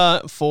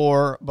 DeLima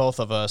for both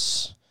of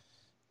us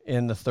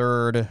in the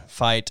third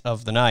fight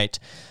of the night.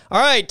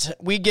 All right,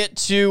 we get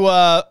to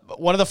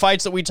one of the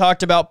fights that we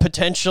talked about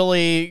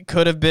potentially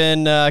could have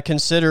been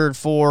considered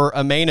for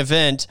a main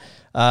event.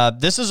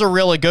 This is a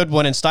really good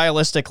one, and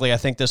stylistically, I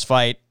think this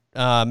fight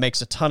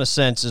makes a ton of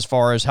sense as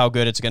far as how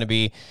good it's going to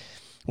be.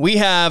 We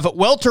have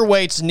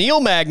welterweights Neil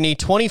Magny,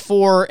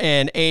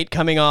 24-8,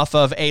 coming off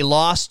of a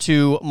loss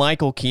to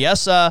Michael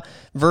Chiesa,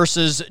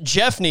 versus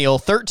Jeff Neal,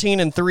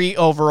 13-3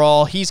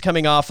 overall. He's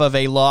coming off of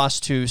a loss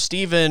to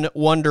Stephen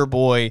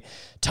Wonderboy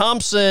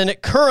Thompson.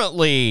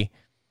 Currently,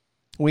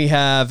 we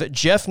have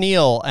Jeff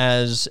Neal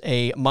as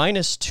a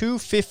minus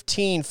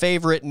 215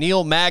 favorite,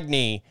 Neil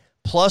Magny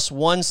plus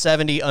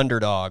 170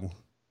 underdog.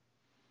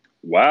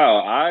 Wow,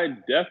 I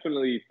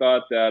definitely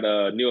thought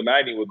that Neil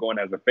Magny would go in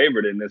as a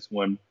favorite in this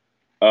one.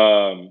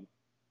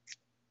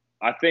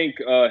 I think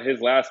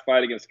his last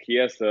fight against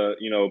Chiesa,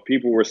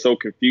 people were so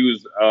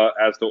confused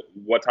as to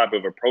what type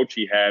of approach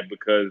he had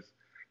because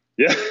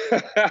he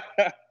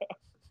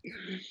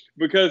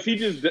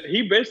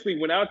basically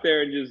went out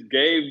there and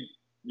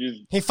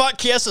he fought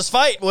Chiesa's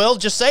fight. Will,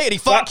 just say it. He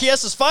fought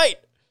Chiesa's fight.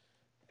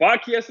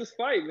 Fought Chiesa's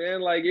fight,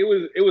 man. Like it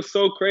was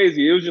so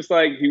crazy. It was just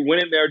like he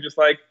went in there just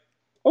like,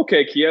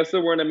 okay,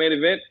 Chiesa, we're in the main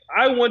event.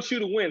 I want you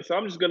to win, so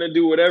I'm just going to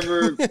do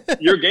whatever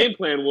your game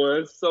plan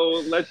was.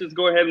 So let's just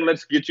go ahead and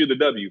let's get you the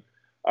W.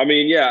 I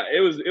mean, yeah, it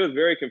was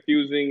very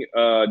confusing.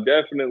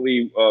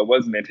 Definitely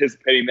wasn't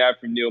anticipating that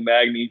from Neil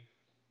Magny.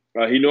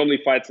 He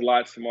normally fights a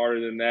lot smarter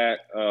than that.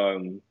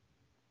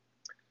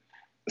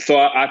 So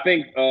I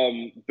think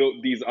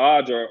these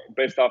odds are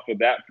based off of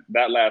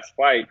that last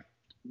fight.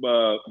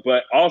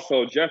 But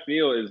also, Jeff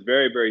Neal is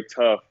very, very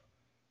tough.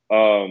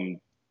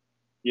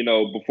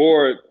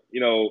 Before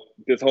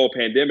this whole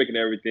pandemic and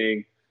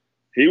everything,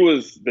 he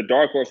was the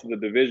dark horse of the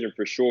division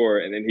for sure.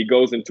 And then he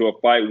goes into a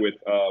fight with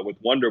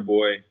Wonder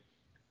Boy,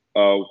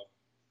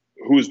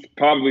 who's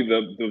probably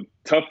the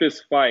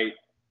toughest fight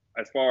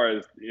as far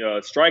as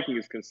striking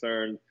is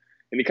concerned.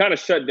 And he kind of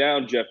shut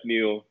down Jeff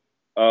Neal.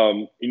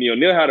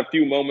 Neal had a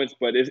few moments,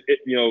 but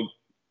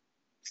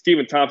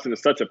Stephen Thompson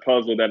is such a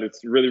puzzle that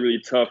it's really,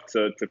 really tough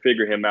to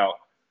figure him out.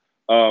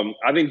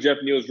 I think Jeff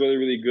Neal is really,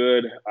 really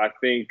good. I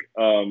think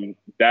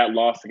that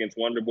loss against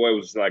Wonderboy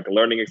was like a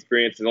learning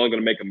experience. It's only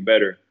going to make him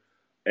better.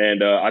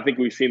 And I think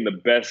we've seen the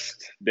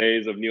best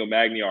days of Neil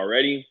Magny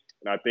already.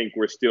 And I think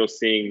we're still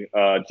seeing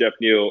Jeff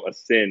Neal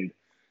ascend.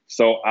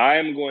 So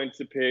I'm going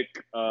to pick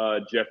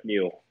Jeff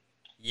Neal.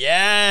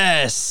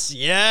 Yes.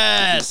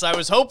 I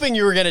was hoping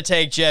you were going to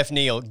take Jeff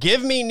Neal.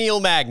 Give me Neil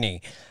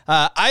Magny.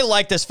 I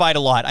like this fight a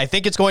lot. I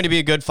think it's going to be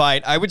a good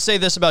fight. I would say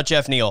this about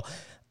Jeff Neal.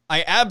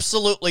 I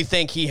absolutely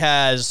think he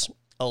has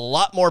a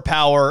lot more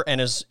power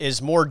and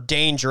is more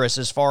dangerous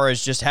as far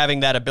as just having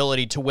that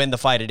ability to win the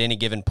fight at any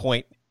given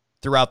point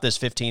throughout this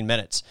 15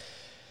 minutes.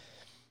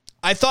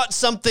 I thought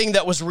something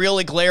that was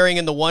really glaring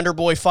in the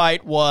Wonderboy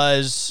fight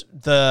was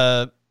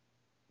the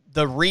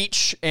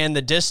reach and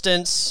the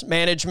distance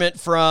management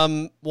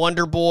from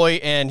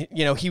Wonderboy, and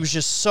he was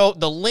just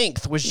the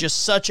length was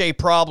just such a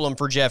problem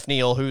for Jeff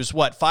Neal, who's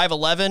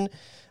 5'11".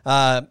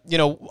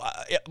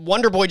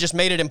 Wonderboy just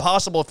made it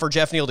impossible for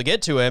Jeff Neal to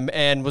get to him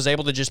and was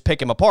able to just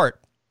pick him apart.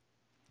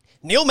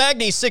 Neil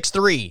Magny,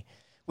 6'3",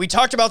 we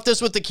talked about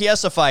this with the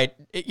Chiesa fight.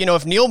 You know,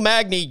 if Neil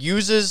Magny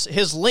uses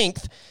his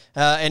length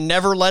and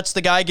never lets the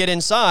guy get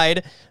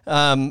inside,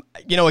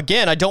 you know,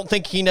 again, I don't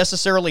think he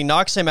necessarily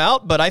knocks him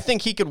out, but I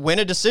think he could win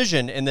a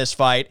decision in this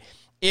fight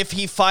if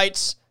he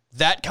fights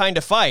that kind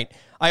of fight.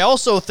 I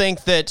also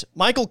think that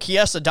Michael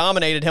Chiesa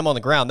dominated him on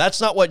the ground.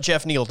 That's not what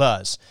Jeff Neal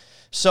does.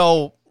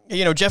 So,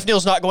 you know, Jeff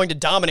Neal's not going to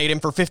dominate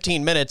him for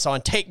 15 minutes on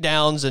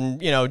takedowns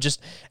and, you know,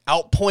 just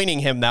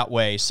outpointing him that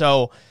way.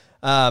 So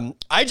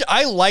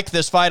I like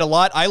this fight a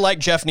lot. I like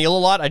Jeff Neal a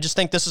lot. I just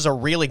think this is a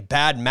really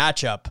bad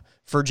matchup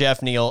for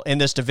Jeff Neal in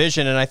this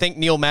division. And I think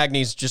Neil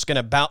Magny's just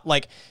going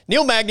to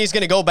Neil Magny's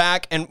going to go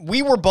back. And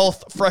we were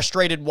both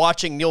frustrated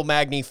watching Neil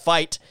Magny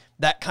fight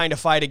that kind of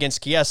fight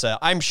against Chiesa.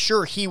 I'm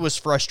sure he was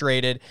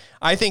frustrated.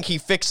 I think he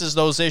fixes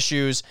those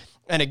issues.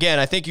 And again,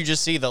 I think you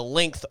just see the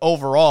length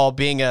overall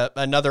being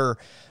another,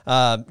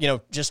 you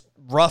know, just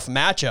rough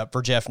matchup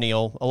for Jeff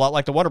Neal, a lot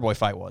like the Wonderboy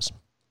fight was.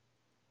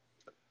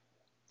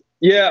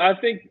 Yeah, I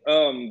think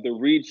the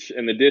reach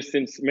and the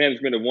distance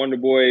management of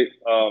Wonderboy,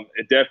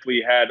 it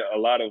definitely had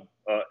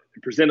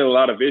presented a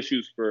lot of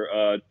issues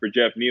for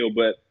Jeff Neal.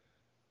 But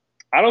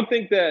I don't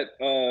think that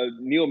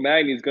Neil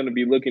Magny is going to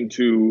be looking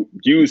to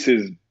use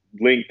his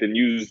length and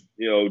use,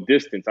 you know,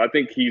 distance. I don't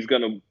think he's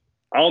going to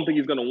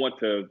want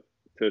to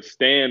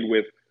stand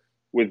with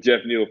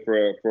Jeff Neal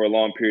for a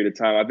long period of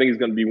time. I think he's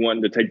going to be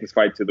wanting to take this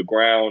fight to the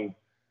ground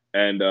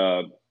and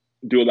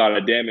do a lot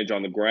of damage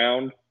on the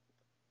ground.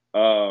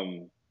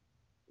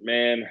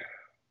 Man,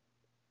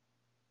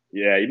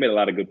 yeah, you made a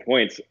lot of good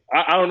points.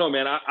 I don't know,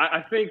 man.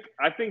 I think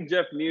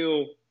Jeff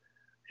Neal,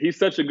 he's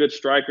such a good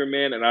striker,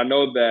 man, and I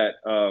know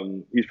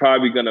that he's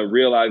probably going to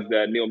realize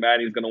that Neil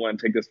Magny is going to want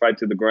to take this fight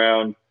to the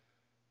ground.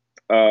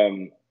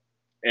 And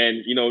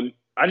you know,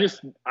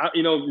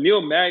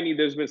 Neil Magny,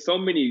 there's been so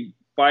many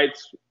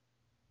fights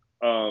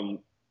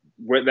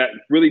where that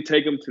really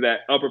take him to that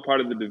upper part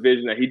of the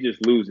division that he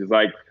just loses.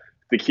 Like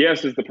the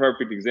Chiesa is the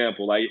perfect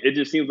example. Like it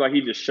just seems like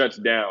he just shuts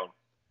down.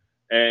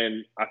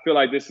 And I feel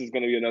like this is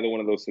going to be another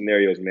one of those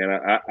scenarios, man.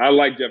 I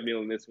like Jeff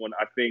Neal in this one.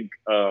 I think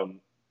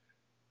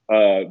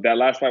that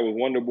last fight with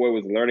Wonderboy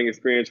was a learning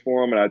experience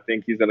for him, and I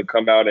think he's going to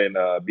come out and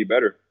be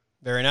better.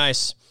 Very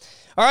nice.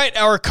 All right,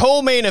 our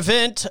co-main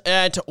event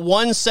at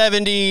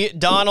 170,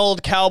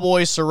 Donald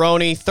Cowboy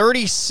Cerrone,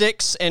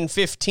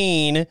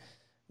 36-15.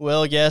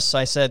 Well, yes,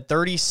 I said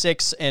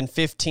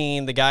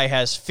 36-15. The guy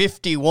has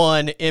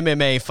 51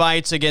 MMA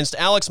fights against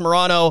Alex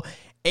Morano,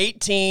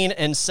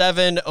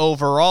 18-7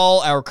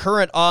 overall. Our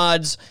current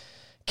odds,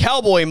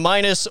 Cowboy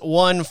minus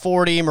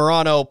 140,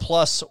 Morano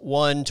plus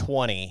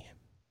 120.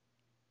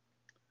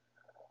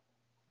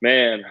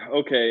 Man,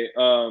 okay.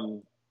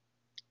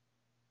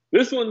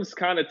 This one's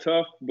kind of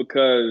tough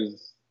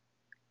because,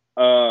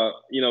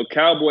 you know,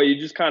 Cowboy, you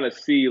just kind of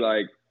see,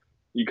 like,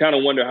 you kind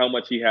of wonder how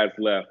much he has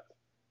left.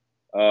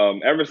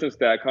 Ever since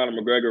that Conor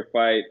McGregor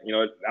fight, you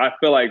know, I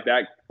feel like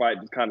that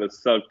fight just kind of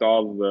sucked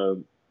all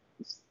the,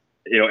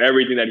 you know,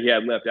 everything that he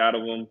had left out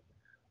of him.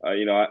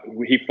 You know,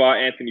 he fought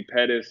Anthony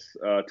Pettis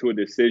to a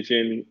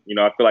decision. You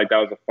know, I feel like that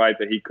was a fight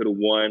that he could have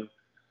won.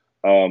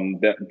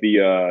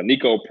 The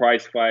Nico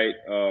Price fight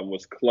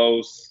was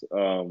close.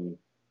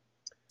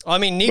 I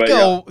mean,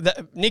 Nico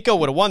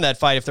would have won that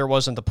fight if there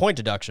wasn't the point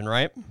deduction,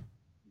 right?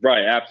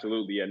 Right,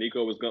 absolutely. Yeah,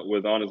 Nico was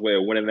on his way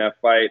of winning that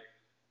fight.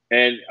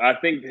 And I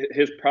think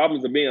his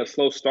problems of being a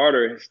slow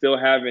starter still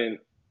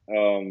haven't,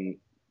 you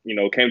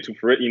know, came to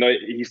fruition. You know,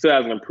 he still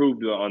hasn't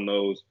improved on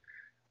those.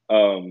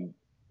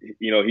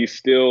 You know, he's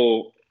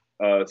still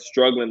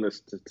struggling to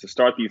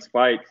start these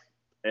fights.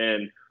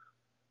 And,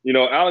 you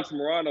know, Alex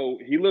Morano,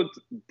 he looked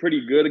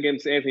pretty good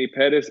against Anthony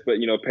Pettis, but,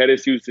 you know,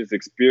 Pettis used his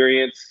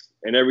experience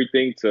and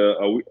everything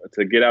to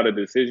get out a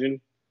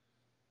decision.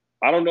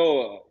 I don't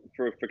know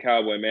for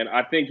Cowboy, man.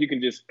 I think you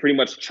can just pretty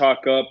much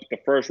chalk up the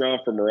first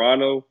round for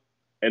Morano,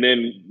 and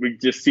then we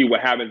just see what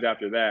happens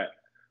after that.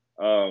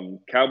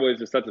 Cowboy is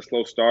just such a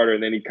slow starter,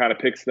 and then he kind of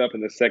picks it up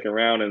in the second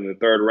round and the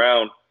third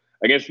round.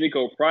 Against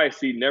Nico Price,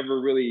 he never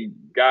really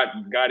got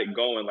it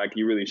going like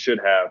he really should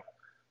have.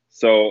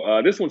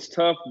 So this one's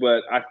tough,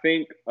 but I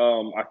think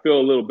I feel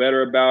a little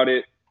better about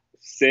it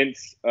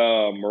since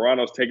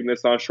Morano's taking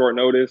this on short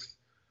notice.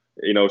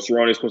 You know,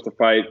 Cerrone's supposed to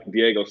fight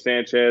Diego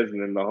Sanchez, and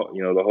then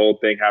the whole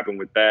thing happened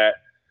with that.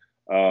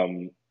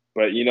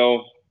 But you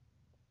know,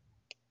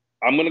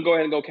 I'm gonna go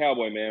ahead and go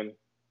Cowboy, man.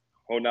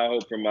 Holding out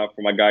hope for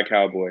my guy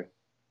Cowboy.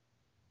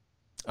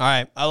 All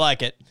right, I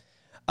like it.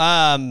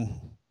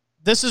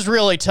 This is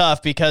really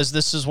tough because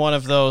this is one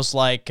of those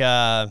like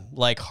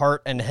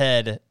heart and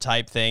head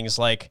type things.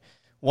 Like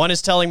one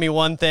is telling me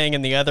one thing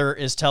and the other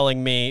is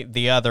telling me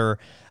the other.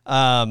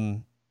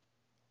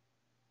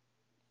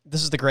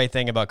 This is the great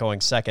thing about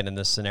going second in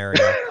this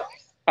scenario.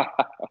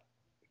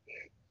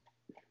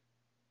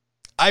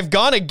 I've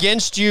gone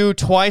against you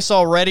twice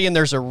already, and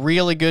there's a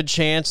really good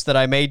chance that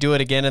I may do it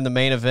again in the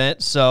main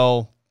event.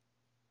 So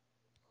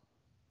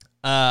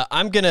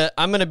I'm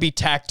gonna be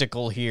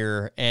tactical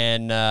here,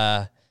 and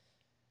I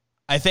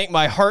think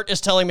my heart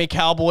is telling me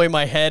Cowboy,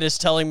 my head is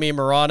telling me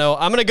Morano.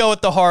 I'm gonna go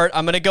with the heart.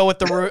 I'm gonna go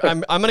with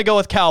I'm gonna go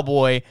with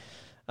Cowboy.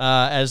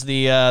 as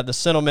the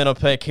sentimental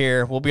pick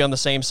here. We'll be on the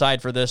same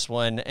side for this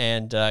one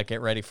and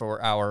get ready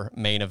for our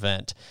main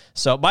event.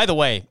 So, by the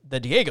way, the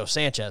Diego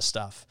Sanchez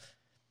stuff.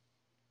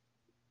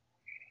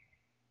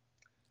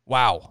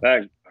 Wow.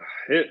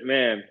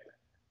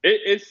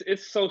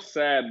 It's so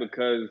sad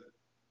because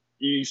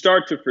you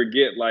start to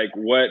forget like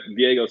what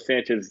Diego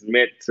Sanchez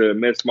meant to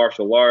mixed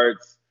martial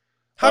arts.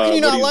 How can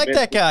you not like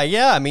that guy?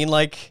 Yeah, I mean,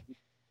 like,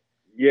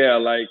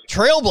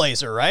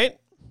 trailblazer, right?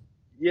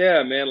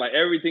 Yeah, man, like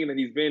everything that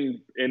he's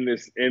been in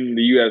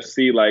the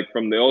UFC, like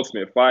from the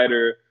Ultimate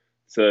Fighter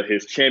to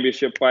his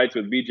championship fights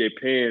with BJ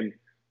Penn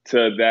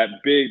to that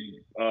big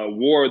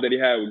war that he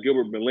had with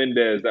Gilbert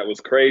Melendez, that was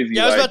crazy.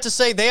 Yeah, I was about to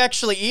say, they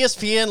actually,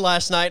 ESPN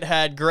last night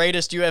had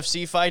greatest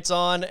UFC fights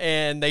on,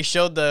 and they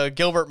showed the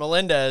Gilbert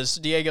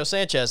Melendez-Diego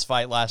Sanchez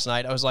fight last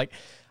night. I was like,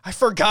 I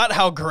forgot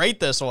how great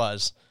this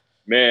was.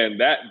 Man,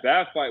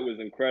 that fight was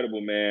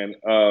incredible, man.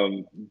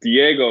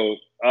 Diego,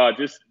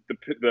 just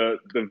the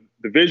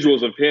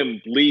visuals of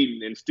him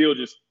bleeding and still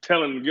just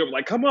telling Gilbert,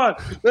 like, come on,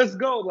 let's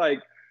go. Like,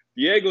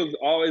 Diego's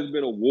always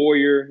been a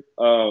warrior,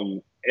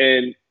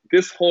 and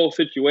this whole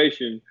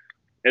situation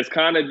is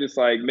kind of just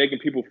like making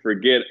people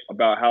forget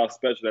about how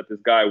special that this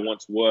guy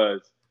once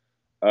was.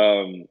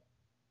 I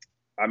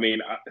mean,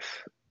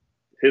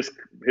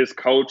 his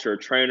coach or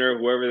trainer,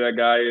 whoever that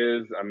guy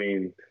is.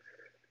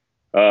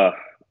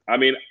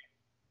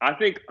 I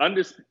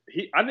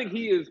think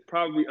he is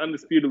probably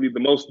undisputably the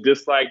most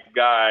disliked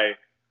guy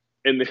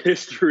in the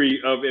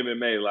history of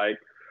MMA. Like,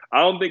 I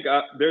don't think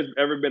there's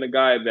ever been a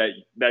guy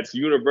that's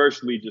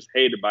universally just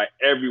hated by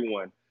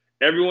everyone.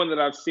 Everyone that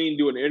I've seen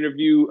do an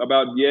interview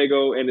about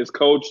Diego and his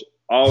coach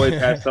always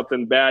has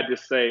something bad to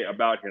say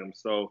about him.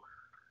 So,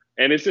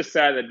 and it's just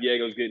sad that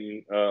Diego's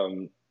getting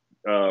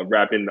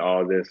wrapped into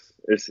all of this.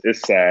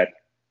 It's sad.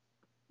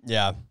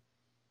 Yeah.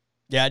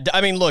 Yeah. I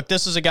mean, look,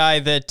 this is a guy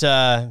that,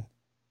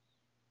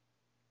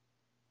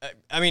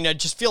 I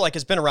just feel like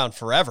it's been around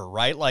forever,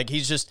 right? Like,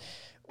 he's just,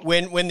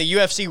 when the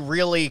UFC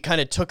really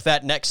kind of took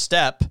that next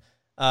step,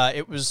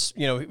 it was,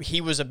 he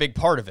was a big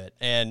part of it,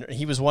 and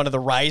he was one of the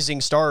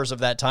rising stars of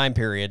that time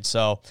period.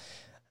 So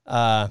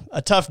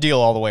a tough deal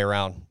all the way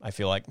around, I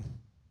feel like.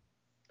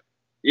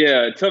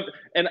 Yeah, tough.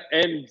 And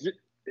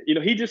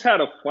he just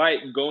had a fight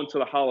going to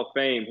the Hall of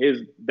Fame.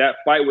 That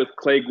fight with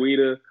Clay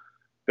Guida,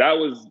 that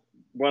was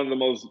one of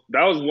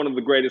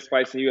the greatest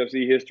fights in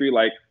UFC history.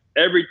 Like,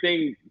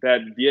 everything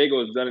that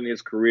Diego has done in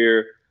his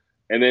career,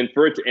 and then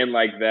for it to end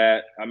like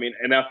that,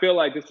 and I feel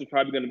like this is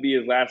probably going to be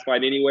his last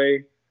fight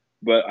anyway.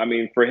 But,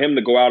 for him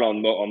to go out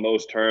on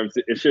those terms,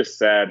 it's just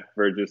sad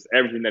for just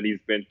everything that he's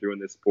been through in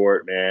this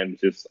sport, man.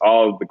 Just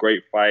all of the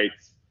great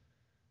fights.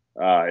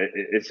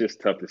 It's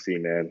just tough to see,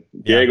 man.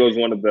 Yeah. Diego's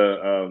one of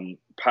the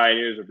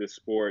pioneers of this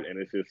sport, and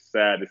it's just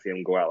sad to see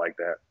him go out like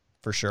that.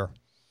 For sure.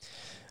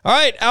 All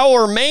right,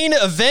 our main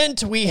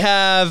event, we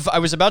have, I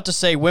was about to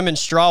say women's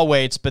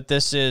strawweights, but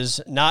this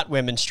is not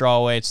women's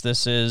strawweights.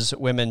 This is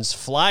women's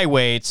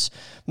flyweights.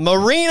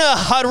 Marina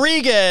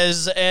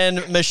Rodriguez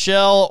and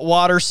Michelle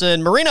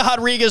Waterson. Marina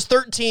Rodriguez,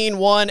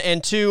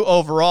 13-1-2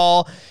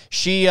 overall.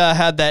 She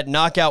had that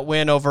knockout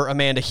win over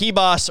Amanda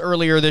Ribas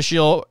earlier this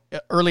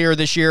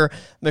year.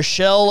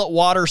 Michelle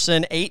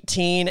Waterson,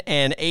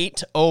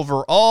 18-8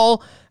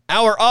 overall.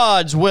 Our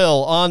odds,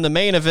 Will, on the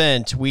main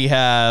event, we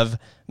have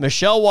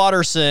Michelle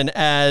Waterson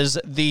as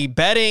the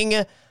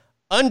betting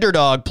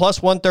underdog,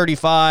 plus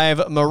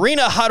 135.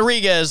 Marina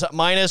Rodriguez,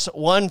 minus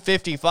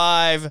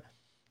 155.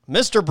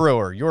 Mr.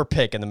 Brewer, your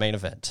pick in the main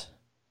event.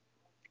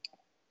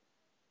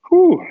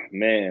 Whew,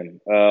 man.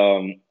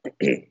 Well,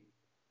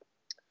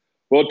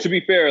 to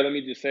be fair, let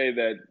me just say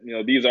that,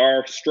 these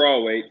are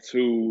strawweights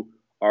who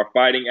are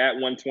fighting at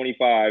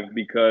 125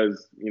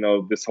 because,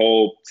 this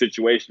whole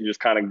situation just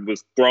kind of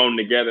was thrown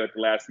together at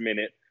the last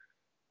minute.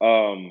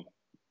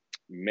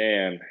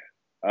 Man,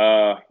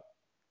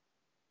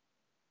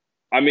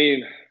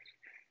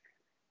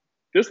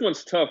 this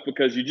one's tough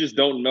because you just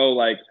don't know,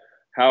 like,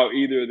 how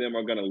either of them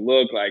are going to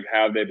look, like,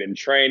 how they've been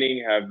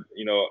training,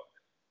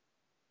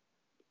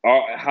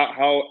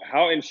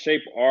 how in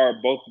shape are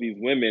both of these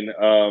women.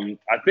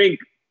 I think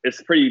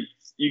it's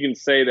you can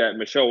say that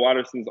Michelle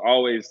Waterson's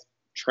always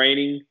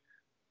training,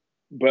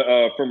 but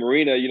for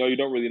Marina, you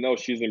don't really know.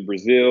 She's in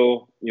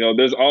Brazil.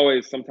 There's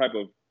always some type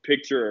of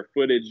picture or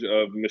footage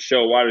of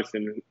Michelle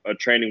Waterson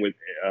training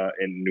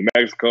in New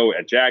Mexico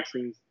at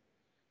Jackson's.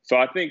 So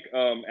I think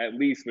at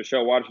least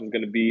Michelle Waterson is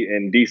going to be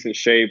in decent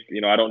shape.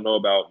 I don't know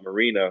about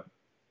Marina.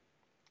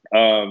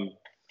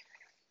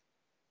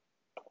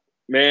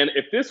 Man,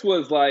 if this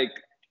was like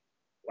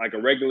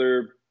a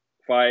regular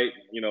fight,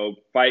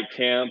 fight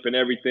camp and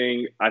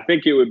everything, I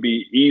think it would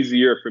be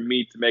easier for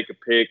me to make a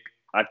pick.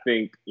 I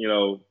think,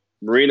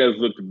 Marina's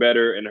looked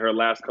better in her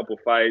last couple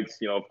fights.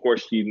 Of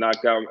course, she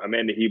knocked out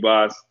Amanda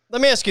Ribas. Let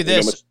me ask you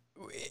this,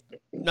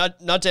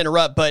 not to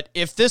interrupt, but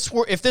if this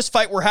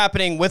fight were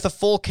happening with a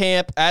full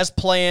camp as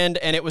planned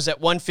and it was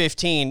at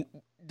 115,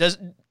 does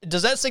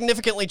that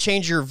significantly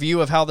change your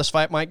view of how this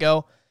fight might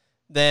go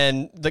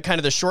than the kind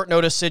of the short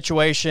notice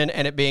situation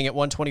and it being at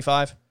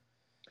 125?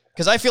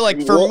 Because I feel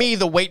like for me,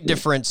 the weight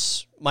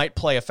difference might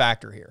play a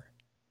factor here.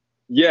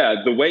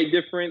 Yeah, the weight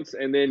difference,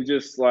 and then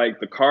just like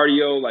the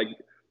cardio, like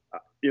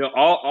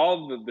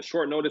all the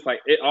short notice, like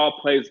it all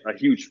plays a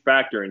huge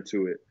factor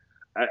into it.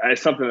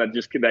 It's something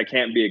that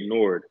can't be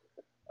ignored.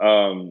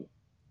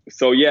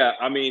 So yeah,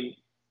 I mean,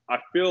 I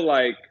feel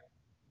like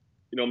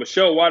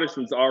Michelle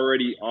Waterson's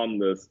already on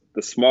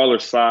the smaller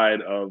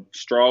side of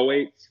straw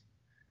weights,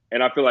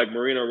 and I feel like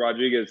Marina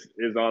Rodriguez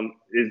is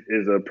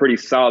a pretty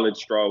solid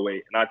straw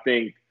weight, and I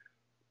think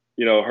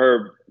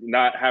her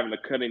not having to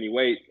cut any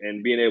weight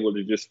and being able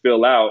to just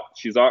fill out,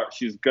 she's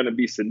going to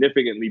be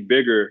significantly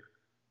bigger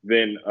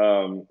than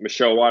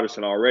Michelle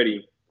Waterson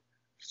already.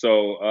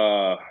 So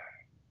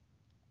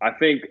I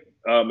think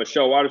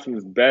Michelle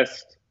Waterson's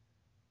best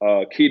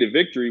key to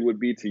victory would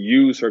be to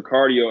use her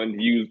cardio and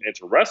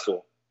to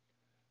wrestle.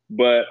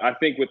 But I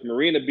think with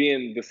Marina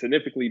being the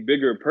significantly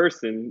bigger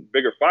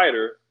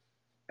fighter,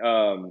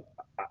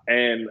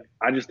 and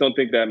I just don't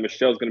think that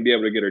Michelle's going to be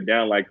able to get her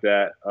down like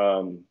that.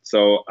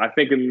 So I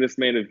think in this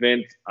main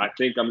event, I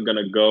think I'm going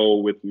to go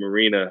with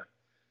Marina.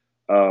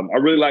 I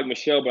really like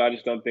Michelle, but I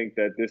just don't think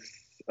that this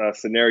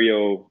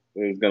scenario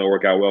is going to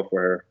work out well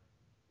for her.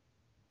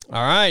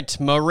 All right.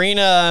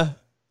 Marina,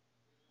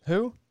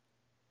 who?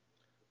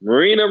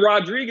 Marina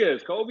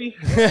Rodriguez, Kobe.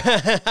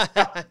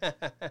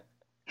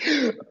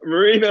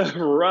 Marina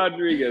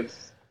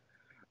Rodriguez.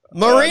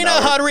 Marina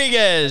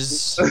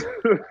Rodriguez.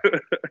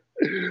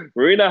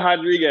 Marina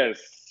Rodriguez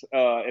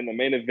in the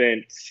main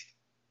event.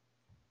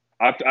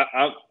 I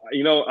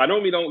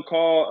normally don't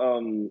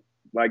call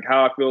like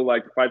how I feel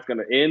like the fight's going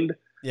to end.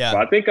 Yeah.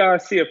 But I think I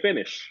see a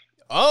finish.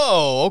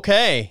 Oh,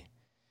 okay.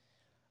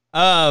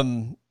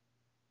 I've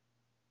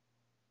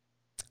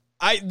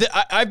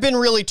been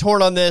really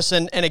torn on this,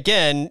 and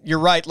again, you're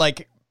right.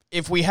 Like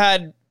if we're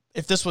at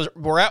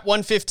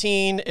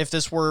 115, if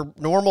this were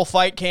normal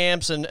fight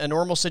camps and a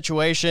normal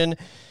situation,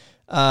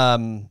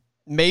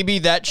 maybe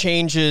that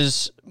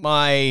changes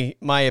my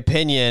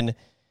opinion.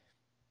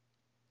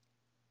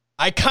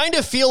 I kind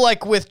of feel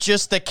like with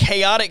just the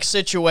chaotic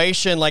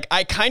situation, like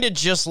I kind of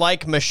just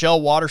like Michelle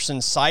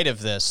Waterson's side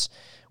of this,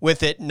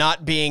 with it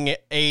not being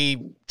a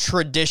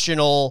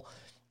traditional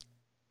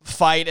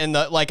fight, and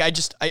I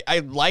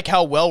like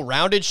how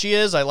well-rounded she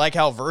is. I like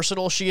how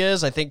versatile she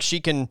is. I think she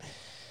can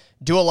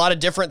do a lot of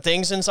different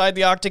things inside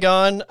the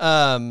octagon.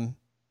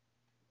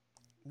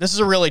 This is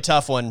a really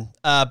tough one.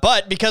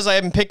 But because I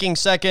am picking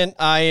second,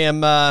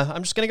 I'm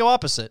just going to go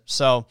opposite.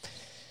 So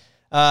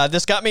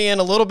this got me in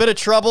a little bit of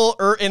trouble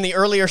in the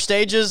earlier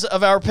stages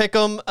of our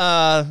pick'em,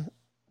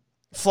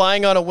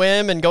 flying on a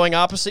whim and going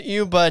opposite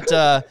you. But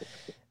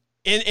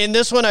in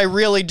this one, I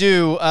really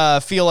do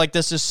feel like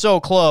this is so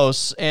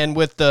close. And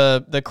with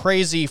the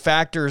crazy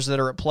factors that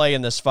are at play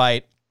in this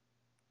fight,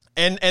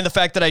 and the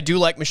fact that I do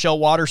like Michelle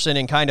Waterson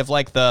in kind of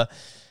like the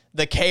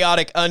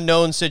chaotic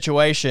unknown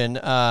situation,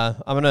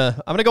 I'm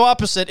gonna go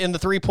opposite in the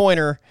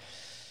 3-pointer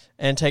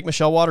and take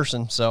Michelle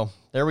Waterson. So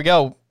there we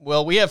go.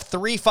 Well, we have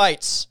 3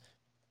 fights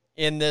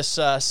in this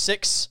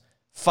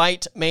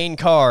 6-fight main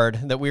card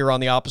that we were on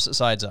the opposite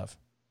sides of.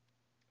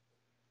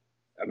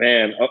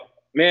 Man,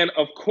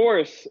 of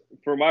course,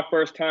 for my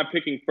first time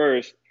picking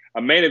first,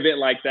 a main event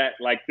like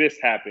this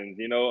happens.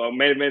 A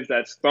main event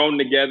that's thrown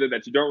together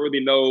that you don't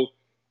really know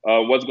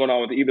what's going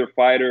on with either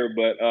fighter.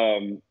 But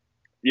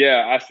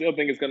yeah, I still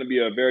think it's going to be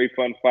a very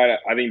fun fight.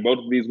 I think both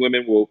of these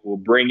women will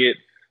bring it.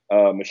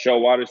 Michelle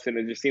Waterson,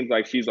 it just seems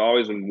like she's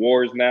always in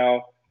wars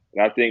now.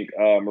 And I think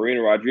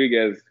Marina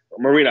Rodriguez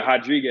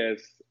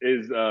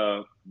is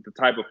the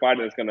type of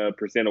fighter that's going to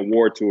present a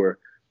war to her.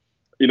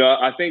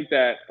 I think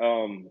that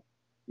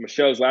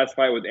Michelle's last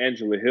fight with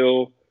Angela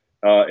Hill,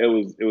 it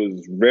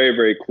was very,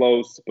 very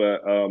close,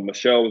 but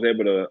Michelle was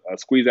able to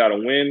squeeze out a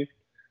win.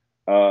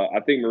 I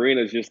think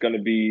Marina is just going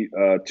to be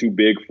too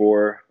big for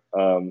her.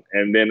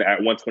 And then at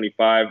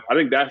 125, I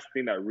think that's the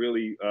thing that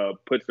really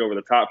puts it over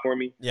the top for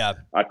me. Yeah.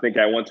 I think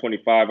at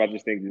 125, I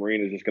just think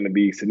Marina is just going to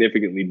be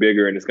significantly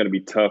bigger, and it's going to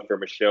be tough for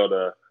Michelle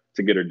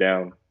to get her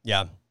down.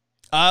 Yeah.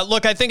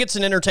 Look, I think it's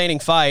an entertaining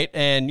fight,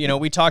 and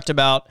we talked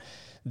about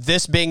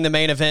this being the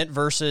main event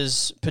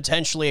versus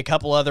potentially a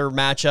couple other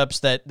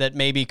matchups that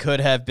maybe could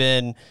have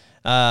been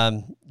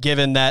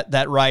given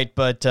that right.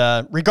 But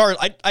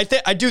regardless,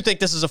 I do think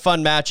this is a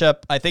fun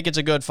matchup. I think it's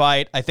a good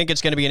fight. I think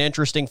it's going to be an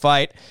interesting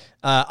fight.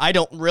 I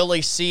don't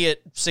really see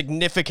it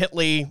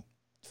significantly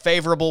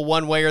favorable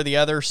one way or the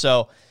other.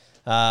 So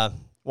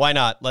why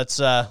not? Let's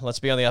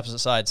be on the opposite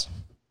sides.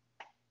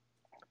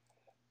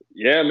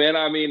 Yeah, man.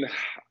 I mean,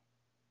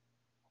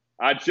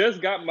 I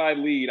just got my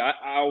lead.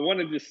 I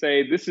wanted to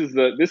say this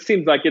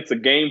seems like it's a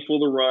game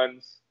full of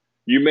runs.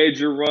 You made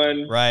your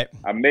run. Right.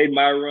 I made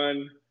my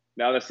run.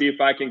 Now let's see if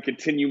I can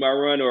continue my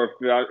run, or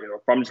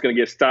if I'm just going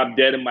to get stopped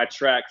dead in my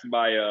tracks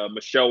by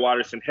Michelle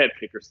Waterson head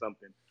kick or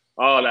something.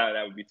 Oh,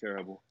 that would be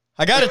terrible.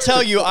 I got to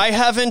tell you, I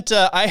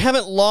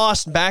haven't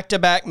lost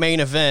back-to-back main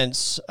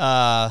events.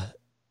 I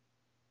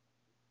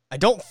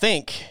don't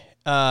think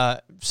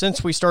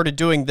since we started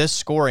doing this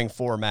scoring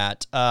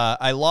format.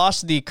 I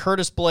lost the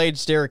Curtis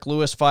Blades Derek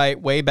Lewis fight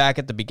way back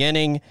at the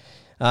beginning.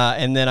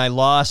 And then I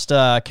lost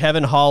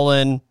Kevin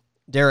Holland,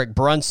 Derek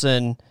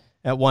Brunson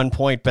at one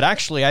point. But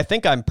actually, I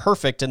think I'm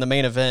perfect in the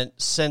main event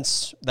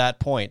since that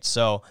point.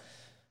 So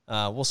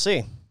we'll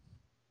see.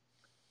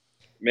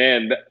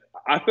 Man,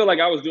 I feel like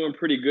I was doing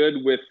pretty good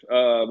with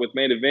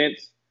main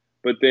events.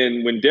 But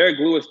then when Derek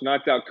Lewis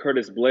knocked out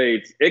Curtis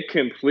Blades, it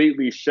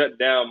completely shut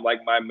down like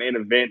my main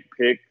event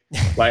pick.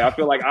 Like I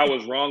feel like I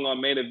was wrong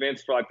on main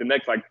events for like the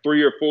next like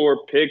 3 or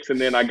 4 picks,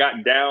 and then I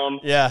got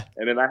down. Yeah.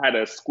 And then I had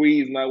to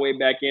squeeze my way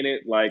back in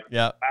it. Like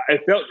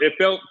it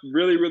felt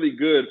really, really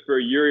good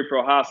for Jiri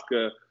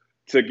Prochazka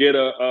to get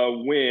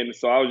a win.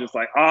 So I was just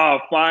like,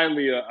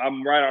 finally,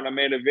 I'm right on the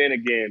main event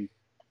again.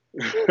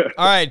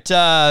 All right.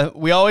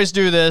 We always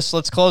do this.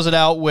 Let's close it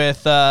out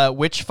with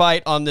which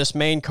fight on this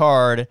main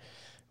card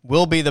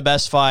will be the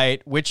best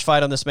fight. Which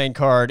fight on this main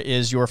card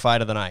is your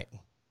fight of the night?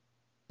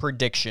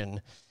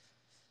 Prediction.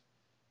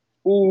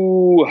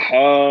 Ooh,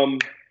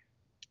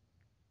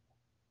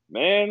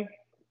 man,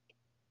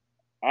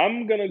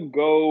 I'm gonna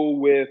go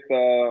with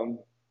I'm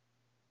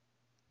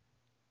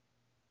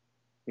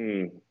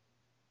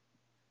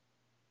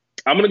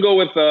gonna go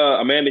with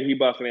Amanda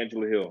Hebos and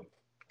Angela Hill.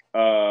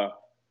 I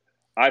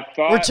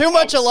thought we're too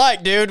much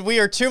alike, dude. We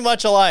are too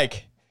much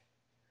alike.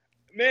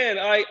 Man,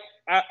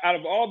 out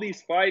of all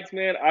these fights,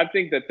 man, I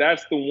think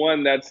that's the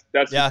one that's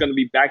just going to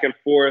be back and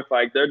forth.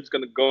 Like they're just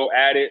going to go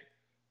at it.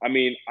 I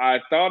mean,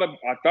 I thought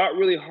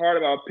really hard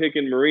about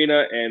picking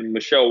Marina and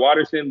Michelle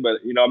Waterson,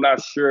 but I'm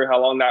not sure how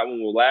long that one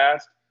will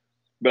last.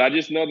 But I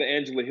just know that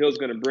Angela Hill's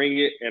going to bring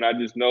it, and I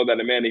just know that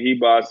Amanda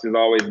Hebos is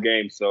always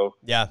game. So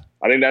yeah,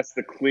 I think that's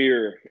the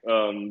clear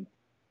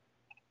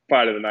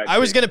fight of the night. I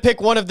was going to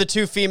pick one of the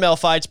 2 female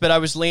fights, but I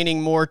was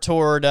leaning more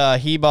toward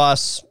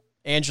Hebos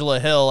Angela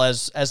Hill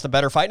as the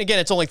better fight. And again,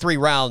 it's only 3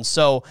 rounds,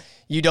 so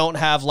you don't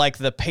have like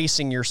the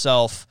pacing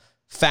yourself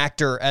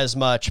factor as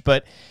much.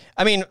 But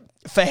I mean,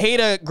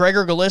 Fajeda,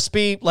 Gregor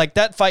Gillespie, like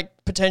that fight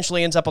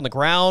potentially ends up on the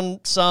ground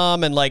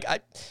some. And like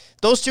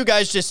those 2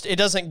 guys it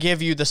doesn't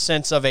give you the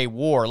sense of a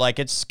war. Like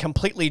it's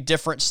completely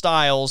different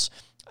styles.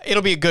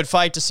 It'll be a good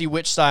fight to see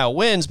which style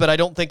wins, but I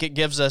don't think it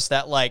gives us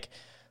that like,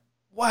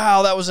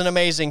 wow, that was an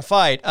amazing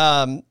fight.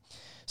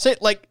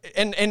 Like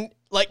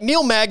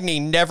Neil Magny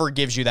never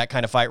gives you that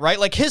kind of fight, right?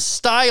 Like his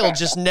style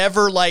just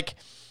never like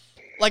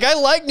I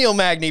like Neil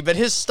Magny, but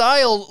his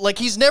style, like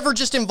he's never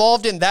just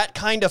involved in that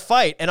kind of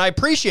fight. And I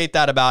appreciate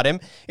that about him.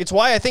 It's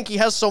why I think he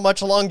has so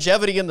much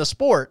longevity in the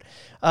sport.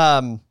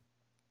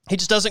 He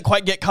just doesn't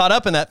quite get caught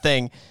up in that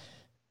thing.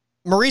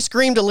 Maurice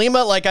Green de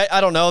Lima, like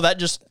I don't know, that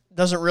just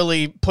doesn't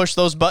really push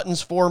those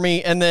buttons for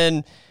me. And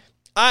then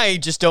I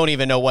just don't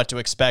even know what to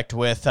expect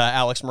with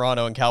Alex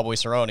Morano and Cowboy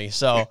Cerrone.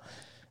 So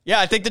yeah,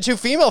 I think the 2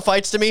 female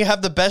fights to me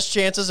have the best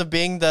chances of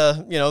being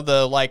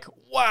the like,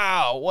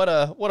 wow, what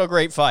a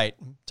great fight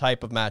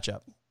type of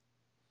matchup.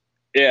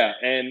 Yeah,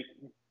 and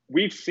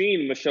we've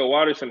seen Michelle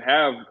Waterson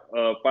have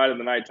fight of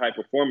the night type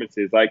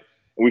performances. Like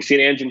we've seen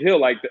Angela Hill,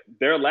 like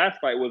their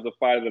last fight was a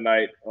fight of the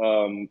night,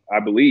 I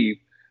believe.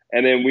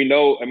 And then we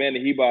know Amanda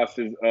Hebos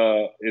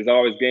is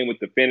always game with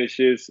the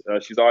finishes.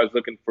 She's always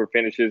looking for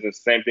finishes. And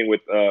same thing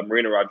with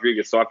Marina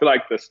Rodriguez. So I feel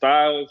like the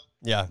styles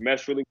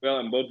mesh really well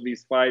in both of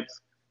these fights.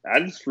 I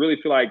just really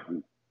feel like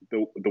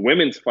the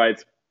women's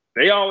fights,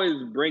 they always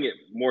bring it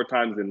more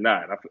times than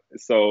not.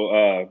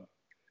 So,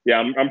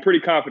 I'm pretty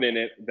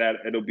confident that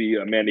it'll be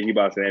Amanda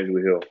Hebos and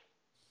Angela Hill.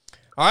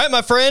 All right,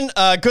 my friend.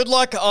 Good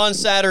luck on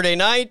Saturday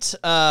night.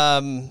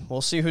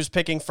 We'll see who's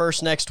picking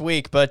first next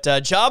week. But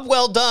job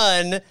well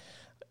done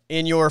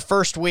in your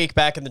first week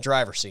back in the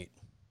driver's seat.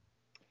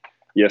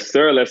 Yes,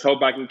 sir. Let's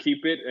hope I can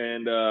keep it.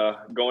 And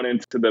going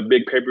into the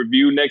big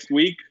pay-per-view next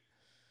week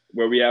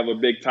where we have a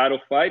big title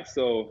fight.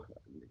 So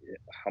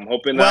I'm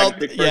hoping that I can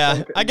pick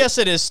first. I guess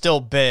it is still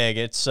big.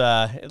 It's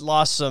it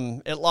lost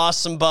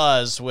some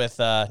buzz with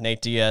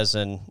Nate Diaz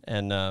and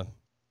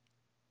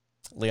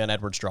Leon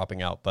Edwards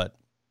dropping out. But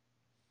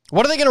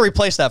what are they going to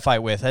replace that fight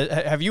with?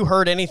 Have you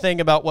heard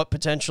anything about what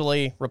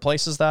potentially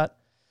replaces that?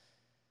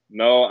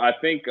 No, I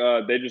think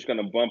they're just going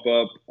to bump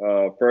up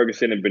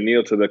Ferguson and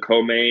Beneil to the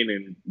co-main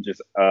and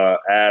just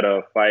add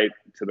a fight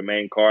to the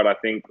main card. I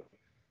think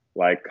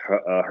like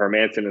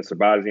Hermanson and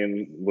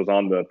Sabazian was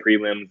on the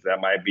prelims. That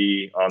might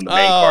be on the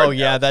main card. Oh,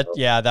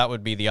 yeah, that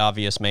would be the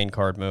obvious main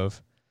card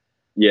move.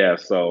 Yeah,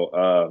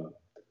 so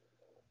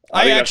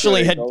I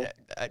actually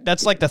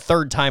that's like the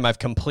 3rd time I've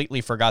completely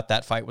forgot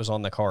that fight was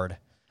on the card.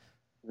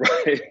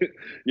 Right.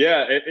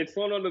 Yeah, it's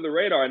flown under the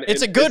radar. And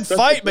it's a good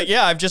fight, but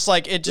yeah, I've just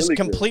like, it just really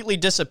completely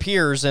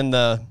disappears in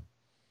the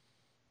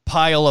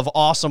pile of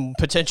awesome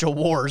potential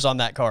wars on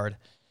that card.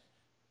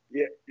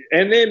 Yeah,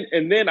 and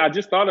then I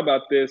just thought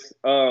about this.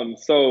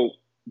 So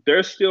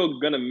they're still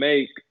gonna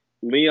make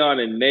Leon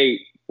and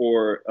Nate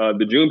for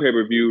the June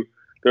pay-per-view.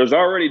 There's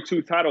already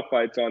 2 title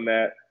fights on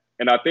that,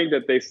 and I think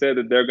that they said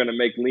that they're gonna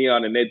make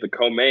Leon and Nate the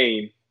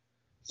co-main.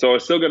 So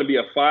it's still gonna be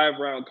a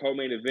 5-round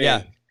co-main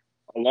event,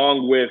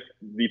 along with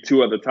the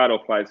 2 other title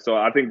fights. So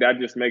I think that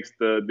just makes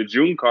the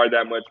June card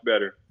that much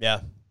better.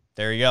 Yeah,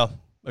 there you go.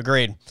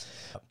 Agreed.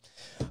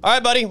 All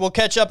right, buddy. We'll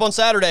catch up on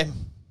Saturday.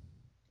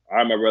 All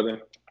right, my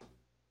brother.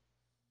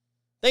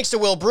 Thanks to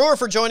Will Brewer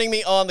for joining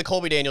me on the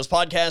Colby Daniels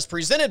podcast,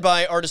 presented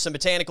by Artisan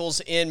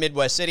Botanicals in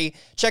Midwest City.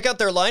 Check out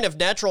their line of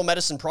natural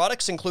medicine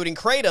products, including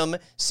Kratom,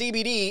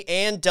 CBD,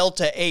 and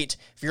Delta-8.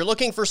 If you're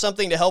looking for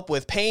something to help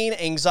with pain,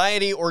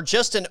 anxiety, or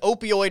just an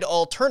opioid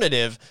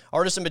alternative,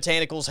 Artisan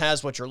Botanicals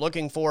has what you're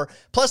looking for.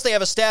 Plus, they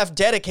have a staff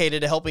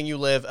dedicated to helping you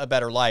live a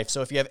better life.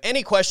 So if you have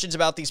any questions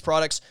about these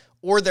products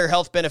or their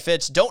health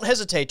benefits, don't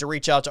hesitate to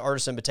reach out to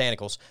Artisan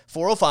Botanicals.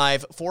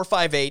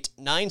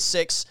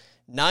 405-458-9699.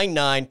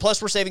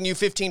 Plus, we're saving you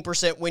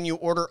 15% when you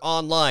order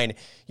online.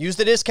 Use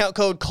the discount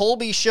code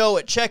ColbyShow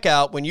at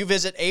checkout when you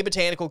visit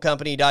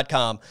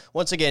abotanicalcompany.com.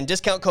 Once again,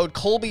 discount code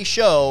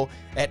ColbyShow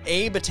at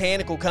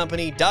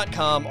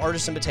abotanicalcompany.com.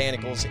 Artisan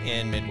Botanicals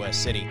in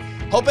Midwest City.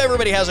 Hope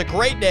everybody has a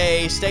great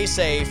day. Stay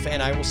safe,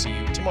 and I will see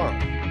you tomorrow.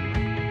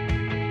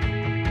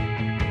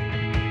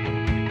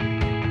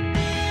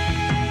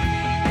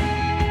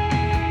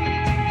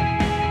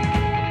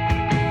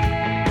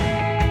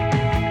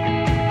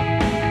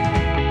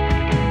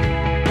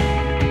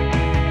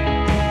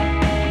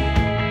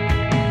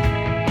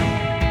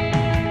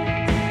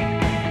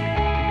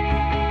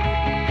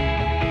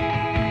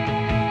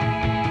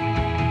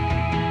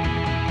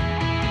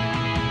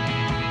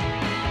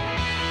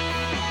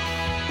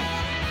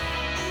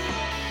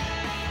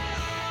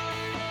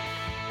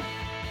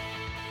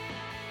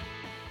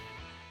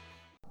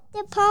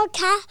 The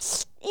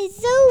podcast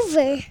is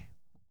over.